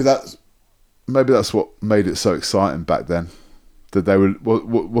was. Maybe that's what made it so exciting back then. That they were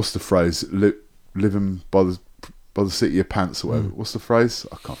what's the phrase? Living by the seat of your pants or whatever. What's the phrase?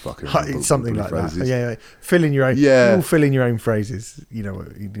 I can't fucking remember. It's something like that. Yeah. Fill in your own. Yeah. You'll fill in your own phrases. You know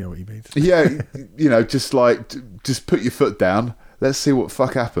what you mean. Yeah. Just put your foot down. Let's see what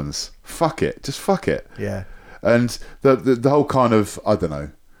fuck happens. Fuck it. Just fuck it. Yeah. And the whole kind of, I don't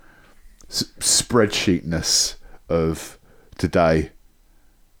know, spreadsheetness of today.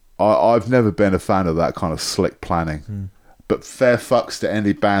 I've never been a fan of that kind of slick planning. But fair fucks to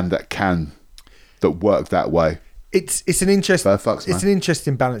any band that work that way. It's an interesting man. An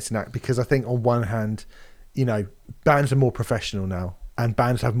interesting balancing act because I think on one hand, bands are more professional now and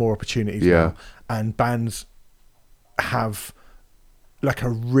bands have more opportunities now, and bands have like a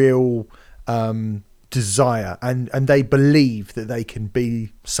real desire and they believe that they can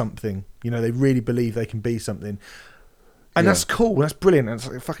be something. They really believe they can be something. And that's cool. That's brilliant. That's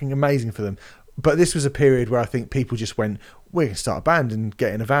like fucking amazing for them. But this was a period where I think people just went, we can start a band and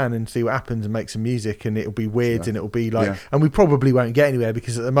get in a van and see what happens and make some music and it'll be weird and it'll be like... And we probably won't get anywhere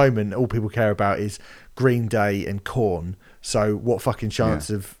because at the moment, all people care about is Green Day and Korn. So what fucking chance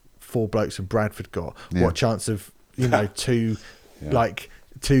have Four Blokes from Bradford got? What chance of, two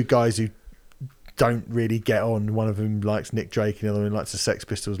guys who don't really get on, one of them likes Nick Drake and the other one likes the Sex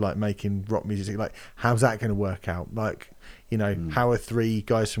Pistols, like making rock music, like how's that going to work out? Like, how are 3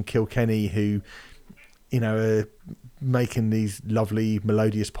 guys from Kilkenny who are making these lovely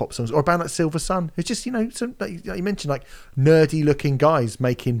melodious pop songs, or a band like Silver Sun who's just some, like you mentioned, like nerdy looking guys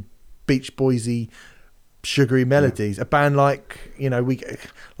making Beach Boysy sugary melodies, a band like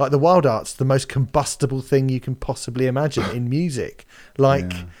like the Wild Arts, the most combustible thing you can possibly imagine in music,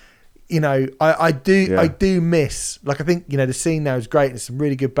 like I do miss, like, I think the scene now is great, there's some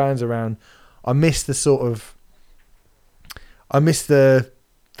really good bands around. I miss the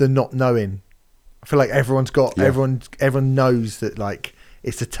not knowing. I feel like everyone's got everyone knows that like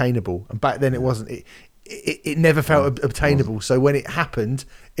it's attainable, and back then it wasn't. It never felt obtainable. So when it happened,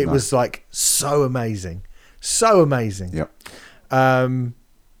 it was like so amazing. Yep. But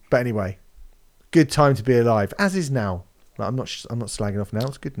anyway, good time to be alive, as is now. Like, I'm not slagging off now.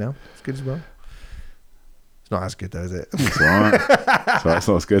 It's good now. It's good as well. It's not as good though, is it? It's all right. So it's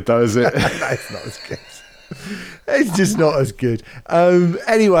not as good though, is it? No, it's not as good. It's just not as good.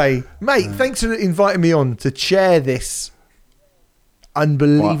 Anyway, mate, thanks for inviting me on to chair this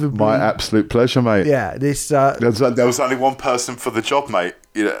unbelievably... My absolute pleasure, mate. Yeah, this... there was only one person for the job, mate.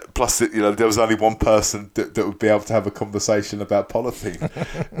 Plus, there was only one person that would be able to have a conversation about polythene.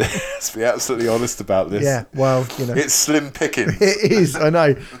 Let's be absolutely honest about this. Yeah, well, it's slim pickings. It is. I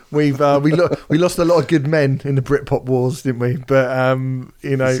know. We lost a lot of good men in the Britpop wars, didn't we? But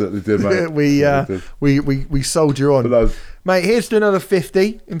certainly did, mate. we soldier on, mate. Here's to another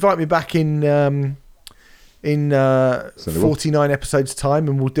 50. Invite me back in 49 episodes time,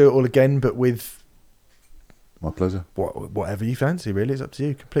 and we'll do it all again, but with My pleasure. Whatever you fancy, really. It's up to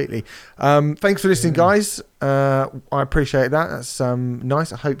you completely. Thanks for listening, guys. I appreciate that. That's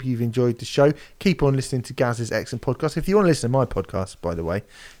nice. I hope you've enjoyed the show. Keep on listening to Gaz's excellent podcast. If you want to listen to my podcast, by the way,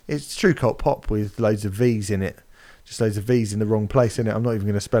 it's True Cult Pop with loads of V's in it. Just loads of V's in the wrong place in it. I'm not even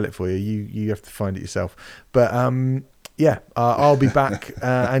going to spell it for you. You have to find it yourself. But I'll be back.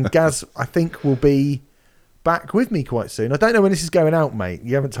 And Gaz, I think, will be back with me quite soon. I don't know when this is going out, mate.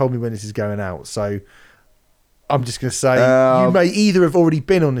 You haven't told me when this is going out. So I'm just going to say you may either have already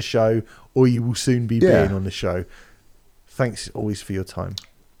been on the show or you will soon be being on the show. Thanks always for your time.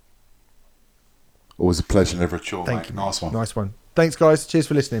 Always a pleasure, never a chore. Thank you. Nice one. Nice one. Thanks, guys. Cheers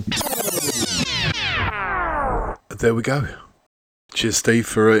for listening. There we go. Cheers, Steve,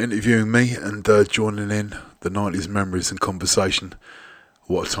 for interviewing me and joining in the 90s memories and conversation.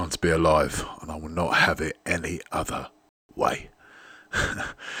 What a time to be alive, and I will not have it any other way.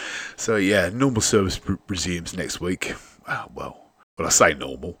 So yeah, normal service resumes next week. Well, I say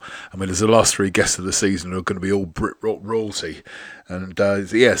normal. I mean, there's the last 3 guests of the season who are going to be all Brit Rock royalty, and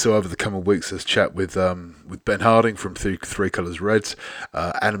so over the coming weeks, there's chat with Ben Harding from Three Colours Reds,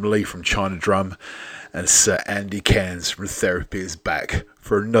 Adam Lee from China Drum, and Sir Andy Cairns from Therapy is back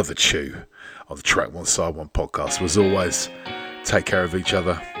for another chew on the Track One Side One podcast. So as always, take care of each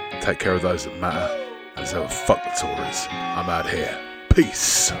other, take care of those that matter, and so fuck the Tories. I'm out here.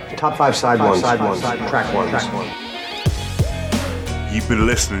 Peace. Top 5 side one, track one. You've been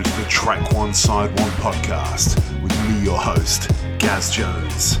listening to the Track One Side One podcast with me, your host, Gaz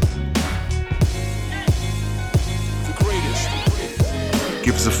Jones. The greatest.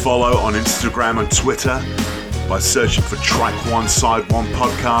 Give us a follow on Instagram and Twitter by searching for Track One Side One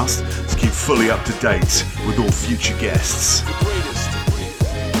podcast to keep fully up to date with all future guests. The greatest.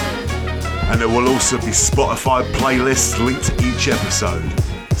 And there will also be Spotify playlists linked to each episode,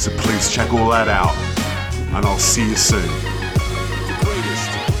 so please check all that out, and I'll see you soon.